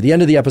toward the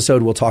end of the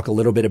episode, we'll talk a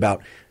little bit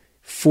about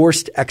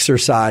forced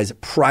exercise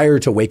prior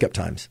to wake-up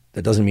times.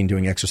 That doesn't mean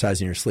doing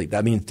exercise in your sleep.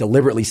 That means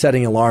deliberately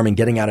setting an alarm and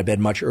getting out of bed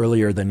much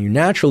earlier than you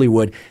naturally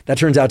would. That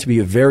turns out to be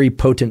a very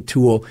potent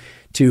tool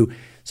to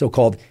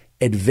so-called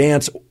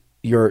advance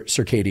your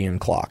circadian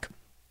clock.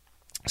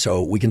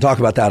 So we can talk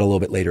about that a little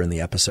bit later in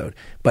the episode.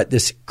 But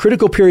this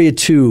critical period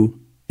 2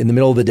 in the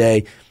middle of the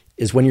day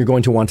is when you're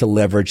going to want to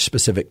leverage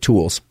specific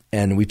tools.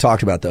 And we've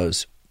talked about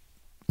those.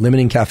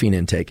 Limiting caffeine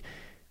intake,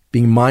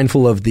 being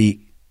mindful of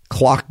the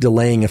clock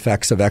delaying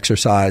effects of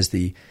exercise,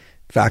 the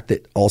fact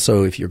that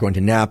also if you're going to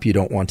nap, you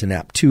don't want to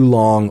nap too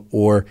long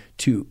or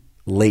too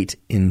late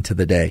into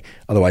the day.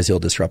 Otherwise,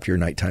 it'll disrupt your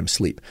nighttime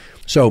sleep.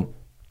 So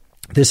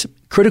this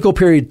critical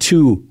period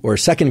 2, or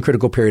second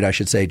critical period, I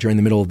should say, during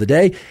the middle of the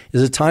day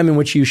is a time in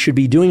which you should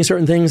be doing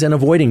certain things and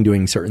avoiding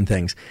doing certain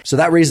things. So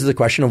that raises the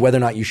question of whether or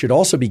not you should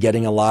also be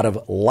getting a lot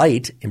of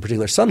light, in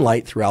particular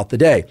sunlight, throughout the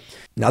day.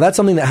 Now, that's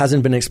something that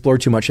hasn't been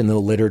explored too much in the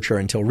literature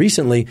until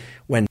recently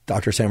when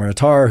Dr. Samar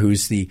Attar,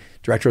 who's the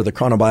director of the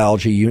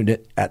chronobiology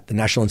unit at the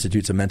National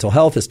Institutes of Mental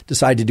Health, has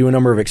decided to do a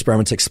number of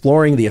experiments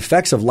exploring the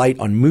effects of light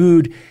on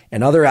mood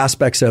and other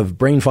aspects of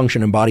brain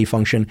function and body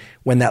function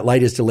when that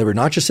light is delivered,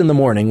 not just in the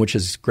morning, which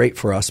is great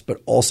for us,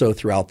 but also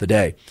throughout the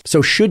day.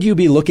 So should you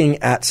be looking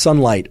at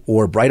sunlight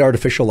or bright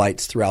artificial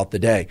lights throughout the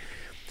day?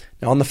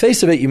 Now, on the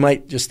face of it, you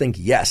might just think,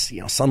 yes,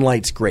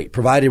 sunlight's great.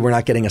 Provided we're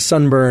not getting a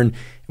sunburn and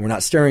we're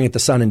not staring at the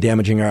sun and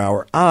damaging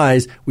our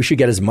eyes, we should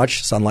get as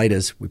much sunlight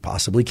as we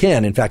possibly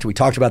can. In fact, we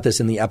talked about this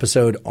in the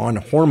episode on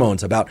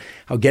hormones, about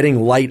how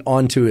getting light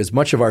onto as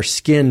much of our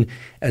skin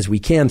as we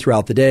can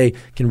throughout the day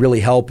can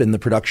really help in the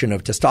production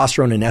of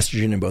testosterone and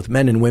estrogen in both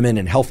men and women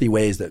in healthy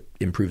ways that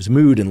improves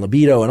mood and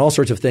libido and all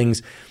sorts of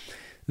things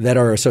that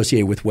are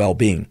associated with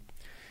well-being.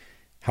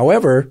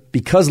 However,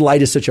 because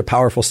light is such a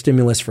powerful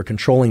stimulus for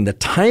controlling the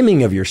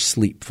timing of your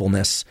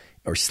sleepfulness,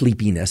 or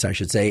sleepiness, I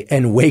should say,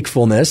 and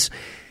wakefulness,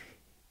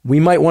 we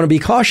might want to be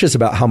cautious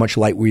about how much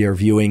light we are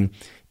viewing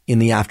in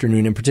the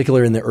afternoon, in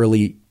particular in the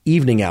early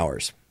evening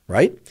hours,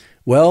 right?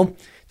 Well,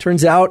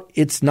 turns out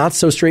it's not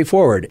so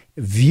straightforward.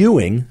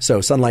 Viewing, so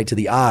sunlight to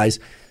the eyes,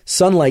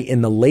 sunlight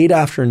in the late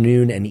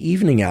afternoon and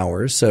evening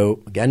hours,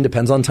 so again,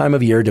 depends on time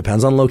of year,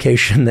 depends on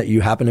location that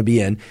you happen to be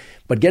in,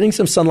 but getting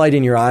some sunlight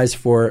in your eyes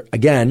for,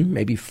 again,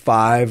 maybe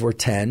 5 or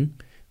 10,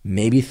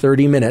 maybe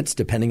 30 minutes,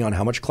 depending on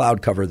how much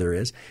cloud cover there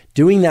is,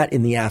 doing that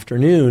in the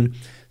afternoon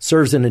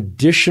serves an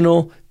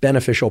additional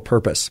beneficial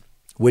purpose,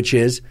 which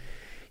is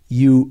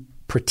you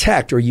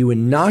protect or you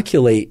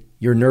inoculate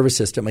your nervous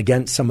system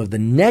against some of the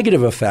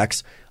negative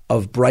effects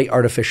of bright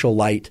artificial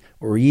light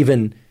or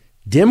even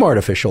dim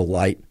artificial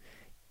light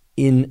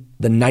in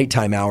the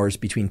nighttime hours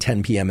between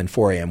 10 p.m. and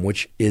 4 a.m.,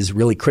 which is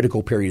really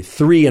critical period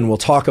 3. And we'll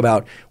talk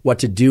about what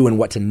to do and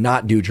what to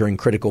not do during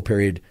critical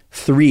period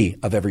 3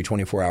 of every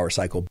 24-hour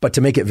cycle. But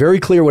to make it very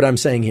clear what I'm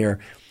saying here,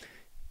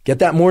 get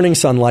that morning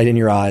sunlight in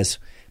your eyes,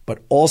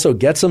 but also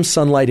get some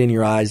sunlight in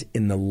your eyes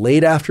in the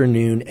late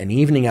afternoon and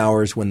evening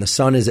hours when the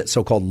sun is at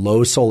so-called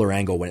low solar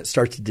angle, when it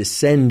starts to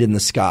descend in the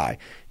sky.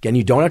 Again,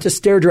 you don't have to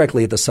stare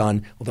directly at the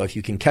sun, although if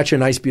you can catch a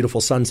nice, beautiful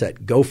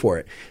sunset, go for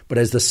it. But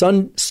as the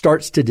sun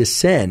starts to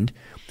descend,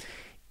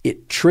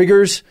 it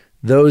triggers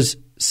those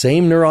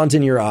same neurons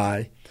in your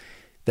eye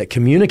that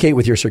communicate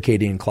with your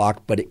circadian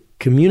clock, but it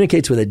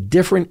communicates with a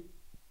different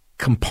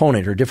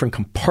component or different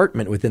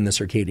compartment within the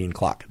circadian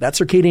clock. That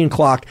circadian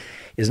clock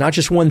is not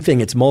just one thing,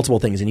 it's multiple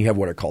things. And you have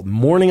what are called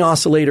morning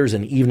oscillators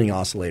and evening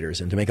oscillators.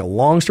 And to make a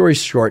long story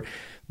short,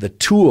 the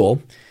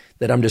tool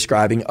that I'm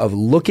describing of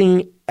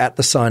looking at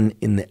the sun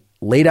in the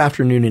late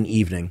afternoon and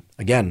evening,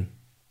 again,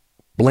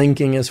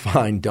 blinking is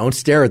fine, don't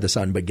stare at the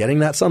sun, but getting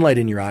that sunlight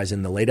in your eyes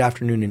in the late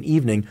afternoon and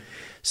evening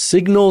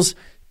signals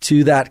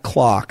to that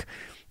clock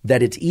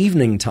that it's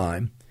evening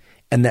time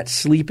and that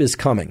sleep is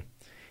coming.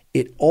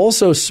 It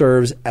also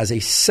serves as a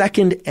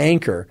second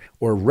anchor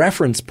or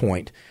reference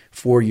point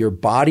for your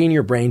body and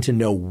your brain to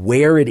know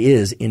where it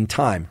is in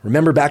time.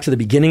 Remember back to the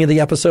beginning of the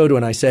episode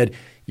when I said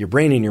your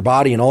brain and your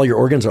body and all your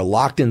organs are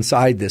locked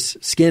inside this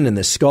skin and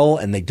this skull,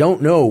 and they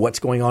don't know what's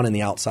going on in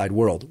the outside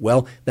world.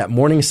 Well, that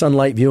morning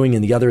sunlight viewing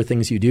and the other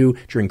things you do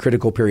during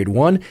critical period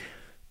 1,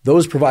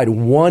 those provide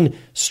one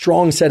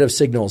strong set of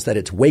signals that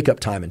it's wake up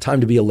time and time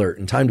to be alert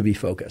and time to be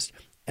focused.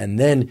 And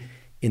then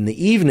in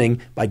the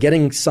evening, by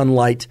getting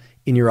sunlight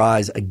in your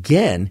eyes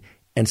again,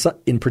 and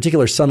in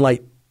particular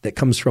sunlight that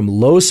comes from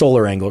low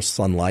solar angle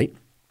sunlight,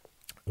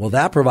 well,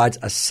 that provides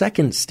a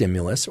second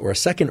stimulus or a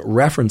second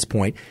reference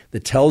point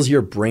that tells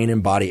your brain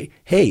and body,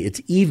 hey,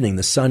 it's evening,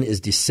 the sun is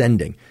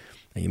descending.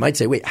 Now you might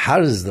say, wait, how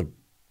does the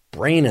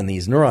brain and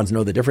these neurons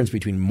know the difference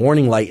between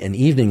morning light and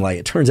evening light?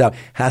 It turns out it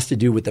has to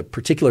do with the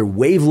particular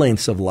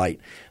wavelengths of light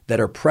that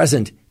are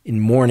present in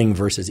morning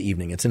versus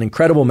evening. It's an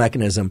incredible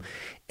mechanism.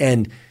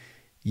 And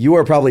you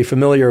are probably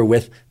familiar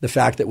with the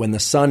fact that when the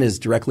sun is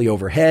directly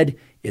overhead,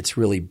 it's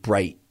really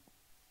bright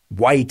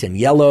white and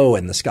yellow,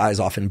 and the sky is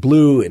often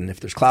blue. And if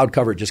there's cloud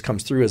cover, it just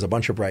comes through as a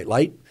bunch of bright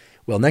light.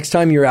 Well, next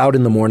time you're out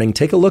in the morning,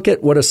 take a look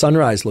at what a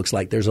sunrise looks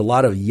like. There's a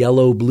lot of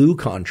yellow-blue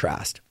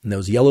contrast. And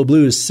those yellow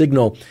blues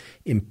signal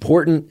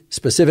important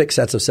specific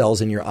sets of cells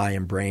in your eye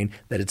and brain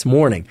that it's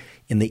morning.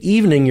 In the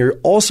evening, you're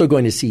also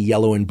going to see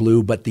yellow and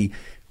blue, but the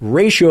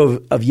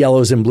ratio of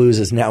yellows and blues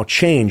has now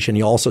changed, and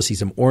you also see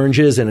some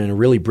oranges, and in a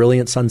really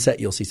brilliant sunset,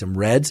 you'll see some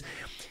reds.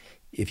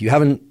 If you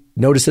haven't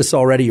noticed this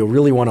already, you'll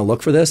really want to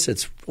look for this.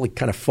 It's really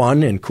kind of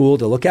fun and cool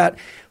to look at.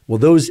 Well,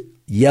 those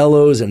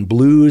yellows and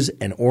blues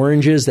and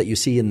oranges that you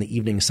see in the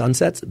evening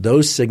sunsets,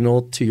 those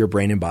signal to your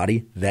brain and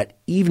body that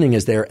evening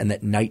is there and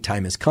that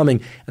nighttime is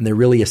coming. And they're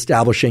really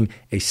establishing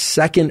a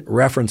second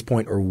reference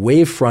point or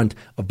wavefront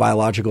of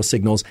biological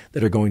signals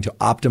that are going to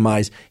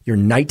optimize your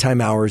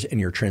nighttime hours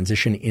and your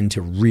transition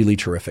into really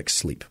terrific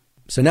sleep.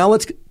 So now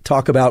let's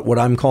talk about what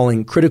I'm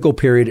calling critical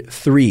period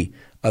 3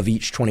 of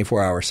each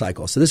 24-hour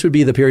cycle. So this would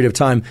be the period of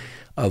time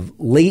of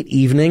late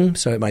evening.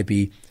 So it might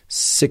be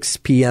 6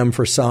 p.m.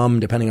 for some,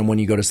 depending on when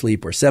you go to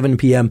sleep, or 7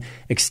 p.m.,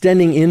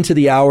 extending into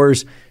the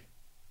hours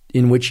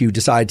in which you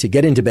decide to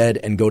get into bed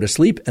and go to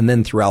sleep, and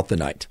then throughout the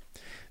night.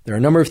 There are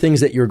a number of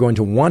things that you're going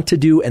to want to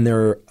do, and there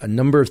are a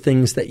number of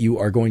things that you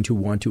are going to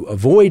want to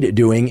avoid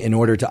doing in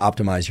order to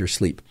optimize your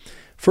sleep.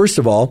 First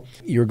of all,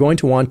 you're going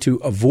to want to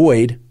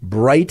avoid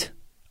bright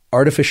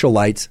artificial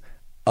lights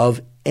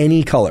of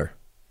any color.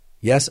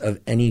 Yes, of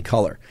any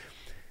color.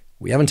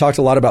 We haven't talked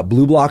a lot about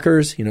blue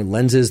blockers,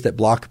 lenses that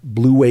block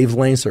blue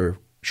wavelengths or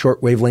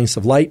short wavelengths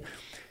of light.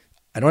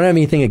 I don't have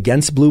anything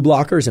against blue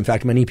blockers. In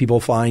fact, many people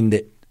find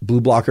that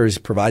blue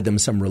blockers provide them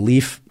some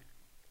relief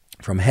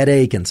from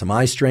headache and some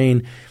eye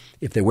strain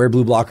if they wear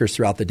blue blockers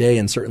throughout the day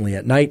and certainly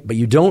at night, but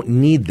you don't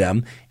need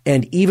them.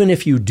 And even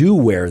if you do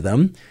wear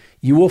them,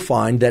 you will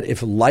find that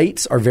if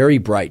lights are very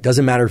bright,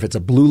 doesn't matter if it's a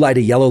blue light,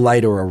 a yellow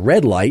light, or a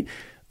red light,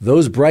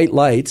 those bright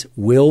lights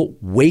will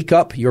wake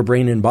up your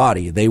brain and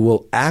body. They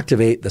will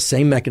activate the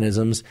same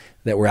mechanisms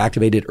that were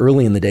activated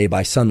early in the day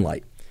by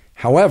sunlight.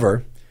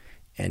 However,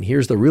 and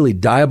here's the really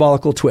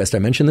diabolical twist. I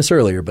mentioned this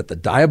earlier, but the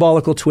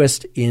diabolical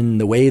twist in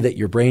the way that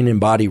your brain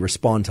and body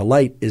respond to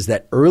light is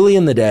that early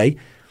in the day,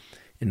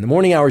 in the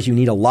morning hours, you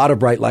need a lot of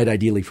bright light,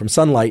 ideally from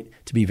sunlight,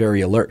 to be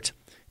very alert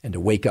and to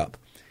wake up.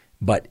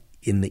 But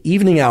in the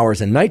evening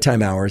hours and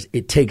nighttime hours,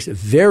 it takes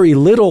very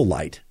little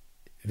light,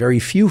 very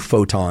few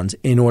photons,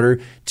 in order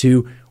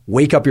to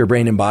wake up your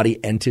brain and body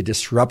and to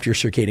disrupt your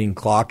circadian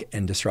clock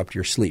and disrupt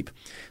your sleep.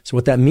 So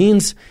what that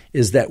means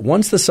is that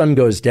once the sun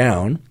goes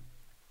down,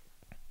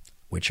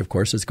 which of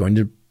course is going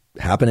to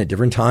happen at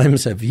different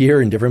times of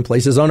year in different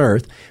places on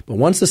Earth, but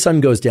once the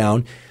sun goes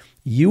down,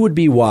 you would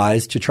be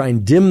wise to try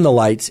and dim the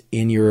lights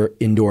in your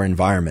indoor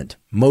environment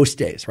most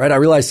days, right? I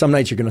realize some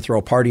nights you're going to throw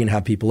a party and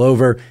have people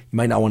over. You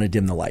might not want to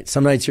dim the lights.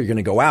 Some nights you're going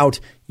to go out.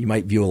 You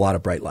might view a lot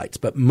of bright lights.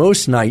 But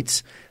most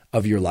nights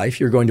of your life,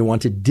 you're going to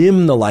want to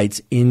dim the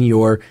lights in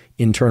your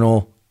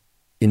internal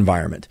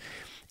environment.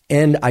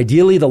 And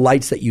ideally, the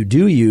lights that you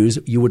do use,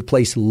 you would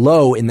place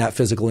low in that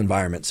physical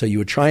environment. So you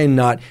would try and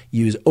not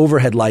use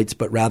overhead lights,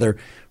 but rather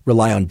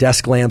rely on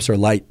desk lamps or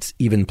lights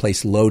even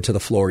placed low to the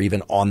floor,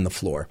 even on the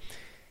floor.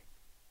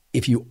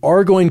 If you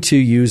are going to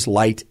use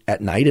light at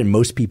night, and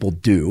most people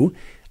do,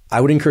 I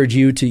would encourage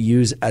you to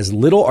use as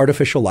little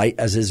artificial light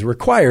as is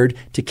required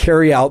to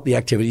carry out the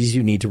activities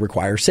you need to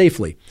require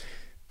safely.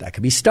 That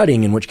could be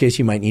studying, in which case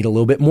you might need a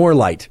little bit more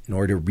light in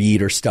order to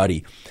read or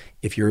study.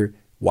 If you're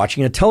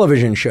watching a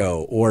television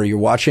show or you're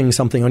watching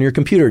something on your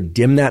computer,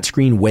 dim that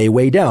screen way,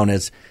 way down,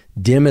 as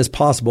dim as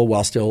possible,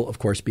 while still, of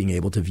course, being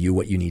able to view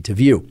what you need to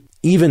view.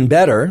 Even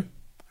better,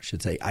 I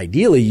should say,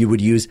 ideally, you would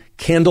use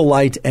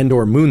candlelight and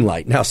or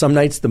moonlight. Now, some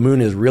nights the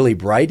moon is really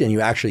bright and you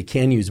actually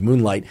can use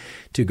moonlight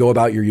to go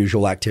about your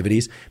usual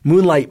activities.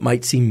 Moonlight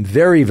might seem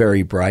very,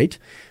 very bright,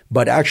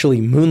 but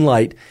actually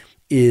moonlight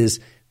is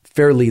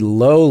fairly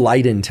low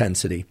light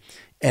intensity.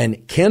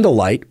 And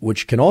candlelight,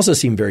 which can also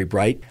seem very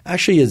bright,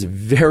 actually is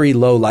very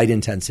low light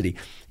intensity.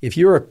 If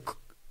you're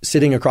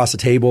sitting across a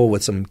table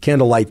with some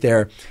candlelight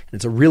there and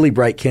it's a really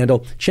bright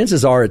candle,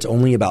 chances are it's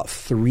only about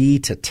 3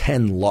 to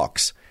 10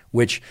 lux,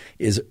 which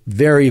is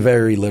very,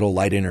 very little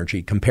light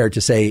energy compared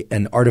to, say,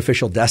 an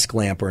artificial desk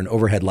lamp or an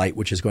overhead light,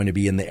 which is going to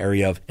be in the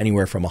area of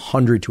anywhere from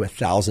 100 to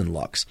 1,000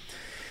 lux.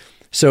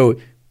 So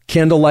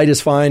candlelight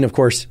is fine. Of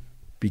course,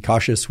 be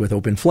cautious with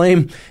open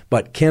flame,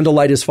 but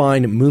candlelight is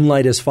fine.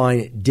 Moonlight is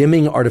fine.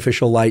 Dimming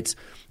artificial lights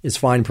is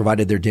fine,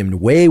 provided they're dimmed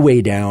way,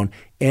 way down.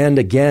 And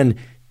again,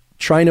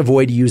 try and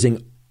avoid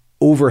using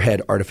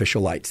overhead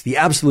artificial lights. The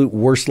absolute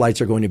worst lights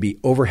are going to be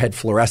overhead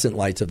fluorescent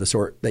lights of the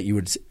sort that you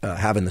would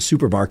have in the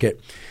supermarket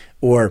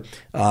or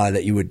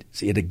that you would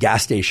see at a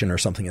gas station or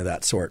something of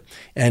that sort.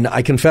 And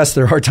I confess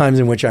there are times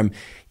in which I'm,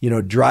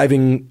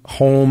 driving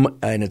home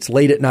and it's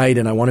late at night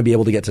and I want to be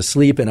able to get to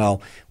sleep and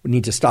I'll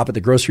need to stop at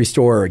the grocery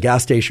store or a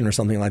gas station or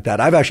something like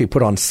that. I've actually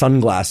put on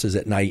sunglasses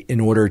at night in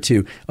order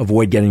to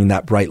avoid getting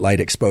that bright light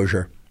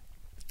exposure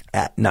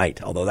at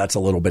night, although that's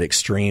a little bit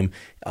extreme.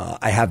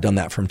 I have done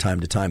that from time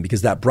to time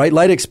because that bright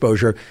light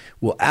exposure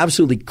will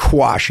absolutely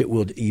quash, it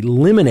will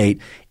eliminate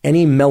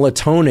any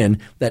melatonin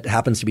that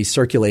happens to be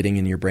circulating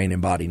in your brain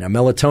and body. Now,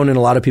 melatonin, a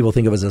lot of people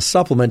think of as a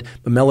supplement,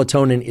 but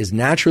melatonin is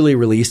naturally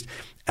released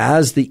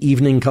as the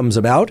evening comes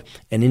about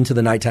and into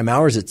the nighttime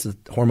hours. It's the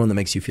hormone that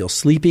makes you feel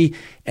sleepy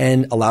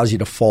and allows you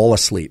to fall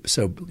asleep.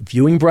 So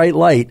viewing bright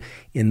light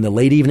in the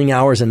late evening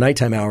hours and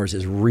nighttime hours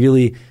is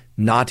really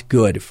not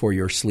good for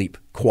your sleep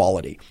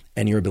quality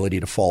and your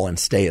ability to fall and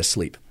stay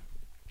asleep.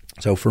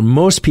 So for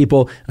most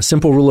people, a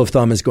simple rule of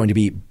thumb is going to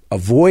be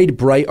avoid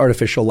bright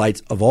artificial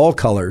lights of all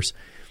colors,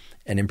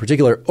 and in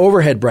particular,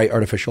 overhead bright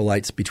artificial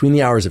lights between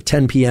the hours of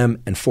 10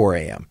 p.m. and 4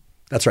 a.m.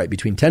 That's right,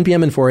 between 10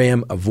 p.m. and 4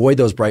 a.m., avoid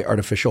those bright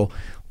artificial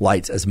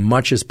lights as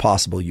much as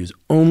possible. Use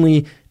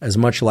only as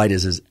much light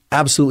as is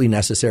absolutely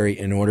necessary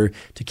in order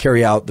to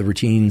carry out the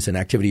routines and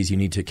activities you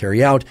need to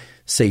carry out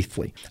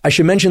safely. I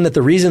should mention that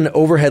the reason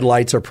overhead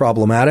lights are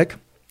problematic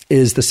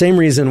is the same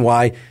reason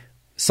why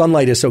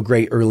sunlight is so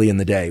great early in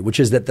the day, which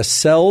is that the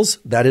cells,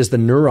 that is the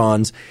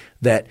neurons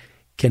that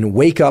can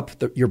wake up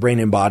your brain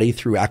and body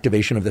through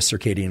activation of the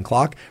circadian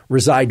clock,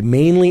 reside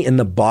mainly in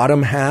the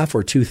bottom half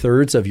or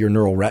 2/3 of your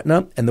neural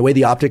retina. And the way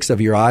the optics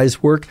of your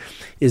eyes work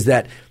is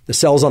that the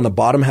cells on the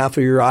bottom half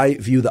of your eye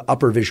view the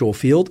upper visual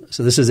field.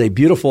 So this is a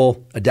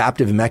beautiful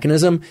adaptive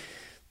mechanism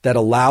that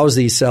allows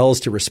these cells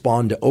to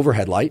respond to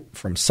overhead light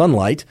from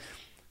sunlight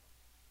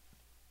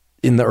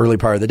in the early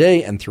part of the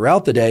day and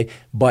throughout the day.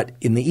 But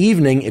in the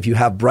evening, if you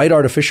have bright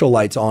artificial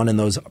lights on and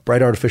those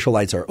bright artificial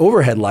lights are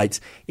overhead lights,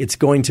 it's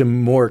going to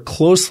more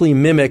closely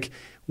mimic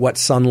what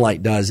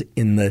sunlight does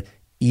in the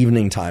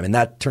evening time. And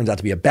that turns out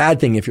to be a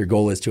bad thing if your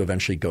goal is to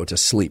eventually go to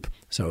sleep.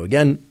 So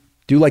again,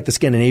 do like the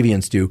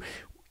Scandinavians do.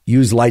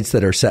 Use lights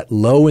that are set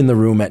low in the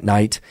room at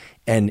night.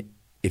 And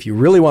if you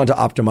really want to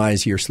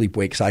optimize your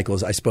sleep-wake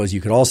cycles, I suppose you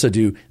could also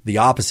do the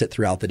opposite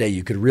throughout the day.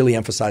 You could really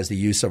emphasize the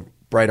use of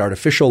bright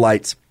artificial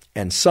lights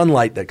and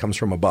sunlight that comes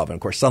from above. And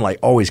of course, sunlight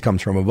always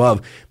comes from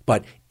above.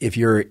 But if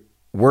you're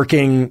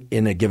working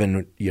in a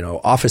given,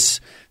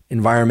 office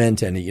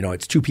environment and,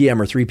 it's 2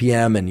 p.m. or 3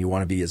 p.m. and you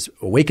want to be as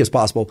awake as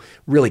possible,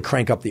 really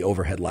crank up the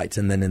overhead lights.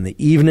 And then in the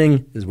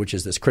evening, which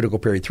is this critical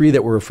period 3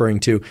 that we're referring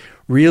to,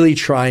 really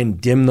try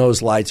and dim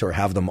those lights or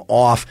have them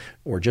off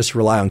or just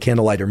rely on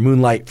candlelight or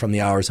moonlight from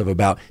the hours of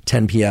about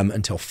 10 p.m.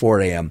 until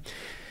 4 a.m.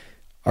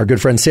 Our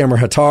good friend Samer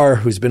Hattar,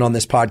 who's been on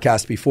this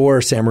podcast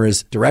before, Samer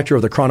is director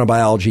of the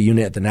chronobiology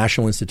unit at the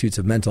National Institutes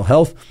of Mental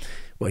Health.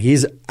 Well,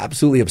 he's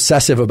absolutely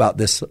obsessive about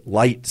this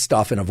light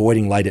stuff and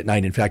avoiding light at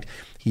night. In fact,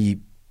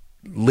 he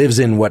lives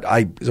in what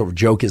I sort of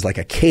joke is like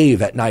a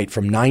cave at night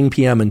from 9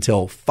 p.m.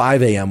 until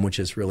 5 a.m., which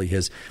is really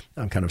his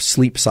kind of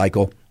sleep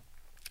cycle.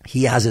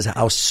 He has his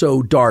house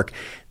so dark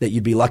that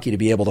you'd be lucky to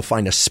be able to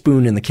find a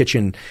spoon in the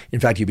kitchen.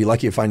 In fact, you'd be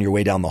lucky to find your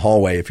way down the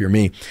hallway if you're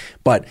me.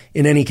 But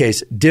in any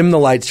case, dim the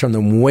lights, turn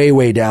them way,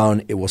 way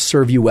down. It will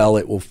serve you well.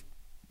 It will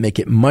make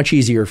it much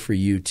easier for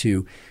you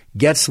to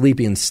get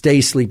sleepy and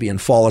stay sleepy and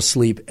fall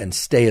asleep and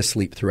stay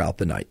asleep throughout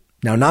the night.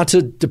 Now, not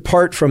to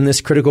depart from this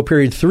critical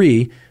period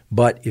 3,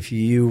 but if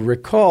you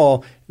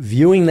recall,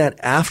 viewing that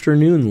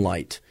afternoon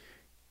light,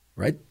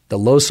 right? The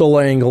low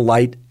solar angle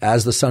light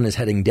as the sun is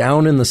heading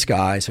down in the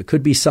sky. So it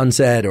could be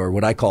sunset or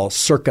what I call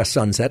circa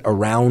sunset,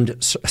 around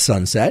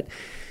sunset.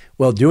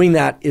 Well, doing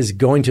that is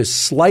going to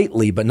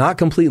slightly, but not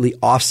completely,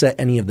 offset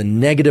any of the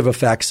negative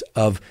effects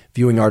of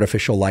viewing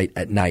artificial light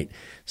at night.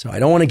 So I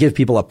don't want to give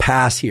people a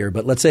pass here,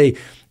 but let's say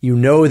you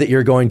know that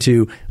you're going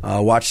to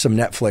watch some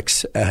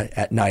Netflix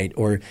at night,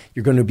 or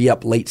you're going to be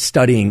up late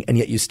studying, and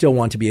yet you still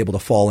want to be able to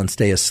fall and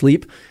stay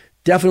asleep.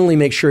 Definitely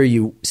make sure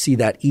you see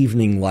that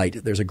evening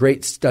light. There's a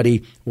great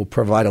study. We'll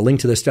provide a link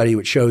to the study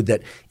which showed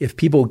that if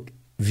people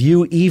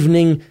view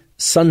evening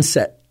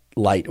sunset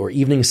light or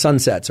evening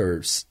sunsets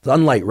or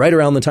sunlight right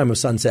around the time of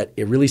sunset,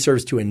 it really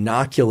serves to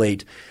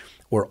inoculate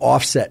or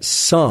offset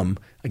some,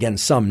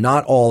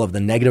 not all of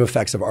the negative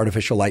effects of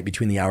artificial light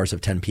between the hours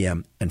of 10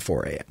 p.m. and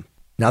 4 a.m.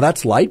 Now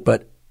that's light,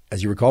 but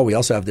as you recall, we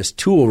also have this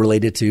tool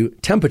related to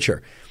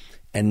temperature.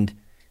 And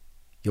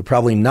you're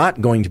probably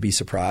not going to be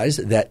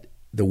surprised that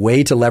the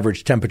way to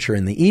leverage temperature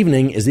in the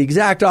evening is the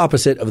exact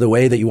opposite of the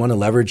way that you want to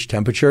leverage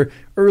temperature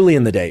early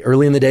in the day.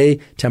 Early in the day,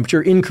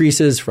 temperature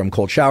increases from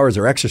cold showers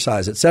or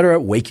exercise, etc.,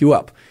 wake you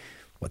up.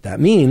 What that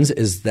means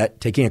is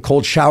that taking a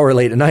cold shower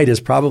late at night is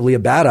probably a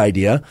bad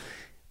idea.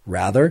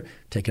 Rather,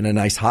 taking a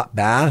nice hot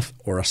bath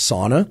or a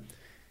sauna,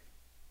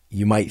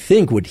 you might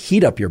think would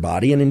heat up your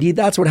body. And indeed,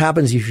 that's what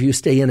happens if you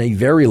stay in a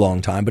very long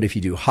time. But if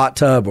you do hot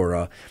tub or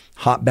a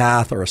hot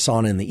bath or a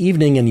sauna in the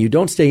evening and you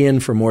don't stay in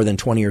for more than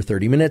 20 or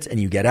 30 minutes and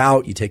you get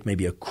out, you take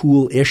maybe a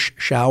cool-ish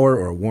shower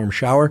or a warm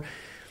shower,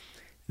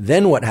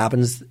 then what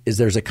happens is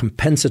there's a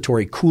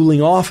compensatory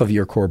cooling off of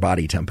your core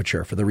body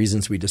temperature for the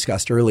reasons we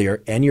discussed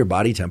earlier, and your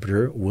body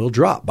temperature will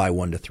drop by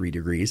 1 to 3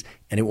 degrees,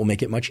 and it will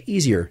make it much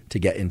easier to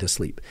get into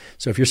sleep.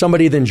 So if you're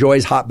somebody that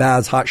enjoys hot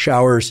baths, hot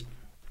showers,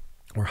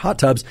 or hot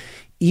tubs,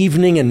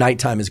 evening and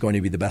nighttime is going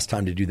to be the best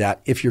time to do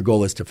that if your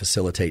goal is to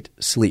facilitate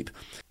sleep.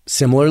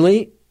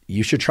 Similarly,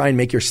 you should try and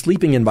make your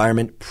sleeping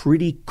environment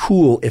pretty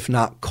cool, if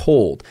not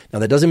cold. Now,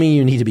 that doesn't mean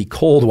you need to be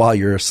cold while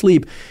you're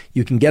asleep.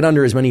 You can get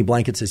under as many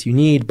blankets as you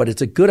need, but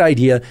it's a good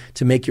idea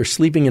to make your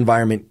sleeping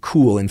environment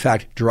cool. In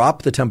fact,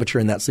 drop the temperature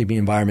in that sleeping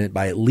environment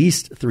by at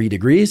least 3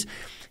 degrees,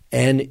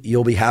 and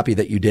you'll be happy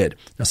that you did.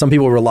 Now, some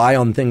people rely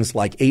on things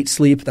like 8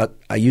 Sleep.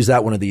 I use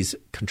one of these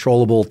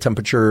controllable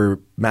temperature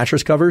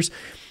mattress covers.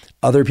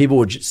 Other people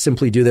would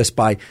simply do this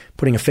by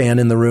putting a fan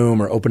in the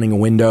room or opening a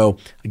window.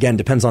 Again,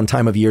 depends on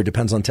time of year,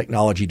 depends on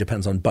technology,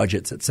 depends on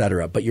budgets,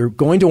 etc. But you're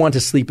going to want to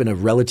sleep in a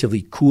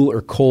relatively cool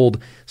or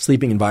cold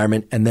sleeping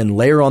environment and then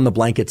layer on the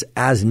blankets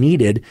as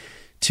needed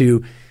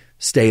to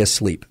stay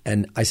asleep.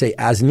 And I say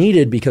as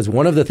needed because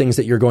one of the things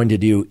that you're going to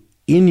do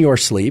in your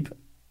sleep,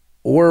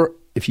 or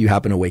if you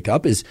happen to wake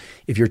up, is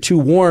if you're too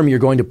warm, you're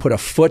going to put a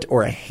foot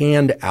or a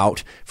hand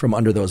out from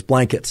under those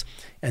blankets.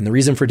 And the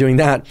reason for doing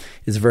that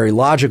is very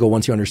logical.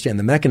 Once you understand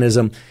the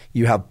mechanism,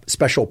 you have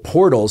special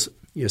portals.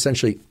 You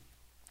essentially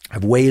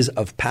have ways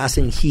of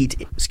passing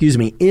heat,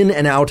 in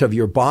and out of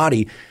your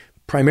body,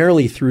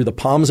 primarily through the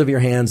palms of your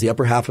hands, the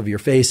upper half of your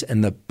face,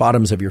 and the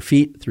bottoms of your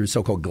feet through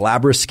so-called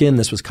glabrous skin.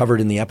 This was covered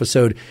in the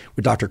episode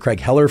with Dr. Craig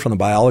Heller from the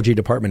biology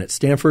department at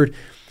Stanford.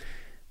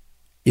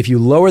 If you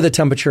lower the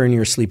temperature in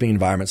your sleeping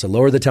environment, so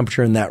lower the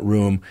temperature in that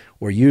room,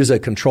 or use a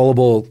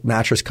controllable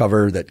mattress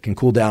cover that can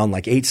cool down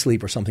like 8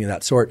 Sleep or something of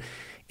that sort,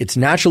 it's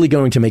naturally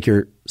going to make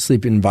your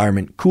sleep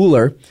environment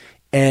cooler.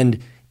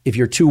 And if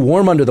you're too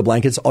warm under the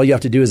blankets, all you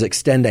have to do is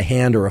extend a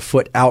hand or a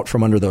foot out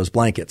from under those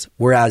blankets.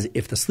 Whereas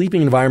if the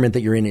sleeping environment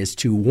that you're in is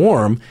too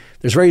warm,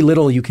 there's very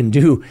little you can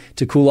do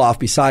to cool off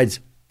besides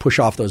push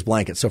off those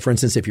blankets. So for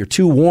instance, if you're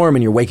too warm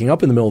and you're waking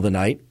up in the middle of the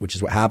night, which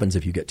is what happens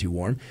if you get too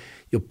warm,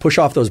 you'll push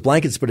off those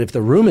blankets. But if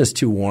the room is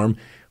too warm,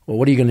 well,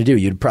 what are you going to do?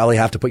 You'd probably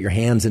have to put your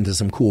hands into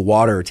some cool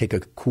water or take a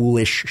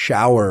coolish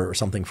shower or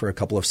something for a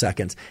couple of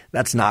seconds.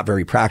 That's not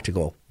very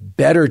practical.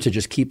 Better to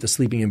just keep the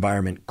sleeping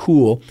environment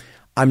cool.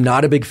 I'm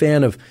not a big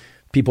fan of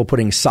people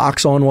putting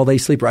socks on while they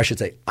sleep, or I should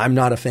say, I'm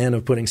not a fan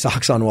of putting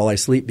socks on while I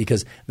sleep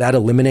because that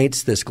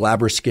eliminates this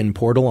glabrous skin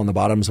portal on the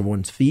bottoms of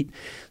one's feet.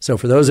 So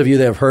for those of you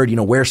that have heard,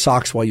 wear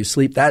socks while you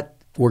sleep, that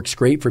works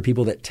great for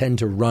people that tend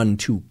to run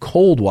too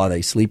cold while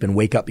they sleep and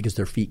wake up because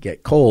their feet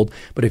get cold.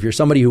 But if you're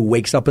somebody who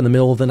wakes up in the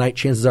middle of the night,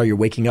 chances are you're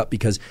waking up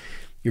because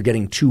you're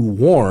getting too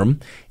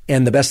warm.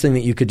 And the best thing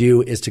that you could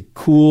do is to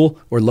cool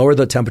or lower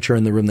the temperature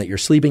in the room that you're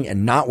sleeping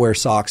and not wear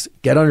socks.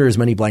 Get under as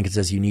many blankets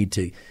as you need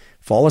to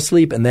fall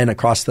asleep. And then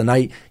across the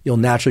night, you'll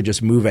naturally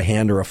just move a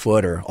hand or a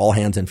foot or all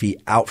hands and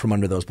feet out from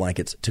under those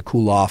blankets to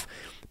cool off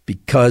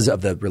because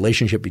of the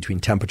relationship between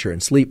temperature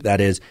and sleep. That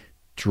is,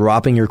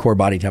 dropping your core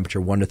body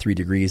temperature 1 to 3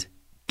 degrees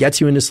gets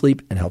you into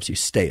sleep and helps you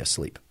stay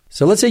asleep.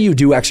 So let's say you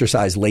do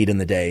exercise late in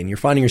the day and you're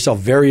finding yourself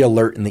very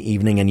alert in the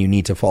evening and you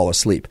need to fall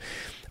asleep.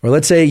 Or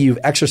let's say you've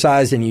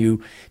exercised and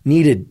you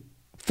needed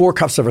 4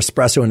 cups of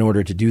espresso in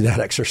order to do that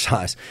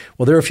exercise.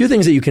 Well, there are a few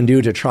things that you can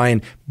do to try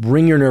and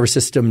bring your nervous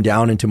system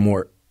down into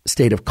more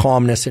state of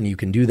calmness, and you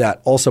can do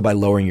that also by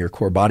lowering your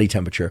core body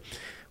temperature.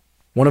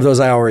 One of those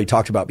I already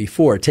talked about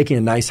before. Taking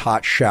a nice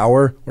hot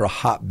shower or a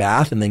hot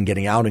bath and then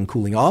getting out and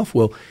cooling off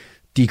will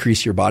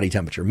decrease your body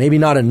temperature. Maybe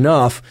not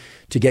enough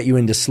to get you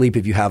into sleep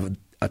if you have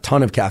a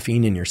ton of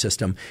caffeine in your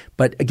system.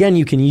 But again,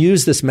 you can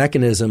use this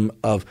mechanism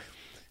of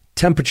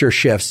temperature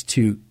shifts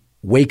to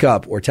wake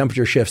up or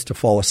temperature shifts to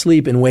fall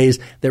asleep in ways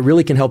that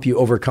really can help you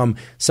overcome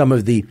some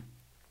of the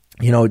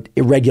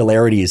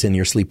irregularities in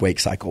your sleep-wake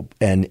cycle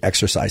and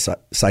exercise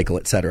cycle,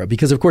 et cetera.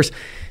 Because, of course,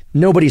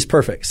 nobody's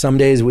perfect. Some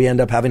days we end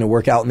up having to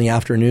work out in the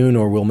afternoon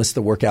or we'll miss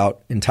the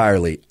workout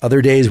entirely.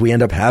 Other days we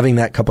end up having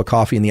that cup of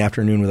coffee in the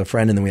afternoon with a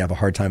friend and then we have a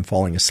hard time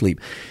falling asleep.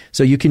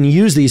 So you can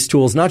use these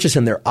tools not just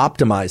in their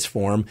optimized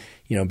form,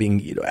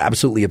 being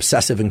absolutely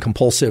obsessive and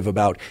compulsive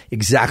about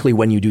exactly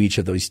when you do each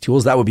of those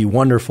tools. That would be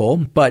wonderful,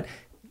 but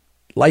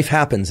life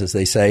happens, as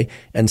they say,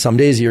 and some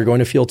days you're going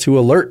to feel too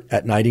alert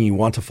at night and you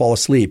want to fall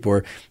asleep,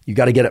 or you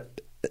got to get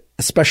up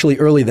especially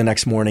early the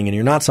next morning and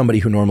you're not somebody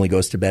who normally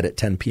goes to bed at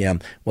 10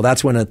 p.m. Well,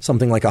 that's when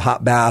something like a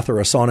hot bath or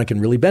a sauna can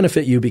really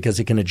benefit you because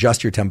it can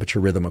adjust your temperature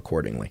rhythm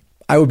accordingly.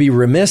 I would be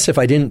remiss if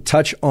I didn't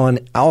touch on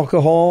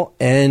alcohol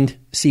and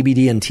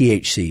CBD and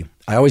THC.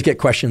 I always get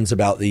questions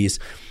about these.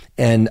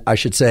 And I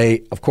should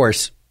say, of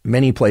course,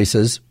 many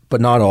places,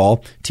 but not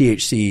all,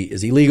 THC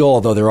is illegal,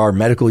 although there are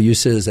medical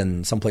uses,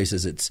 and some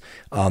places it's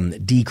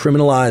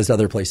decriminalized,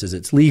 other places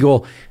it's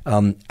legal.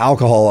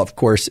 Alcohol, of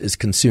course, is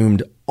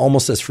consumed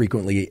almost as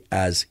frequently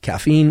as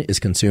caffeine is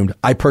consumed.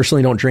 I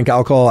personally don't drink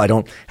alcohol. I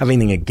don't have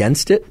anything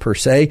against it per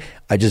se.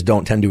 I just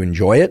don't tend to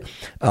enjoy it.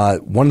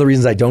 One of the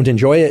reasons I don't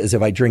enjoy it is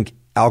if I drink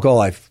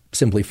alcohol, I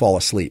simply fall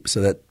asleep.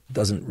 So that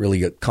doesn't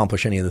really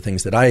accomplish any of the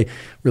things that I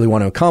really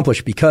want to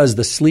accomplish, because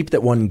the sleep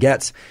that one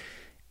gets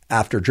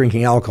after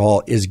drinking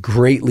alcohol is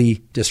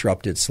greatly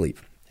disrupted sleep.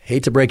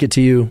 Hate to break it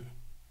to you,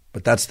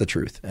 but that's the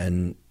truth.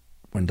 And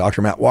when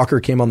Dr. Matt Walker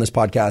came on this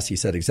podcast, he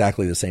said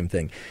exactly the same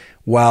thing.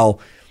 While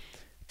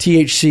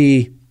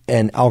THC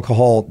and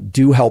alcohol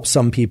do help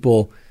some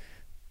people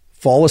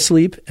fall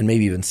asleep and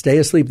maybe even stay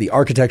asleep, the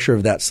architecture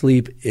of that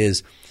sleep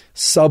is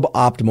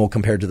suboptimal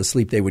compared to the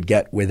sleep they would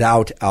get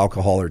without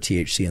alcohol or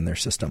THC in their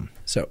system.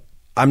 So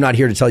I'm not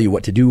here to tell you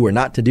what to do or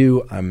not to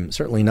do. I'm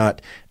certainly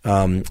not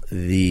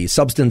the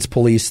substance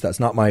police. That's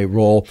not my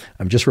role.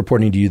 I'm just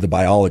reporting to you the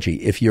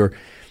biology. If your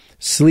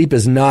sleep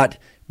is not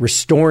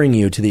restoring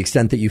you to the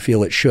extent that you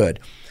feel it should,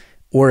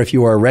 or if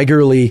you are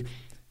regularly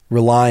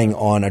relying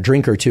on a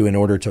drink or two in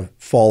order to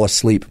fall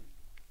asleep,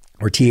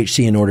 or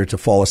THC in order to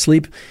fall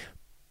asleep,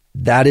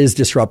 that is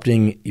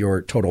disrupting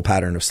your total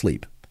pattern of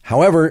sleep.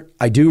 However,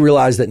 I do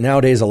realize that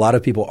nowadays a lot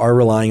of people are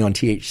relying on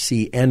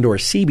THC and or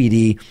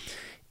CBD,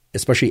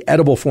 especially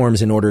edible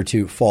forms, in order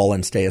to fall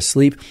and stay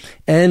asleep.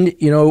 And,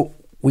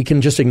 we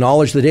can just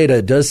acknowledge the data.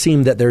 It does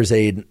seem that there's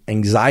an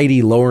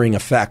anxiety lowering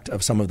effect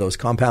of some of those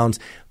compounds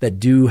that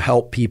do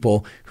help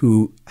people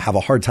who have a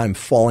hard time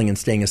falling and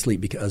staying asleep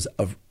because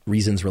of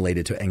reasons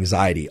related to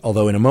anxiety.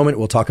 Although in a moment,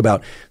 we'll talk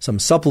about some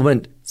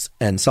supplements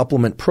and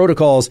supplement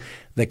protocols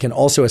that can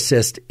also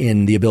assist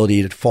in the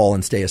ability to fall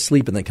and stay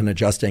asleep, and that can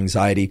adjust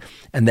anxiety,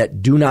 and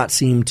that do not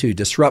seem to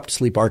disrupt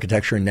sleep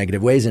architecture in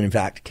negative ways, and in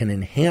fact can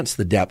enhance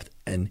the depth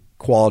and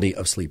quality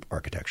of sleep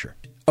architecture.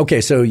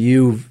 Okay, so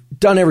you've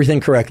done everything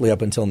correctly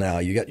up until now.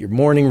 You got your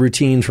morning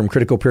routine from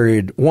critical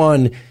period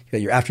 1. You got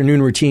your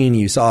afternoon routine.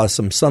 You saw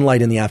some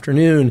sunlight in the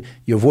afternoon.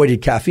 You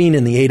avoided caffeine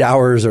in the 8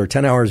 hours or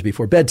 10 hours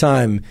before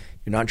bedtime.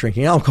 You're not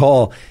drinking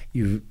alcohol.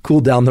 You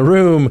cooled down the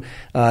room.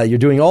 You're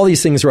doing all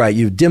these things right.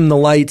 You dim the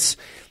lights,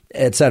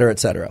 et cetera, et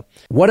cetera.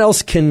 What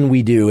else can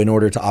we do in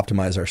order to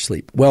optimize our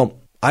sleep? Well,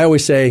 I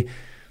always say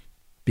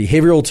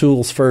behavioral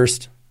tools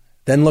first,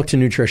 then look to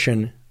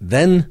nutrition,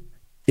 then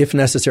if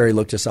necessary,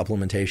 look to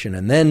supplementation.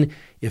 And then,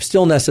 if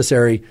still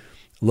necessary,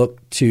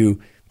 look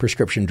to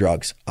prescription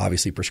drugs,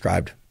 obviously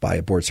prescribed by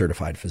a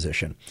board-certified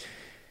physician.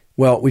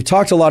 Well, we've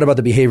talked a lot about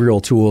the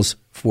behavioral tools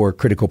for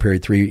critical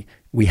period 3.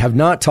 We have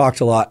not talked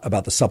a lot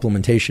about the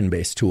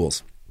supplementation-based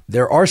tools.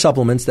 There are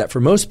supplements that, for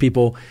most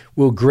people,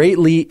 will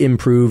greatly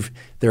improve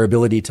their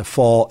ability to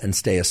fall and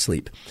stay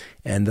asleep.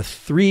 And the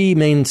 3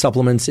 main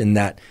supplements in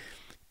that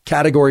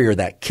category, or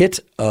that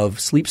kit of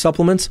sleep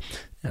supplements,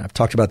 and I've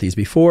talked about these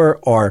before,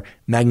 are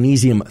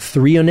magnesium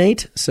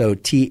threonate, so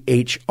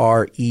THREONATE,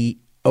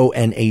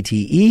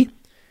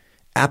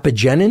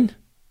 apigenin,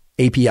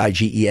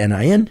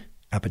 APIGENIN,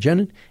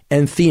 apigenin,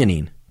 and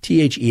theanine,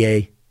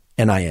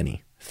 THEANINE,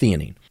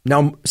 theanine.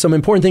 Now, some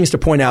important things to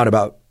point out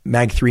about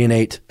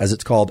mag-threonate, as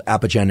it's called,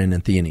 apigenin,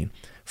 and theanine.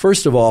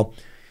 First of all,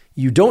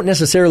 you don't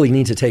necessarily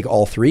need to take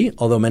all 3,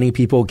 although many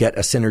people get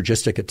a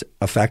synergistic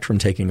effect from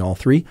taking all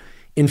 3.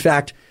 In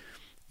fact,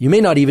 you may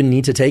not even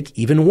need to take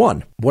even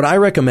one. What I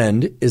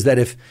recommend is that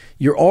if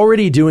you're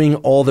already doing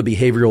all the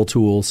behavioral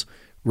tools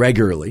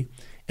regularly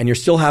and you're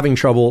still having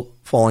trouble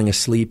falling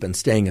asleep and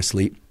staying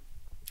asleep,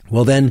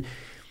 well then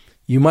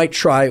you might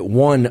try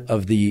one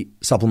of the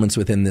supplements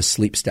within this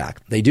sleep stack.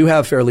 They do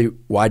have fairly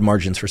wide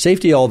margins for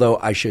safety, although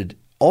I should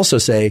also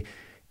say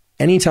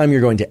anytime you're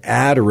going to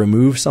add or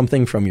remove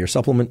something from your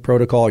supplement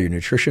protocol, your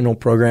nutritional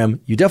program,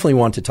 you definitely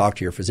want to talk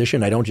to your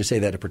physician. I don't just say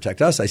that to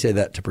protect us. I say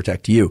that to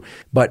protect you.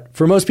 But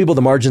for most people,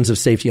 the margins of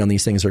safety on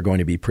these things are going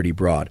to be pretty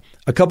broad.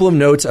 A couple of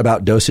notes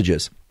about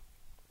dosages.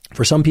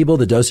 For some people,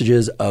 the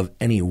dosages of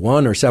any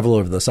one or several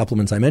of the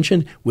supplements I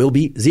mentioned will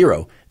be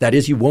 0. That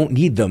is, you won't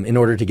need them in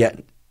order to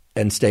get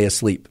and stay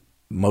asleep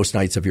most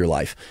nights of your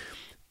life.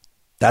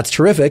 That's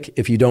terrific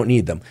if you don't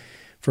need them.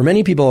 For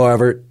many people,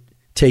 however,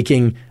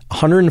 taking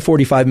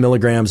 145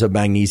 milligrams of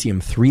magnesium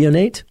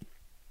threonate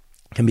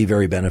can be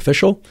very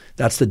beneficial.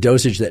 That's the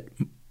dosage that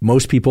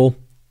most people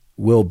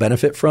will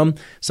benefit from.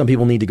 Some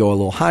people need to go a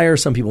little higher.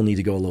 Some people need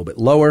to go a little bit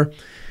lower.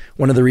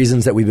 One of the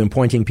reasons that we've been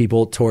pointing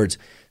people towards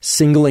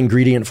single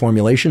ingredient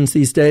formulations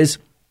these days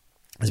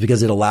is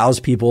because it allows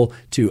people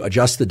to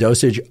adjust the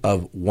dosage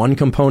of one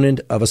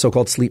component of a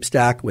so-called sleep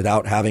stack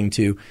without having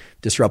to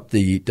disrupt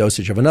the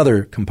dosage of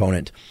another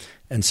component,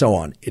 and so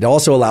on. It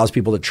also allows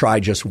people to try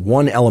just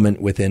one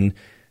element within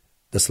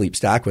the sleep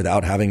stack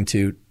without having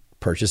to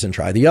purchase and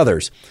try the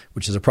others,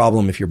 which is a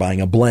problem if you're buying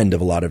a blend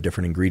of a lot of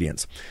different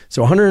ingredients.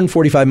 So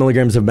 145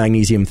 milligrams of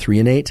magnesium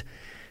threonate,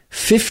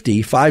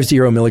 50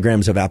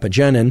 milligrams of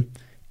apigenin,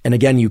 and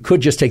again, you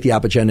could just take the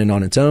apigenin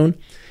on its own,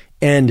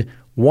 and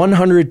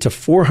 100 to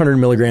 400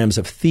 milligrams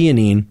of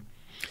theanine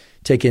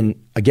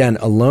taken, again,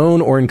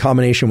 alone or in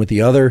combination with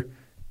the other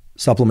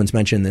supplements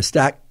mentioned in this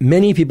stack,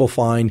 many people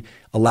find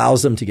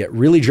allows them to get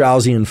really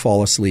drowsy and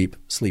fall asleep,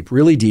 sleep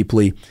really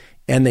deeply,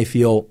 and they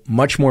feel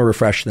much more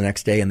refreshed the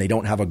next day and they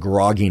don't have a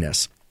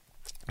grogginess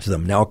to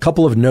them. Now, a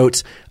couple of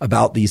notes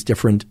about these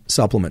different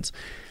supplements.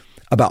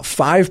 About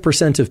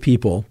 5% of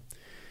people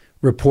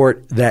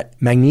report that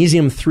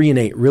magnesium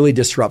threonate really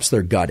disrupts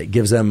their gut. It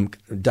gives them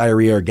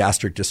diarrhea or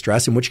gastric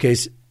distress, in which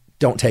case,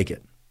 don't take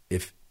it.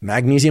 If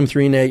magnesium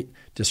threonate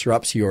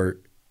disrupts your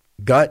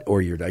gut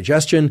or your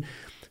digestion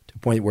to a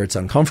point where it's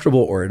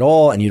uncomfortable or at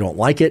all and you don't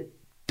like it,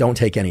 don't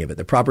take any of it.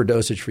 The proper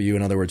dosage for you,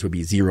 in other words, would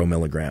be 0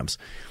 milligrams.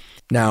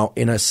 Now,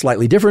 in a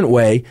slightly different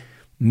way,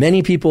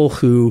 many people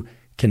who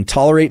can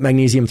tolerate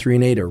magnesium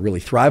threonate or really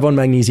thrive on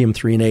magnesium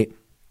threonate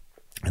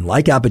and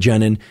like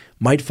apigenin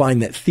might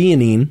find that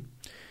theanine,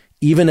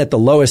 even at the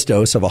lowest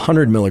dose of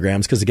 100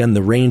 milligrams, because again,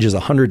 the range is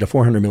 100 to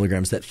 400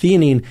 milligrams, that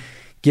theanine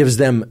gives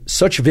them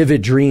such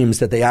vivid dreams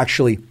that they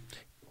actually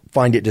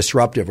find it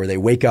disruptive, or they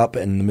wake up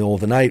in the middle of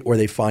the night, or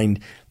they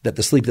find that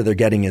the sleep that they're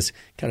getting is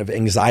kind of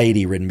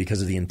anxiety-ridden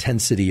because of the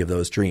intensity of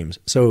those dreams.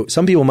 So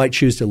some people might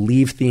choose to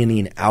leave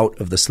theanine out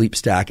of the sleep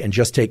stack and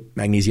just take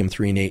magnesium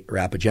threonate or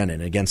apigenin.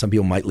 And again, some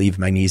people might leave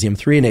magnesium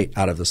threonate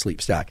out of the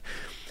sleep stack.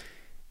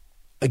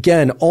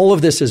 Again, all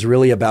of this is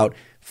really about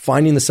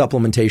finding the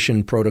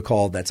supplementation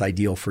protocol that's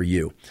ideal for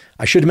you.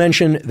 I should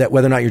mention that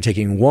whether or not you're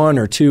taking 1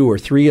 or 2 or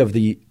 3 of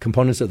the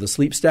components of the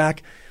sleep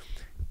stack,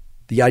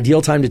 the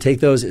ideal time to take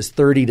those is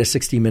 30 to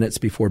 60 minutes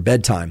before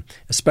bedtime,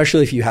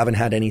 especially if you haven't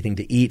had anything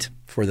to eat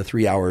for the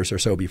 3 hours or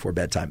so before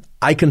bedtime.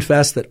 I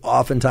confess that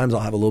oftentimes I'll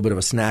have a little bit of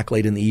a snack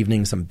late in the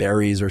evening, some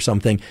berries or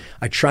something.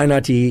 I try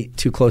not to eat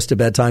too close to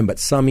bedtime, but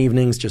some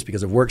evenings, just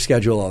because of work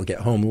schedule, I'll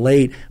get home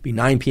late, it'll be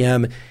 9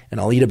 p.m.,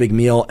 and I'll eat a big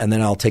meal, and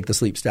then I'll take the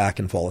sleep stack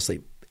and fall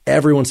asleep.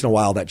 Every once in a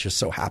while, that just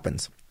so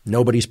happens.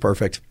 Nobody's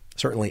perfect.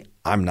 Certainly,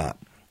 I'm not.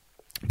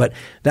 But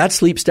that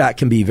sleep stack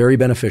can be very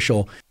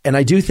beneficial, and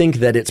I do think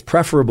that it's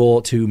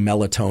preferable to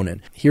melatonin.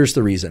 Here's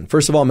the reason.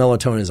 First of all,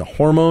 melatonin is a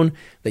hormone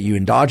that you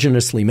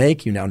endogenously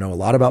make. You now know a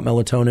lot about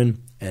melatonin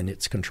and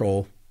its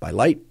control by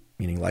light,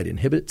 meaning light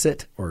inhibits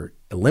it or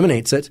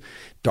eliminates it.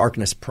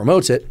 Darkness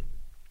promotes it.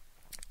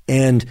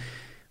 And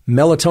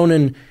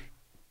melatonin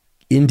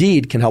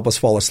indeed can help us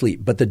fall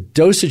asleep, but the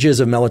dosages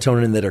of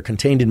melatonin that are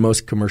contained in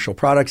most commercial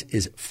products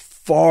is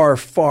far,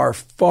 far,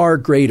 far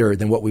greater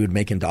than what we would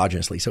make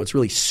endogenously. So it's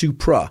really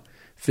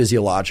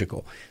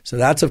supra-physiological. So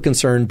that's of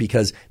concern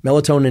because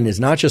melatonin is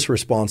not just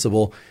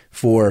responsible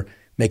for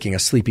making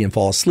us sleepy and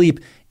fall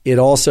asleep. It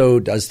also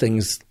does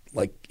things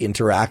like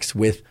interacts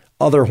with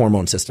other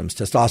hormone systems,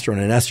 testosterone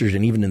and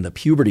estrogen, even in the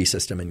puberty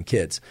system in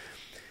kids.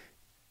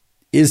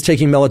 Is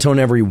taking melatonin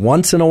every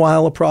once in a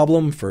while a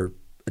problem for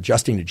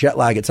adjusting to jet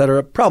lag, et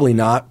cetera? Probably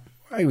not.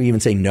 I would even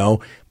say no.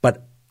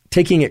 But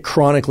taking it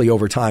chronically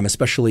over time,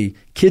 especially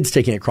kids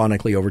taking it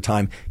chronically over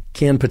time,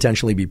 can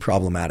potentially be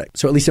problematic.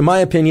 So at least in my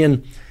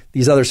opinion,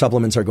 these other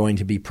supplements are going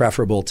to be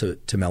preferable to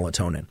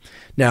melatonin.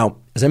 Now,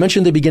 as I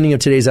mentioned at the beginning of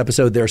today's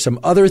episode, there are some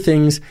other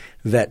things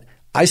that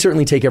I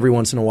certainly take every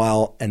once in a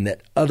while and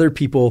that other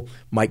people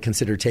might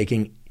consider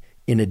taking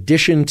in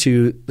addition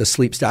to the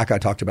sleep stack I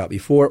talked about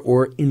before,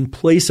 or in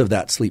place of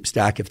that sleep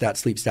stack if that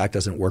sleep stack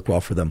doesn't work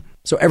well for them.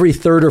 So every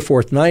third or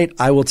fourth night,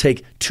 I will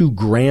take 2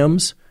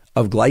 grams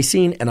of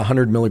glycine and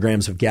 100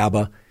 milligrams of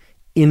GABA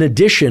in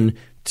addition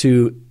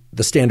to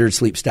the standard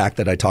sleep stack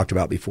that I talked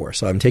about before.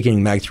 So I'm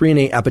taking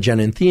mag-threonate,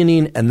 apigenin, and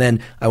theanine, and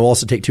then I will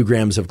also take 2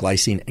 grams of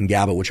glycine and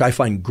GABA, which I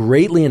find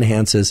greatly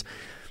enhances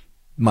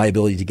my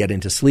ability to get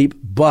into sleep.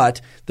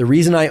 But the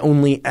reason I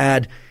only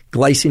add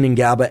glycine and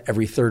GABA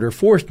every third or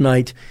fourth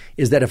night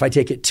is that if I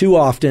take it too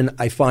often,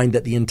 I find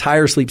that the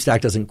entire sleep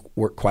stack doesn't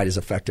work quite as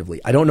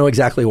effectively. I don't know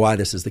exactly why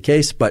this is the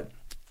case, but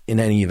in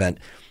any event,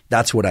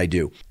 that's what I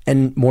do.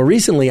 And more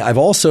recently, I've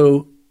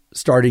also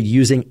started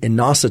using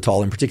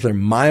inositol, in particular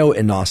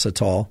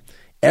myo-inositol,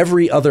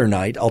 every other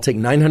night. I'll take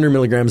 900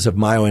 milligrams of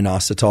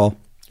myo-inositol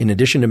in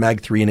addition to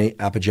mag-threonate,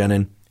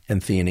 apigenin,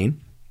 and theanine,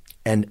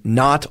 and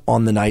not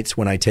on the nights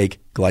when I take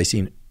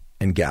glycine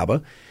and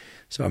GABA.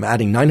 So I'm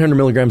adding 900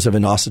 milligrams of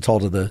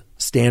inositol to the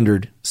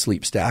standard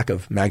sleep stack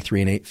of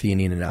mag-threonate,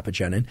 theanine, and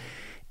apigenin.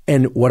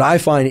 And what I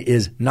find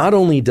is not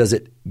only does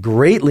it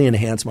greatly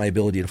enhance my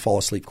ability to fall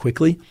asleep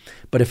quickly,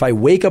 but if I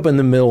wake up in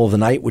the middle of the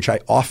night, which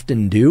I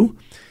often do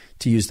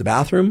to use the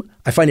bathroom,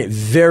 I find it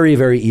very,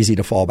 very easy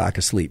to fall back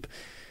asleep.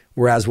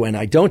 Whereas when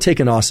I don't take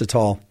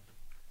inositol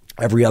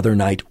every other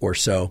night or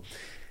so,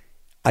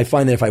 I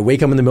find that if I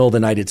wake up in the middle of the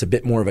night, it's a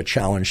bit more of a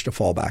challenge to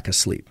fall back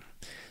asleep.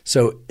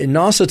 So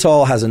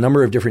inositol has a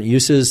number of different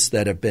uses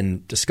that have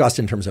been discussed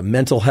in terms of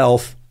mental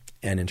health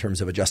and in terms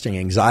of adjusting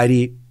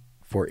anxiety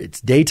for its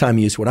daytime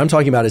use. What I'm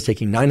talking about is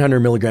taking 900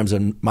 milligrams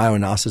of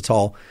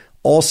myo-inositol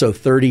also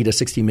 30 to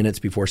 60 minutes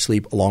before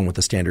sleep, along with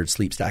the standard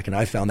sleep stack. And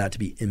I found that to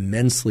be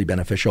immensely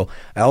beneficial.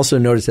 I also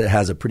noticed that it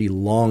has a pretty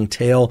long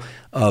tail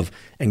of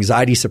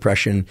anxiety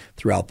suppression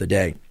throughout the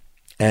day.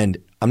 And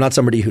I'm not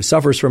somebody who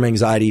suffers from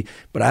anxiety,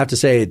 but I have to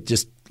say it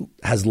just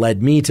has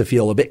led me to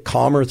feel a bit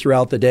calmer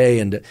throughout the day.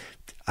 And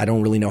I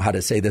don't really know how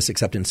to say this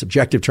except in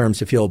subjective terms,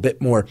 to feel a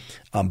bit more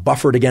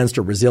buffered against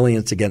or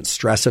resilient against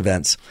stress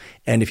events.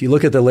 And if you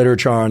look at the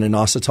literature on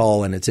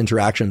inositol and its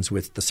interactions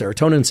with the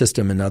serotonin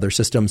system and other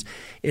systems,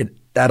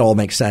 that all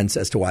makes sense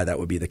as to why that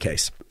would be the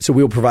case. So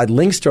we will provide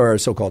links to our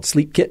so-called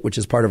Sleep Kit, which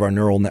is part of our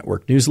Neural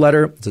Network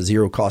newsletter. It's a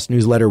zero-cost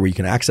newsletter where you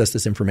can access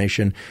this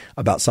information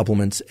about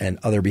supplements and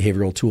other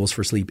behavioral tools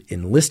for sleep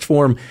in list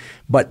form.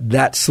 But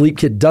that Sleep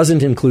Kit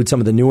doesn't include some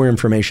of the newer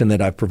information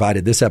that I've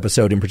provided this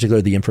episode, in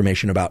particular the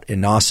information about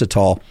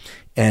inositol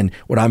and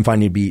what I'm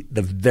finding to be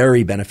the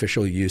very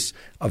beneficial use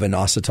of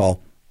inositol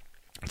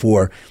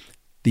for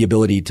the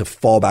ability to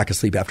fall back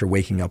asleep after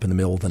waking up in the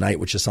middle of the night,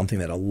 which is something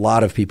that a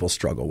lot of people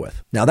struggle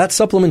with. Now, that's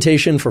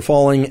supplementation for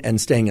falling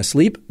and staying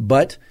asleep,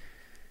 but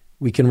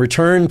we can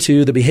return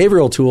to the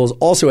behavioral tools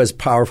also as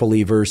powerful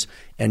levers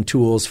and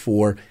tools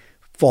for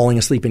falling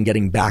asleep and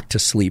getting back to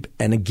sleep.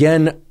 And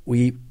again,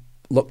 we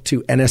look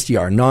to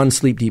NSDR,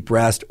 non-sleep deep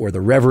rest, or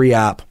the Reverie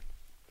app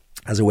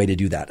as a way to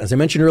do that. As I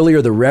mentioned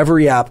earlier, the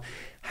Reverie app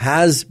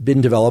has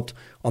been developed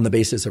on the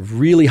basis of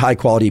really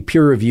high-quality,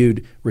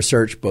 peer-reviewed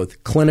research,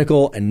 both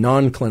clinical and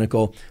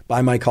non-clinical,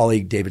 by my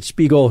colleague David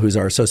Spiegel, who's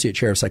our Associate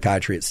Chair of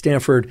Psychiatry at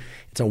Stanford.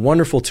 It's a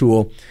wonderful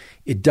tool.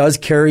 It does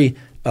carry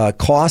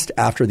cost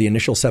after the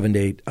initial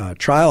 7-day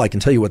trial. I can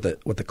tell you what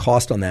the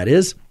cost on that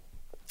is,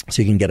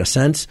 so you can get a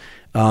sense,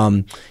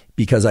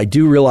 because I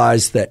do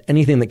realize that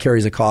anything that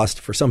carries a cost,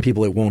 for some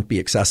people, it won't be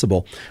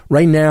accessible.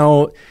 Right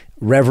now,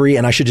 Reverie,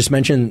 and I should just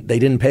mention they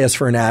didn't pay us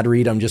for an ad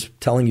read. I'm just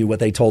telling you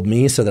what they told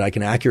me so that I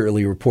can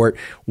accurately report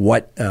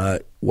what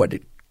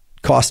it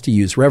costs to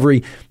use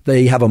Reverie.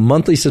 They have a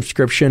monthly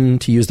subscription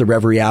to use the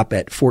Reverie app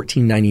at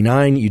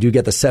 $14.99. You do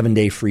get the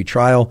 7-day free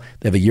trial.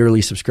 They have a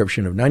yearly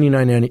subscription of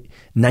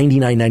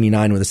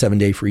 $99.99 with a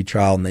 7-day free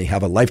trial, and they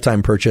have a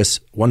one-time purchase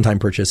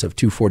of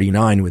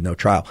 $249 with no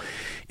trial.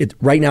 It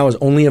right now is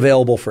only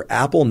available for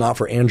Apple, not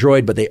for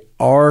Android, but they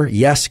are,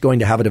 yes, going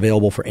to have it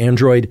available for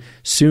Android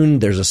soon.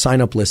 There's a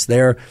sign-up list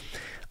there.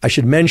 I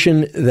should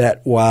mention that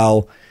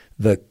while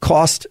the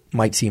cost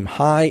might seem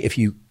high, if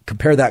you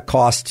compare that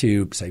cost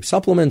to, say,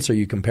 supplements, or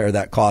you compare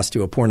that cost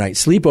to a poor night's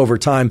sleep over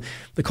time,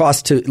 the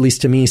cost, at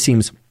least to me,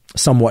 seems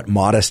somewhat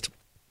modest.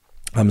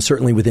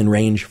 Certainly within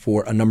range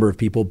for a number of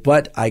people,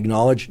 but I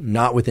acknowledge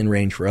not within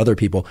range for other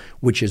people,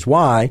 which is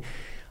why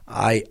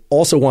I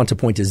also want to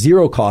point to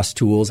zero-cost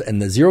tools.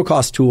 And the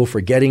zero-cost tool for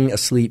getting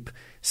asleep,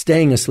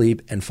 staying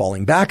asleep, and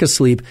falling back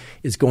asleep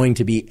is going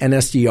to be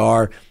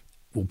NSDR.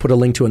 We'll put a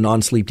link to a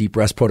non-sleep deep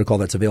rest protocol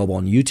that's available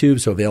on YouTube,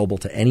 so available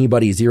to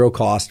anybody, zero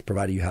cost,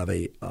 provided you have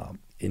a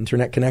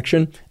internet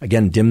connection.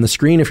 Again, dim the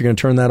screen if you're going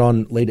to turn that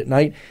on late at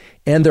night.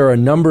 And there are a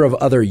number of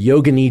other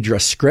Yoga Nidra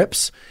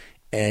scripts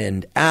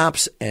and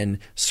apps and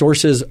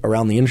sources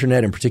around the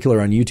internet, in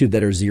particular on YouTube,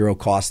 that are zero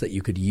cost that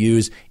you could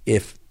use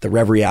if the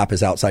Reverie app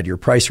is outside your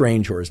price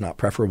range or is not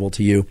preferable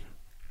to you,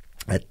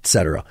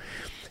 etc.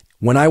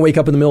 When I wake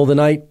up in the middle of the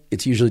night,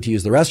 it's usually to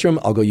use the restroom.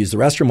 I'll go use the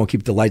restroom. I'll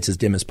keep the lights as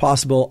dim as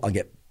possible. I'll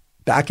get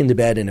back into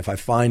bed, and if I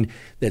find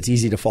that it's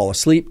easy to fall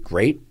asleep,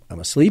 great,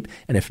 I'm asleep.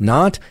 And if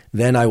not,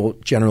 then I will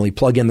generally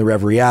plug in the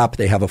Reverie app.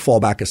 They have a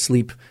fallback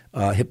asleep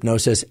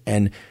hypnosis,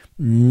 and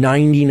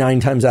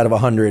 99 times out of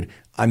 100,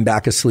 I'm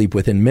back asleep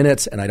within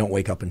minutes, and I don't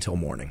wake up until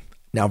morning.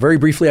 Now, very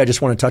briefly, I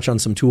just want to touch on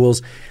some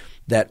tools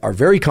that are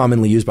very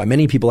commonly used by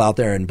many people out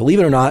there. And believe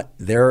it or not,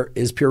 there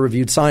is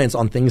peer-reviewed science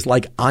on things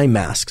like eye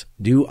masks.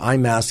 Do eye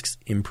masks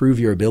improve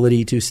your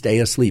ability to stay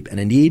asleep? And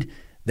indeed,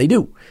 they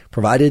do,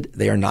 provided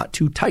they are not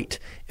too tight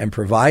and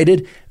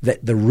provided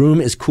that the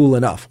room is cool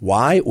enough.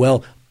 Why?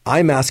 Well,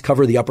 eye masks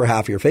cover the upper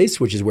half of your face,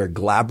 which is where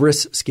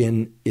glabrous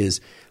skin is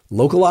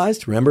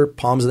localized. Remember,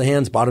 palms of the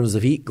hands, bottoms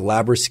of the feet,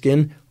 glabrous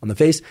skin on the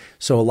face.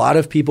 So a lot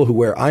of people who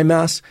wear eye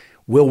masks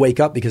will wake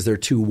up because they're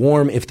too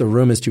warm if the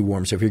room is too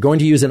warm. So if you're going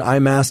to use an eye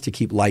mask to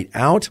keep light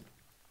out,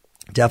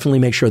 definitely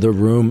make sure the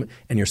room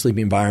and your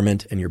sleeping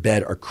environment and your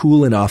bed are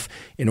cool enough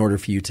in order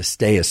for you to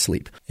stay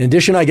asleep. In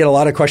addition, I get a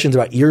lot of questions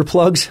about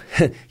earplugs.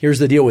 Here's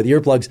the deal with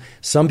earplugs.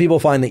 Some people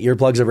find that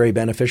earplugs are very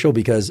beneficial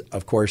because,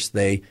 of course,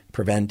 they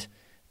prevent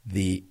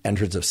the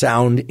entrance of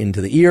sound into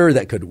the ear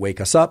that could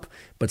wake us up.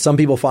 But some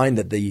people find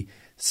that the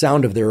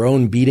sound of their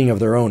own beating of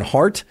their own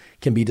heart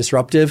can be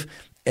disruptive,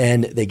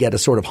 and they get a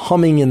sort of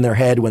humming in their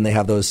head when they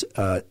have those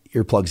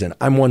earplugs in.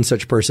 I'm one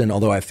such person,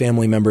 although I have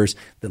family members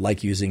that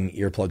like using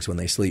earplugs when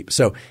they sleep.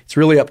 So it's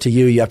really up to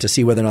you. You have to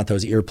see whether or not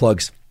those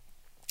earplugs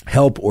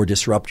help or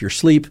disrupt your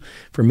sleep.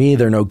 For me,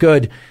 they're no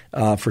good.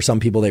 For some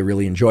people, they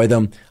really enjoy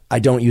them. I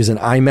don't use an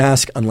eye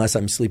mask unless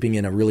I'm sleeping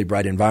in a really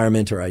bright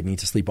environment or I need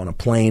to sleep on a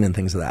plane and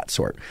things of that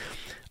sort.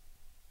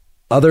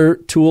 Other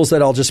tools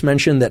that I'll just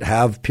mention that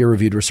have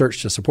peer-reviewed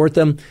research to support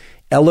them: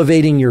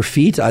 elevating your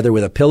feet, either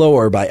with a pillow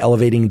or by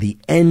elevating the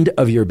end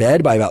of your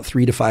bed by about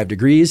 3 to 5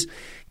 degrees,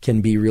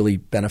 can be really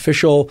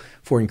beneficial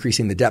for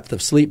increasing the depth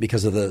of sleep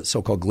because of the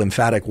so-called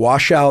glymphatic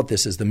washout.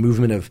 This is the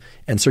movement of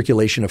and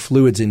circulation of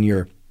fluids in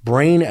your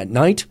brain at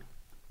night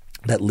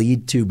that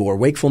lead to more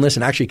wakefulness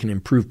and actually can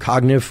improve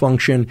cognitive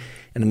function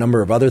and a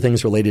number of other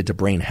things related to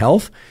brain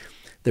health.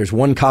 There's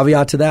one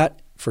caveat to that.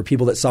 For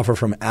people that suffer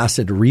from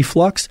acid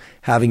reflux,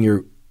 having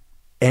your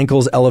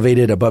ankles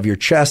elevated above your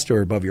chest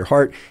or above your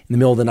heart in the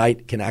middle of the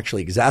night can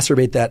actually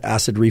exacerbate that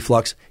acid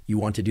reflux. You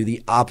want to do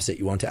the opposite.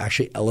 You want to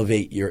actually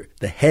elevate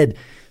the head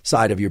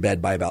side of your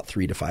bed by about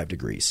 3 to 5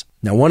 degrees.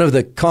 Now, one of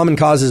the common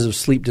causes of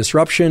sleep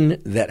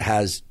disruption that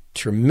has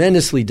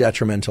tremendously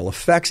detrimental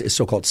effects is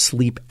so-called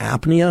sleep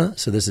apnea.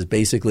 So this is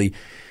basically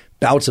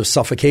bouts of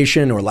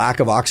suffocation or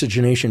lack of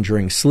oxygenation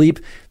during sleep.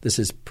 This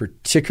is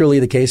particularly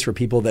the case for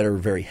people that are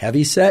very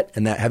heavy set,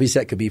 and that heavy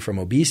set could be from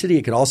obesity.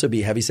 It could also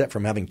be heavy set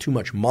from having too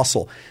much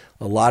muscle.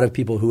 A lot of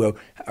people who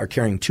are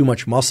carrying too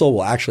much muscle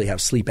will actually have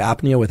sleep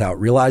apnea without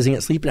realizing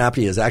it. Sleep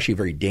apnea is actually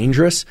very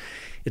dangerous.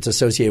 It's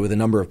associated with a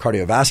number of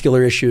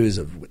cardiovascular issues.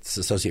 It's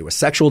associated with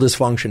sexual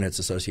dysfunction. It's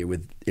associated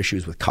with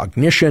issues with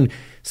cognition.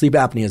 Sleep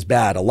apnea is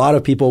bad. A lot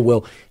of people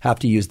will have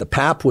to use the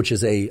PAP, which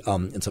is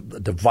it's a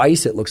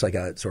device. It looks like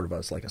a sort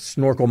of like a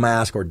snorkel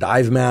mask or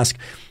dive mask.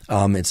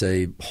 It's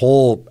a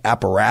whole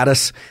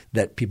apparatus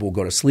that people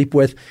go to sleep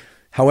with.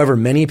 However,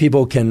 many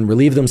people can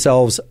relieve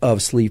themselves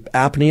of sleep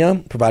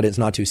apnea, provided it's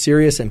not too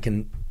serious, and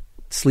can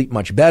sleep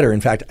much better.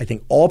 In fact, I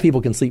think all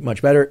people can sleep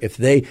much better if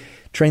they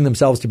train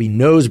themselves to be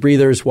nose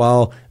breathers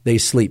while they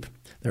sleep.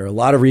 There are a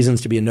lot of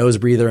reasons to be a nose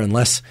breather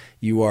unless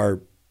you are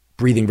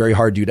breathing very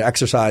hard due to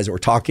exercise or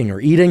talking or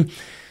eating.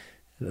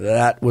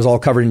 That was all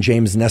covered in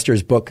James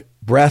Nestor's book,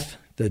 Breath,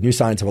 The New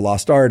Science of a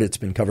Lost Art. It's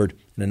been covered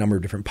in a number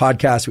of different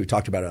podcasts. We've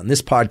talked about it on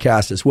this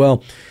podcast as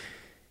well.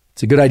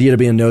 It's a good idea to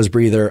be a nose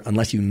breather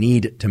unless you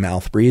need to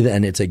mouth breathe,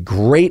 and it's a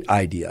great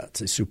idea.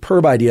 It's a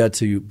superb idea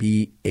to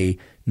be a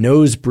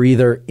nose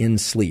breather in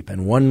sleep.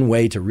 And one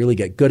way to really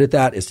get good at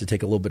that is to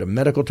take a little bit of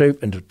medical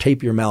tape and to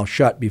tape your mouth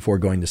shut before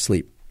going to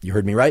sleep. You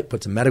heard me right.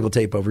 Put some medical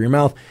tape over your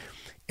mouth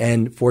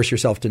and force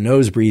yourself to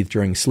nose breathe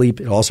during sleep.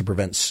 It also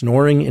prevents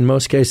snoring in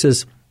most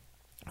cases,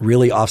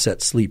 really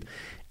offsets sleep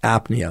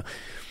apnea.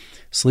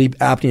 Sleep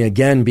apnea,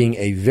 again, being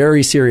a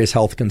very serious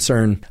health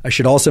concern. I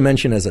should also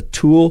mention as a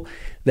tool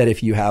that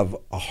if you have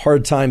a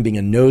hard time being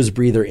a nose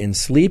breather in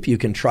sleep, you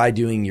can try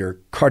doing your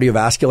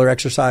cardiovascular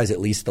exercise, at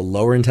least the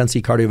lower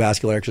intensity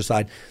cardiovascular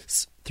exercise,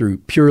 through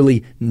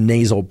purely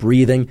nasal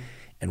breathing.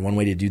 And one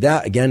way to do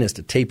that, again, is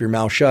to tape your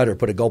mouth shut or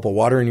put a gulp of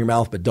water in your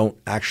mouth, but don't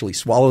actually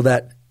swallow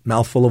that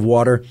mouthful of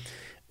water,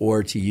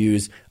 or to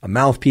use a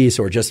mouthpiece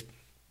or just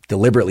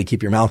deliberately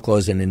keep your mouth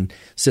closed and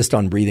insist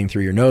on breathing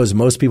through your nose.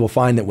 Most people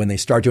find that when they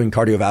start doing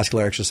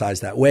cardiovascular exercise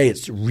that way,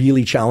 it's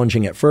really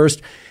challenging at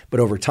first, but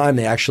over time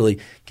they actually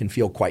can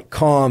feel quite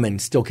calm and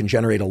still can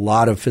generate a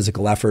lot of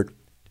physical effort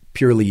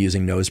purely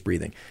using nose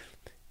breathing.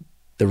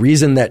 The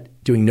reason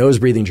that doing nose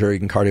breathing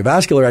during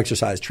cardiovascular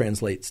exercise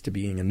translates to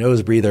being a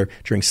nose breather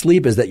during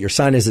sleep is that your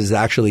sinuses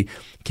actually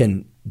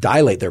can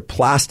dilate. They're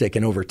plastic,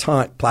 and over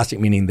time, plastic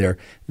meaning they're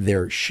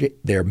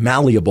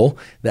malleable,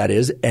 that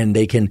is, and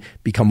they can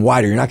become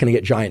wider. You're not going to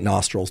get giant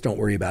nostrils. Don't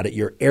worry about it.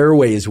 Your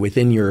airways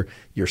within your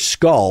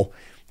skull,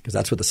 because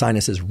that's what the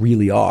sinuses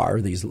really are,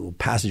 these little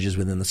passages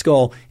within the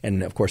skull,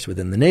 and of course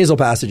within the nasal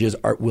passages,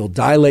 will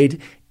dilate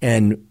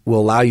and will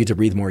allow you to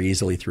breathe more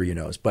easily through your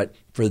nose. But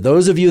for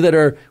those of you that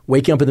are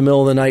waking up in the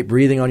middle of the night,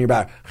 breathing on your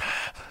back,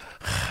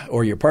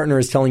 or your partner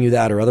is telling you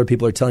that, or other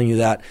people are telling you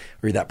that, or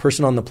you're that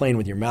person on the plane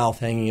with your mouth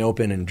hanging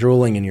open and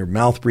drooling and your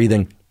mouth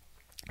breathing,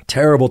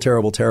 terrible,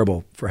 terrible,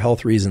 terrible for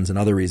health reasons and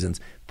other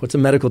reasons. Put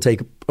some medical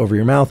tape over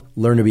your mouth.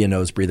 Learn to be a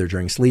nose breather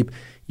during sleep.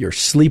 Your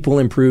sleep will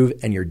improve,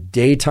 and your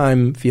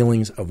daytime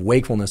feelings of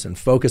wakefulness and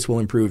focus will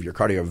improve. Your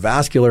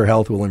cardiovascular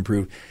health will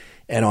improve,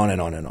 and on and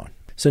on and on.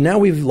 So now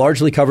we've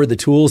largely covered the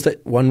tools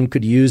that one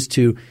could use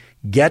to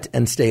get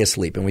and stay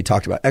asleep. And we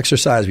talked about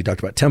exercise. We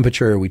talked about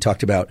temperature. We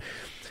talked about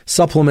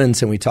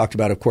supplements. And we talked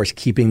about, of course,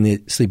 keeping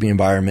the sleeping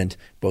environment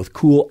both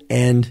cool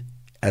and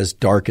as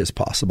dark as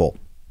possible.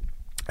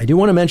 I do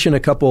want to mention a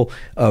couple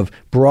of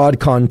broad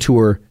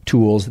contour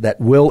tools that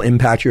will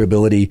impact your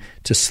ability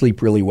to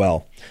sleep really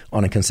well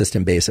on a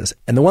consistent basis.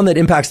 And the one that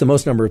impacts the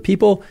most number of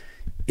people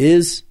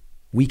is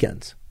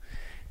weekends.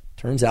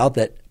 Turns out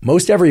that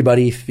most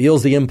everybody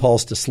feels the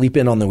impulse to sleep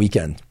in on the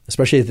weekend,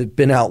 especially if they've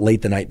been out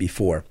late the night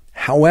before.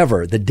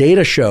 However, the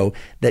data show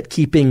that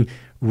keeping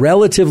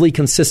relatively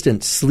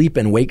consistent sleep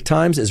and wake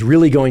times is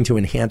really going to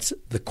enhance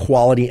the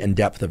quality and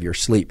depth of your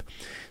sleep.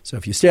 So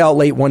if you stay out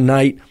late one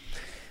night,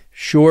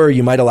 sure,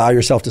 you might allow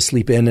yourself to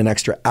sleep in an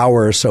extra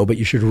hour or so, but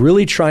you should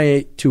really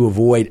try to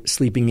avoid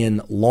sleeping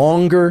in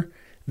longer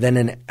than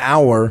an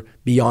hour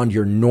beyond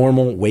your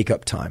normal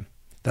wake-up time.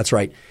 That's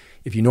right.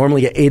 If you normally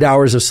get 8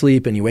 hours of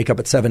sleep and you wake up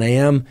at 7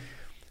 a.m.,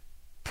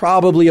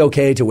 probably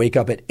okay to wake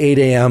up at 8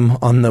 a.m.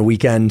 on the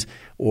weekend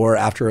or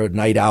after a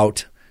night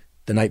out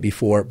the night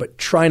before, but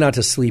try not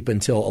to sleep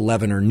until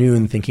 11 or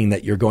noon thinking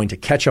that you're going to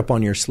catch up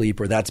on your sleep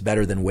or that's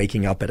better than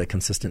waking up at a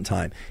consistent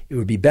time. It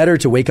would be better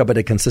to wake up at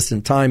a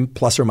consistent time,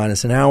 plus or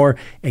minus an hour,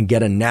 and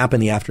get a nap in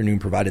the afternoon,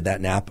 provided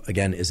that nap,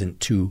 again, isn't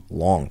too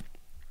long.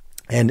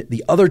 And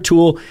the other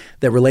tool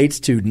that relates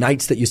to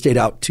nights that you stayed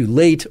out too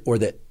late or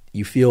that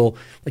you feel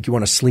like you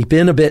want to sleep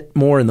in a bit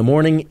more in the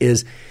morning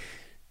is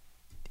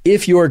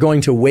if you are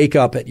going to wake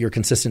up at your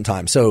consistent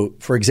time. So,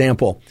 for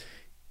example,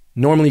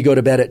 normally you go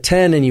to bed at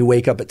 10 and you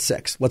wake up at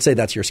 6. Let's say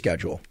that's your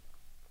schedule.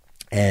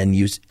 and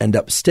you end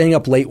up staying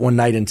up late one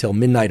night until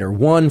midnight or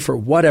 1 for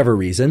whatever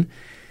reason,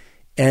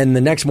 and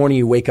the next morning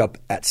you wake up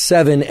at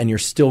 7 and you're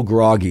still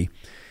groggy.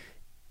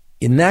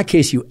 In that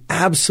case, you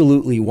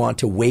absolutely want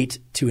to wait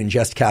to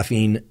ingest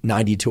caffeine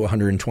 90 to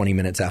 120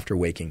 minutes after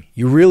waking.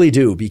 You really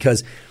do,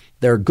 because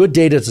there are good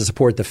data to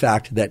support the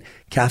fact that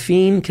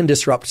caffeine can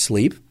disrupt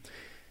sleep.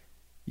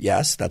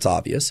 Yes, that's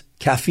obvious.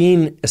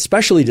 Caffeine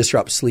especially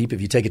disrupts sleep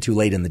if you take it too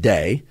late in the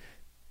day.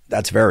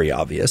 That's very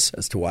obvious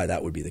as to why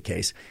that would be the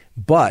case.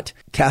 But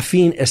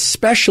caffeine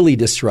especially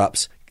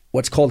disrupts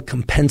what's called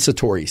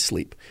compensatory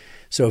sleep.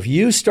 So if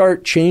you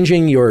start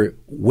changing your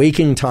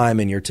waking time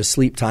and your to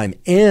sleep time,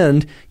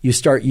 and you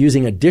start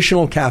using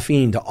additional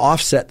caffeine to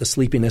offset the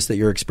sleepiness that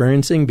you're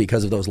experiencing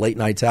because of those late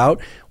nights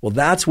out, well,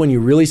 that's when you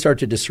really start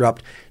to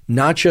disrupt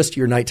not just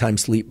your nighttime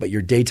sleep, but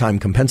your daytime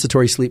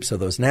compensatory sleep. So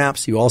those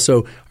naps, you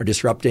also are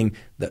disrupting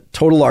the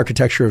total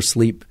architecture of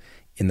sleep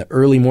in the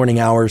early morning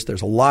hours.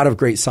 There's a lot of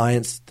great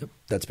science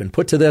that's been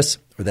put to this,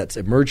 or that's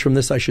emerged from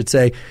this, I should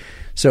say.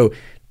 So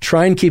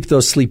try and keep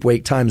those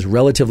sleep-wake times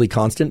relatively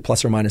constant,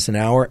 plus or minus an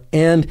hour,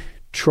 and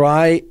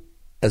try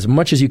as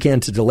much as you can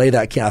to delay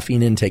that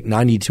caffeine intake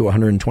 90 to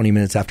 120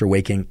 minutes after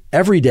waking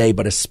every day,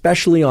 but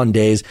especially on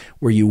days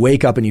where you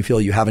wake up and you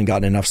feel you haven't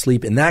gotten enough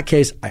sleep. In that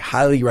case, I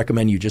highly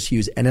recommend you just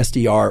use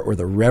NSDR or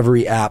the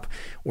Reverie app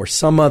or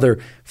some other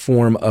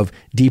form of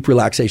deep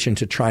relaxation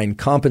to try and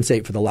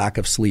compensate for the lack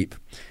of sleep.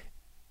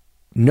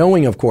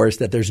 Knowing, of course,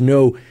 that there's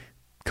no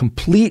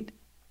complete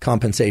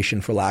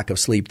compensation for lack of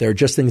sleep. There are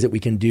just things that we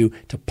can do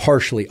to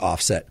partially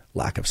offset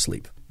lack of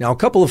sleep. Now, a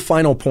couple of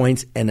final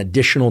points and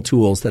additional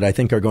tools that I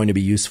think are going to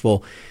be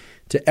useful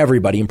to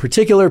everybody, in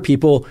particular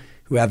people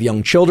who have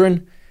young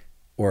children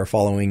or are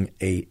following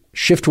a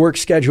shift work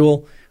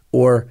schedule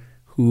or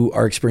who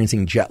are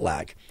experiencing jet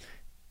lag.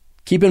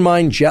 Keep in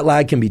mind, jet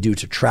lag can be due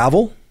to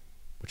travel,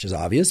 which is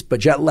obvious, but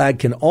jet lag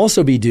can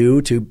also be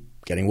due to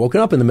getting woken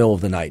up in the middle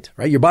of the night,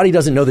 right? Your body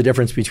doesn't know the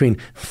difference between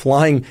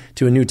flying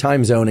to a new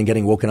time zone and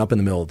getting woken up in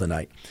the middle of the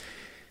night.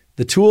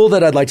 The tool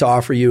that I'd like to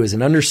offer you is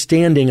an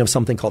understanding of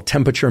something called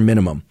temperature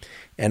minimum.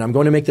 And I'm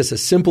going to make this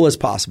as simple as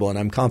possible, and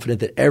I'm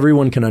confident that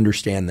everyone can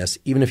understand this,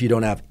 even if you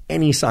don't have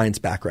any science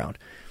background.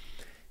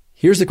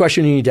 Here's the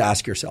question you need to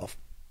ask yourself.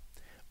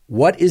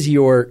 What is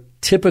your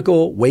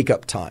typical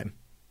wake-up time?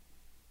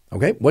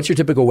 Okay, what's your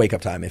typical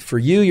wake-up time? If for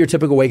you, your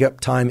typical wake-up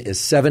time is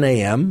 7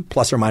 a.m.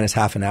 plus or minus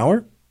half an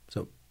hour,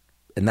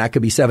 and that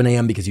could be 7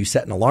 a.m. because you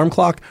set an alarm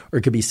clock, or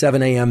it could be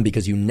 7 a.m.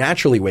 because you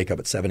naturally wake up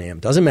at 7 a.m.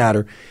 Doesn't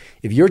matter.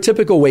 If your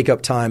typical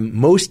wake-up time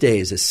most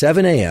days is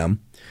 7 a.m.,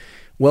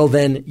 well,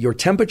 then your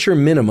temperature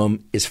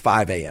minimum is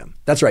 5 a.m.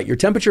 That's right. Your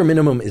temperature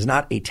minimum is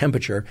not a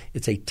temperature.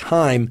 It's a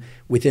time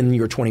within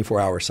your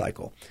 24-hour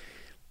cycle.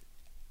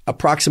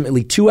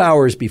 Approximately 2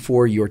 hours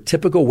before your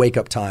typical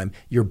wake-up time,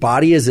 your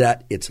body is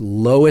at its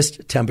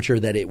lowest temperature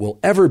that it will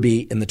ever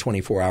be in the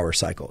 24-hour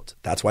cycle.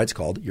 That's why it's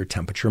called your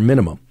temperature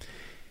minimum.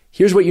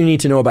 Here's what you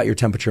need to know about your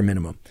temperature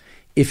minimum.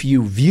 If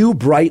you view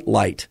bright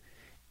light,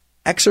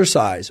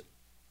 exercise,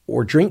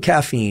 or drink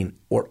caffeine,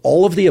 or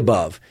all of the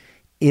above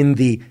in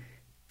the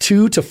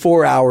 2 to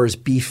 4 hours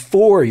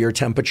before your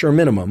temperature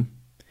minimum,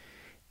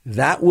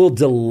 that will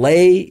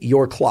delay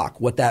your clock.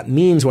 What that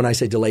means when I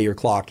say delay your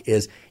clock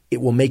is it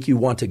will make you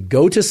want to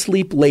go to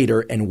sleep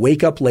later and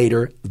wake up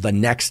later the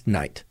next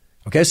night.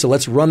 Okay, so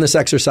let's run this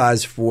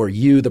exercise for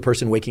you, the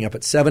person waking up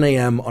at 7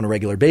 a.m. on a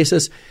regular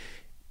basis.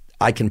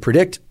 I can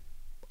predict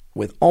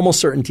with almost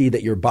certainty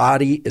that your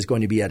body is going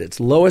to be at its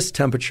lowest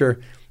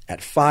temperature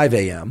at 5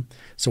 a.m.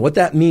 So what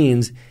that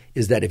means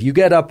is that if you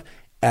get up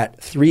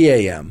at 3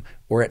 a.m.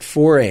 or at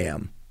 4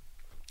 a.m.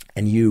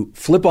 and you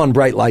flip on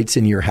bright lights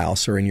in your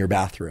house or in your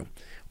bathroom,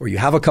 or you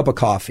have a cup of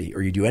coffee,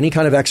 or you do any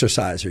kind of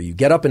exercise, or you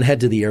get up and head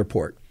to the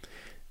airport,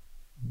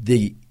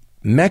 the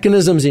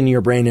mechanisms in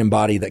your brain and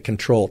body that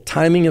control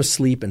timing of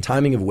sleep and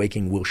timing of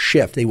waking will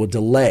shift. They will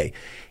delay.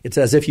 It's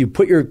as if you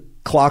put your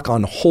clock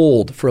on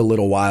hold for a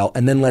little while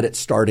and then let it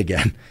start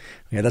again.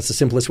 Okay, that's the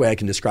simplest way I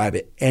can describe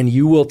it. And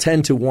you will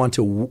tend to want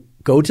to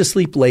go to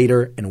sleep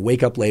later and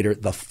wake up later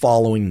the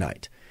following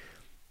night.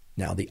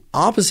 Now, the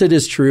opposite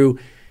is true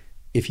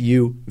if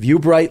you view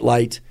bright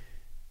light,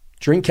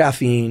 drink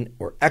caffeine,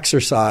 or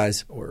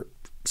exercise, or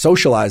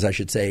socialize, I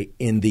should say,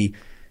 in the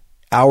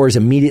hours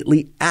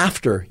immediately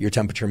after your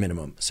temperature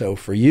minimum. So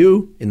for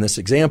you, in this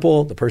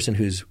example, the person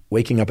who's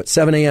waking up at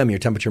 7 a.m., your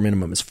temperature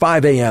minimum is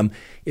 5 a.m.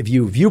 If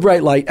you view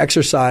bright light,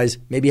 exercise,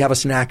 maybe have a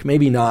snack,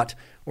 maybe not,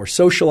 or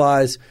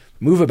socialize,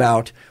 move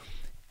about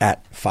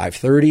at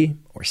 5:30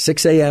 or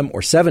 6 a.m.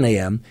 or 7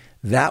 a.m.,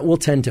 that will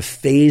tend to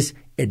phase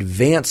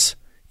advance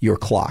your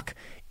clock.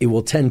 It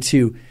will tend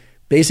to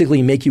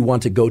basically make you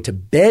want to go to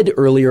bed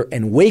earlier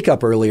and wake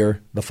up earlier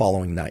the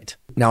following night.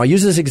 Now, I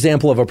use this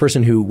example of a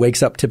person who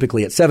wakes up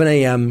typically at 7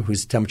 a.m.,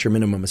 whose temperature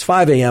minimum is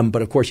 5 a.m.,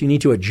 but of course you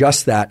need to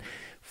adjust that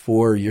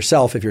for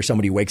yourself if you're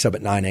somebody who wakes up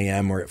at 9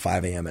 a.m. or at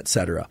 5 a.m.,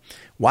 etc.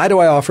 Why do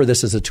I offer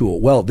this as a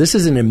tool? Well, this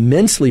is an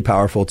immensely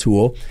powerful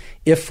tool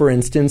if, for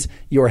instance,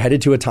 you're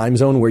headed to a time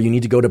zone where you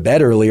need to go to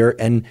bed earlier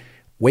and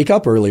wake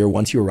up earlier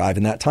once you arrive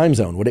in that time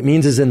zone. What it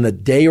means is in the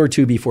day or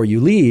two before you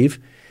leave,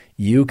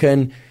 You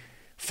can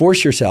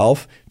force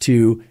yourself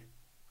to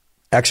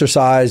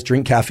exercise,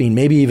 drink caffeine,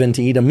 maybe even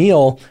to eat a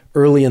meal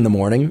early in the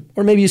morning,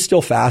 or maybe you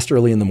still fast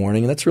early in the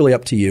morning. That's really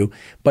up to you.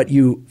 But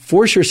you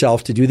force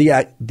yourself to do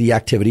the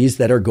activities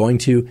that are going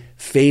to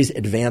phase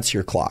advance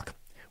your clock.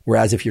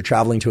 Whereas if you're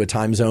traveling to a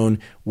time zone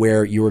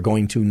where you are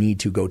going to need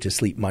to go to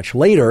sleep much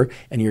later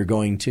and you're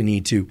going to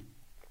need to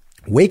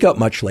wake up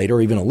much later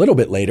or even a little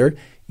bit later,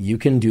 you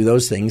can do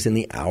those things in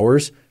the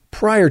hours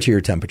prior to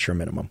your temperature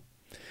minimum.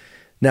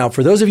 Now,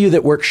 for those of you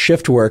that work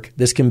shift work,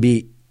 this can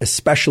be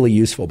especially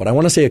useful, but I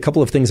want to say a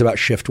couple of things about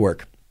shift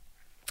work.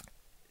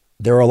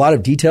 There are a lot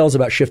of details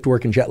about shift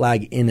work and jet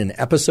lag in an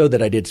episode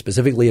that I did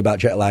specifically about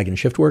jet lag and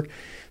shift work.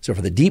 So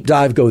for the deep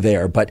dive, go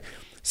there. But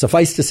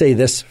suffice to say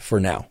this for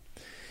now.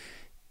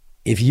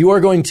 If you are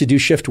going to do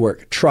shift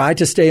work, try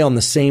to stay on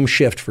the same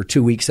shift for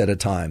 2 weeks at a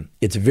time.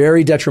 It's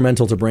very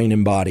detrimental to brain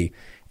and body.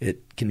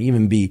 It can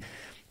even be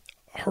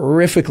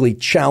horrifically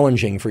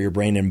challenging for your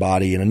brain and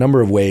body in a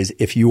number of ways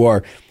if you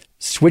are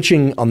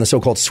switching on the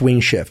so-called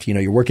swing shift.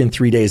 You're working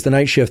 3 days the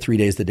night shift, 3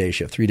 days the day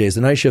shift, 3 days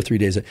the night shift, 3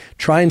 days.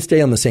 Try and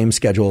stay on the same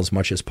schedule as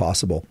much as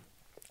possible.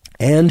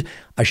 And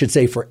I should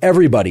say for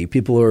everybody,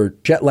 people who are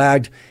jet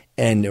lagged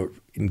and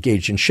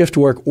engaged in shift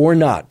work or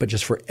not, but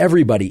just for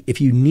everybody,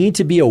 if you need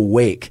to be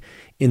awake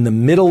in the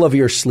middle of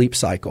your sleep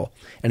cycle,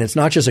 and it's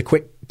not just a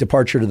quick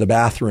departure to the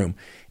bathroom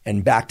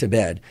and back to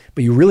bed,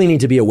 but you really need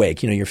to be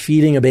awake. You're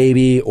feeding a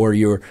baby, or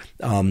you're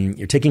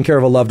taking care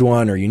of a loved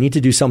one, or you need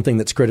to do something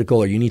that's critical,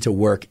 or you need to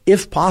work.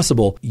 If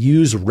possible,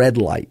 use red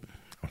light.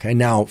 Okay.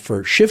 Now,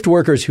 for shift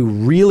workers who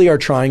really are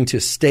trying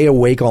to stay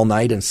awake all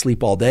night and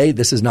sleep all day,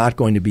 this is not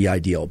going to be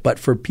ideal. But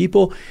for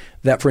people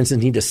that, for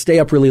instance, need to stay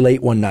up really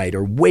late one night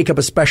or wake up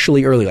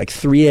especially early, like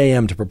 3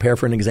 a.m. to prepare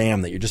for an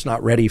exam that you're just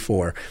not ready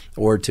for,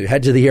 or to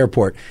head to the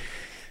airport,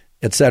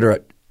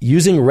 etc.,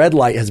 using red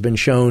light has been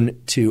shown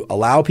to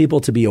allow people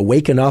to be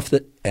awake enough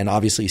that, and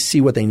obviously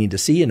see what they need to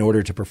see in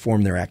order to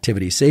perform their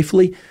activity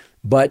safely,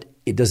 but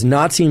it does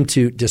not seem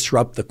to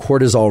disrupt the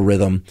cortisol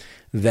rhythm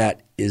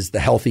that is the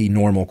healthy,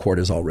 normal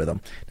cortisol rhythm.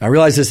 Now, I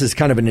realize this is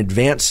kind of an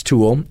advanced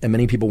tool, and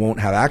many people won't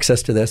have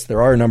access to this.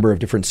 There are a number of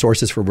different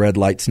sources for red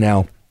lights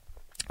now.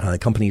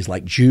 Companies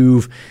like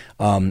Joovv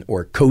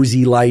or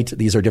Cozy Light.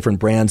 These are different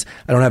brands.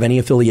 I don't have any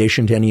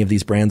affiliation to any of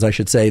these brands, I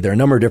should say. There are a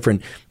number of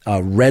different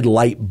red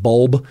light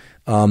bulb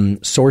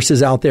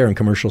sources out there and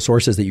commercial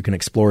sources that you can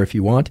explore if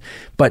you want.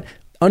 But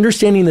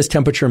understanding this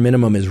temperature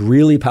minimum is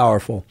really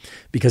powerful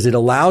because it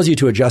allows you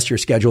to adjust your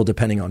schedule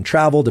depending on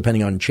travel,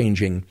 depending on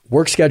changing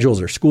work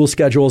schedules or school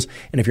schedules.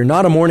 And if you're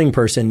not a morning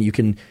person, you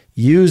can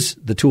use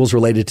the tools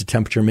related to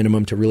temperature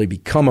minimum to really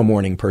become a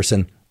morning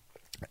person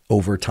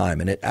over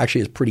time. And it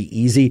actually is pretty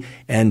easy.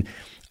 And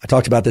I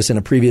talked about this in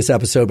a previous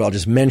episode, but I'll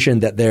just mention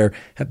that there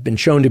have been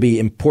shown to be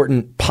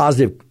important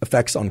positive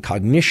effects on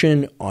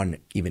cognition, on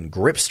even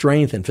grip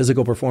strength and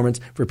physical performance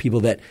for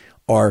people that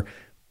are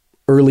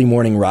early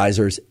morning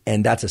risers.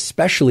 And that's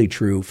especially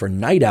true for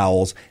night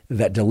owls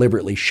that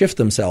deliberately shift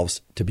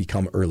themselves to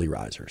become early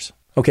risers.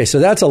 Okay, so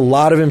that's a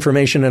lot of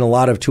information and a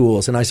lot of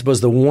tools. And I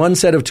suppose the one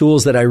set of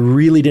tools that I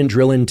really didn't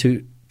drill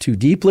into too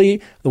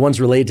deeply, the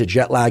ones related to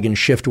jet lag and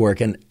shift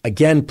work. And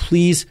again,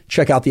 please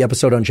check out the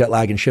episode on jet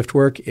lag and shift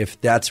work if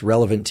that's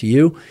relevant to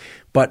you.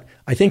 But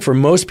I think for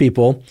most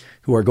people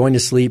who are going to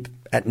sleep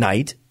at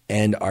night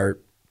and are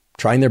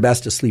trying their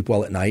best to sleep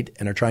well at night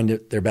and are trying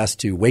their best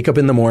to wake up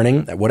in the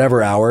morning at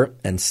whatever hour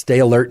and stay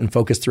alert and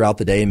focused throughout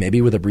the day,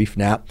 maybe with a brief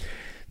nap,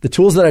 the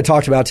tools that I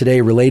talked about today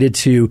related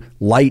to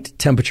light,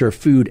 temperature,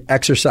 food,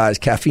 exercise,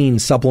 caffeine,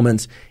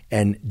 supplements,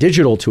 and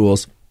digital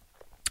tools,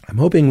 I'm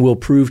hoping will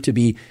prove to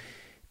be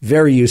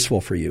very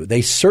useful for you.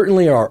 They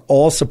certainly are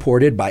all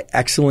supported by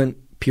excellent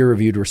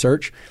peer-reviewed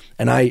research.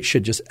 And I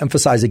should just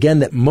emphasize again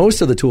that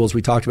most of the tools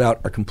we talked about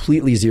are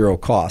completely zero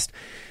cost.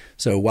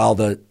 So while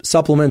the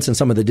supplements and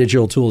some of the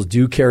digital tools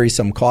do carry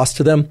some cost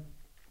to them,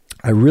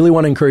 I really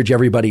want to encourage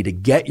everybody to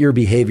get your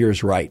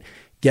behaviors right.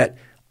 Get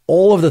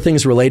all of the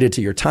things related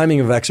to your timing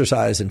of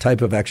exercise and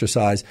type of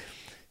exercise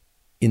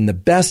in the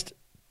best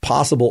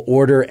possible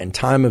order and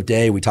time of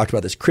day. We talked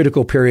about this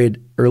critical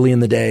period early in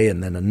the day,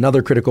 and then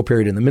another critical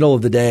period in the middle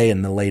of the day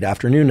and the late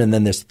afternoon, and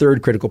then this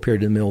third critical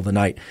period in the middle of the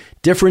night.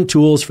 Different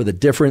tools for the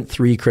different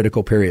 3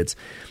 critical periods.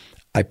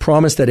 I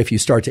promise that if you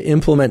start to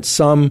implement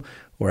some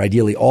or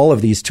ideally all of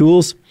these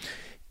tools,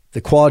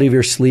 the quality of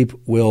your sleep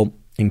will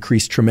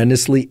increase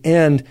tremendously.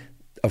 And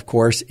of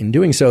course, in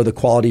doing so, the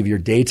quality of your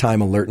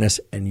daytime alertness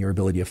and your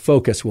ability to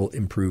focus will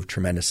improve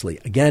tremendously.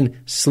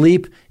 Again,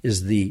 sleep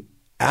is the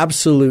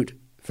absolute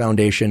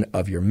foundation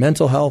of your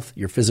mental health,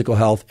 your physical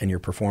health, and your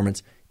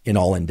performance in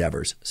all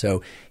endeavors.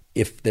 So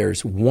if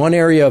there's one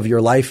area of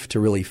your life to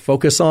really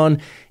focus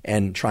on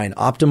and try and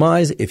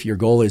optimize, if your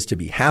goal is to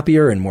be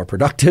happier and more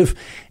productive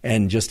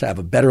and just have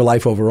a better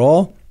life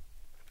overall,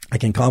 I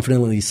can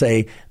confidently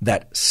say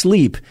that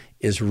sleep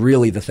is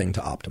really the thing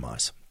to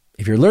optimize.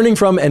 If you're learning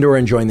from and or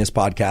enjoying this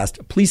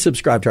podcast, please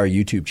subscribe to our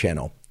YouTube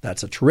channel.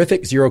 That's a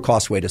terrific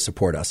zero-cost way to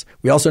support us.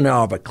 We also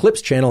now have a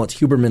Clips channel. It's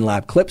Huberman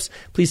Lab Clips.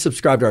 Please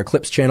subscribe to our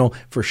Clips channel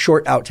for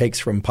short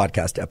outtakes from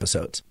podcast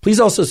episodes. Please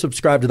also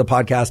subscribe to the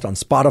podcast on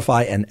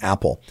Spotify and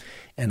Apple.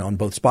 And on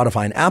both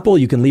Spotify and Apple,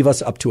 you can leave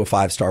us up to a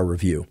 5-star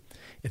review.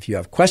 If you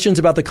have questions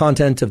about the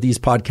content of these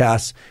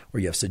podcasts, or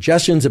you have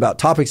suggestions about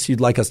topics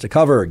you'd like us to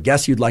cover or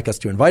guests you'd like us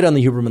to invite on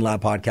the Huberman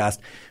Lab podcast,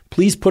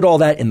 please put all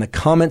that in the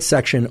comments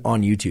section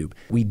on YouTube.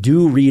 We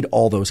do read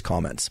all those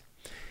comments.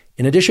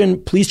 In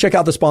addition, please check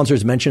out the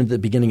sponsors mentioned at the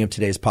beginning of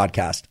today's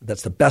podcast.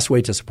 That's the best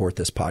way to support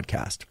this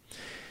podcast.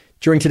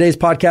 During today's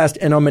podcast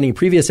and on many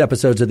previous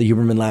episodes of the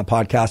Huberman Lab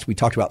podcast, we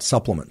talked about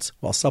supplements.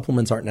 While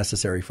supplements aren't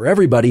necessary for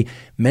everybody,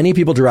 many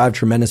people derive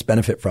tremendous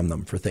benefit from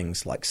them for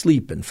things like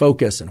sleep and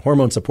focus and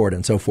hormone support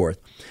and so forth.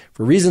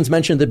 For reasons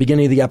mentioned at the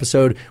beginning of the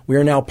episode, we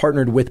are now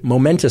partnered with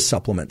Momentous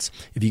Supplements.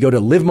 If you go to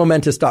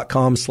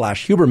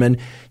livemomentous.com/Huberman,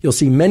 you'll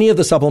see many of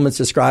the supplements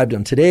described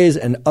on today's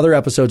and other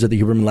episodes of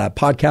the Huberman Lab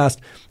podcast.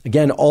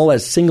 Again, all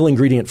as single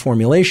ingredient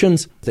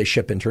formulations. They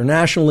ship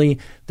internationally.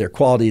 Their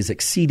quality is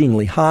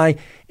exceedingly high.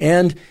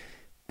 And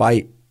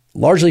by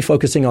largely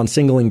focusing on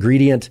single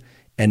ingredient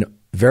and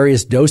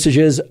various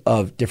dosages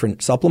of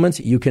different supplements,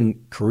 you can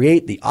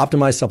create the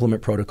optimized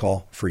supplement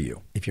protocol for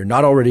you. If you're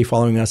not already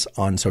following us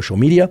on social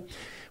media,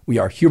 we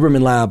are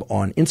Huberman Lab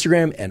on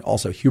Instagram and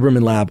also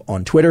Huberman Lab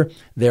on Twitter.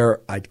 There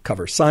I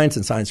cover science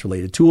and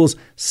science-related tools,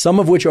 some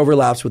of which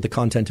overlaps with the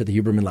content of the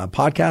Huberman Lab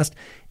podcast,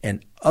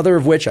 and other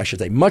of which, I should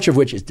say much of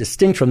which, is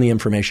distinct from the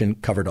information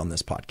covered on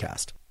this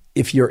podcast.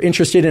 If you're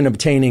interested in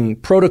obtaining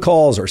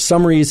protocols or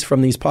summaries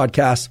from these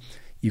podcasts,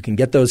 you can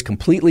get those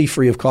completely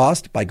free of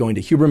cost by going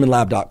to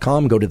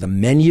hubermanlab.com, go to the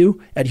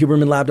menu at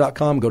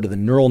hubermanlab.com, go to the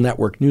Neural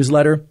Network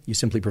newsletter. You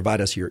simply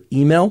provide us your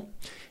email,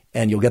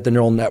 and you'll get the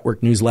Neural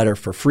Network newsletter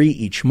for free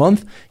each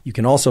month. You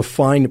can also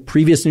find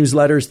previous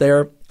newsletters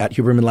there at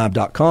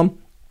hubermanlab.com.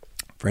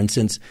 For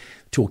instance,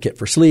 Toolkit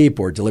for Sleep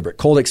or Deliberate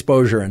Cold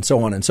Exposure and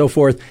so on and so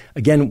forth.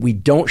 Again, we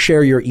don't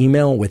share your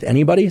email with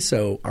anybody,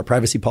 so our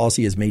privacy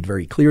policy is made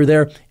very clear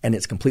there, and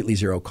it's completely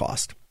zero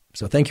cost.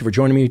 So thank you for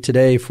joining me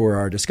today for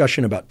our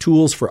discussion about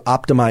tools for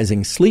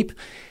optimizing sleep.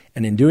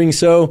 And in doing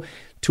so,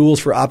 tools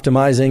for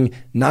optimizing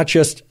not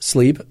just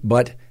sleep,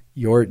 but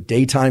your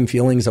daytime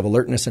feelings of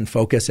alertness and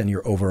focus and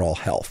your overall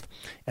health.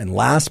 And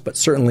last, but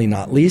certainly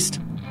not least,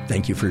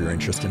 thank you for your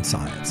interest in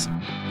science.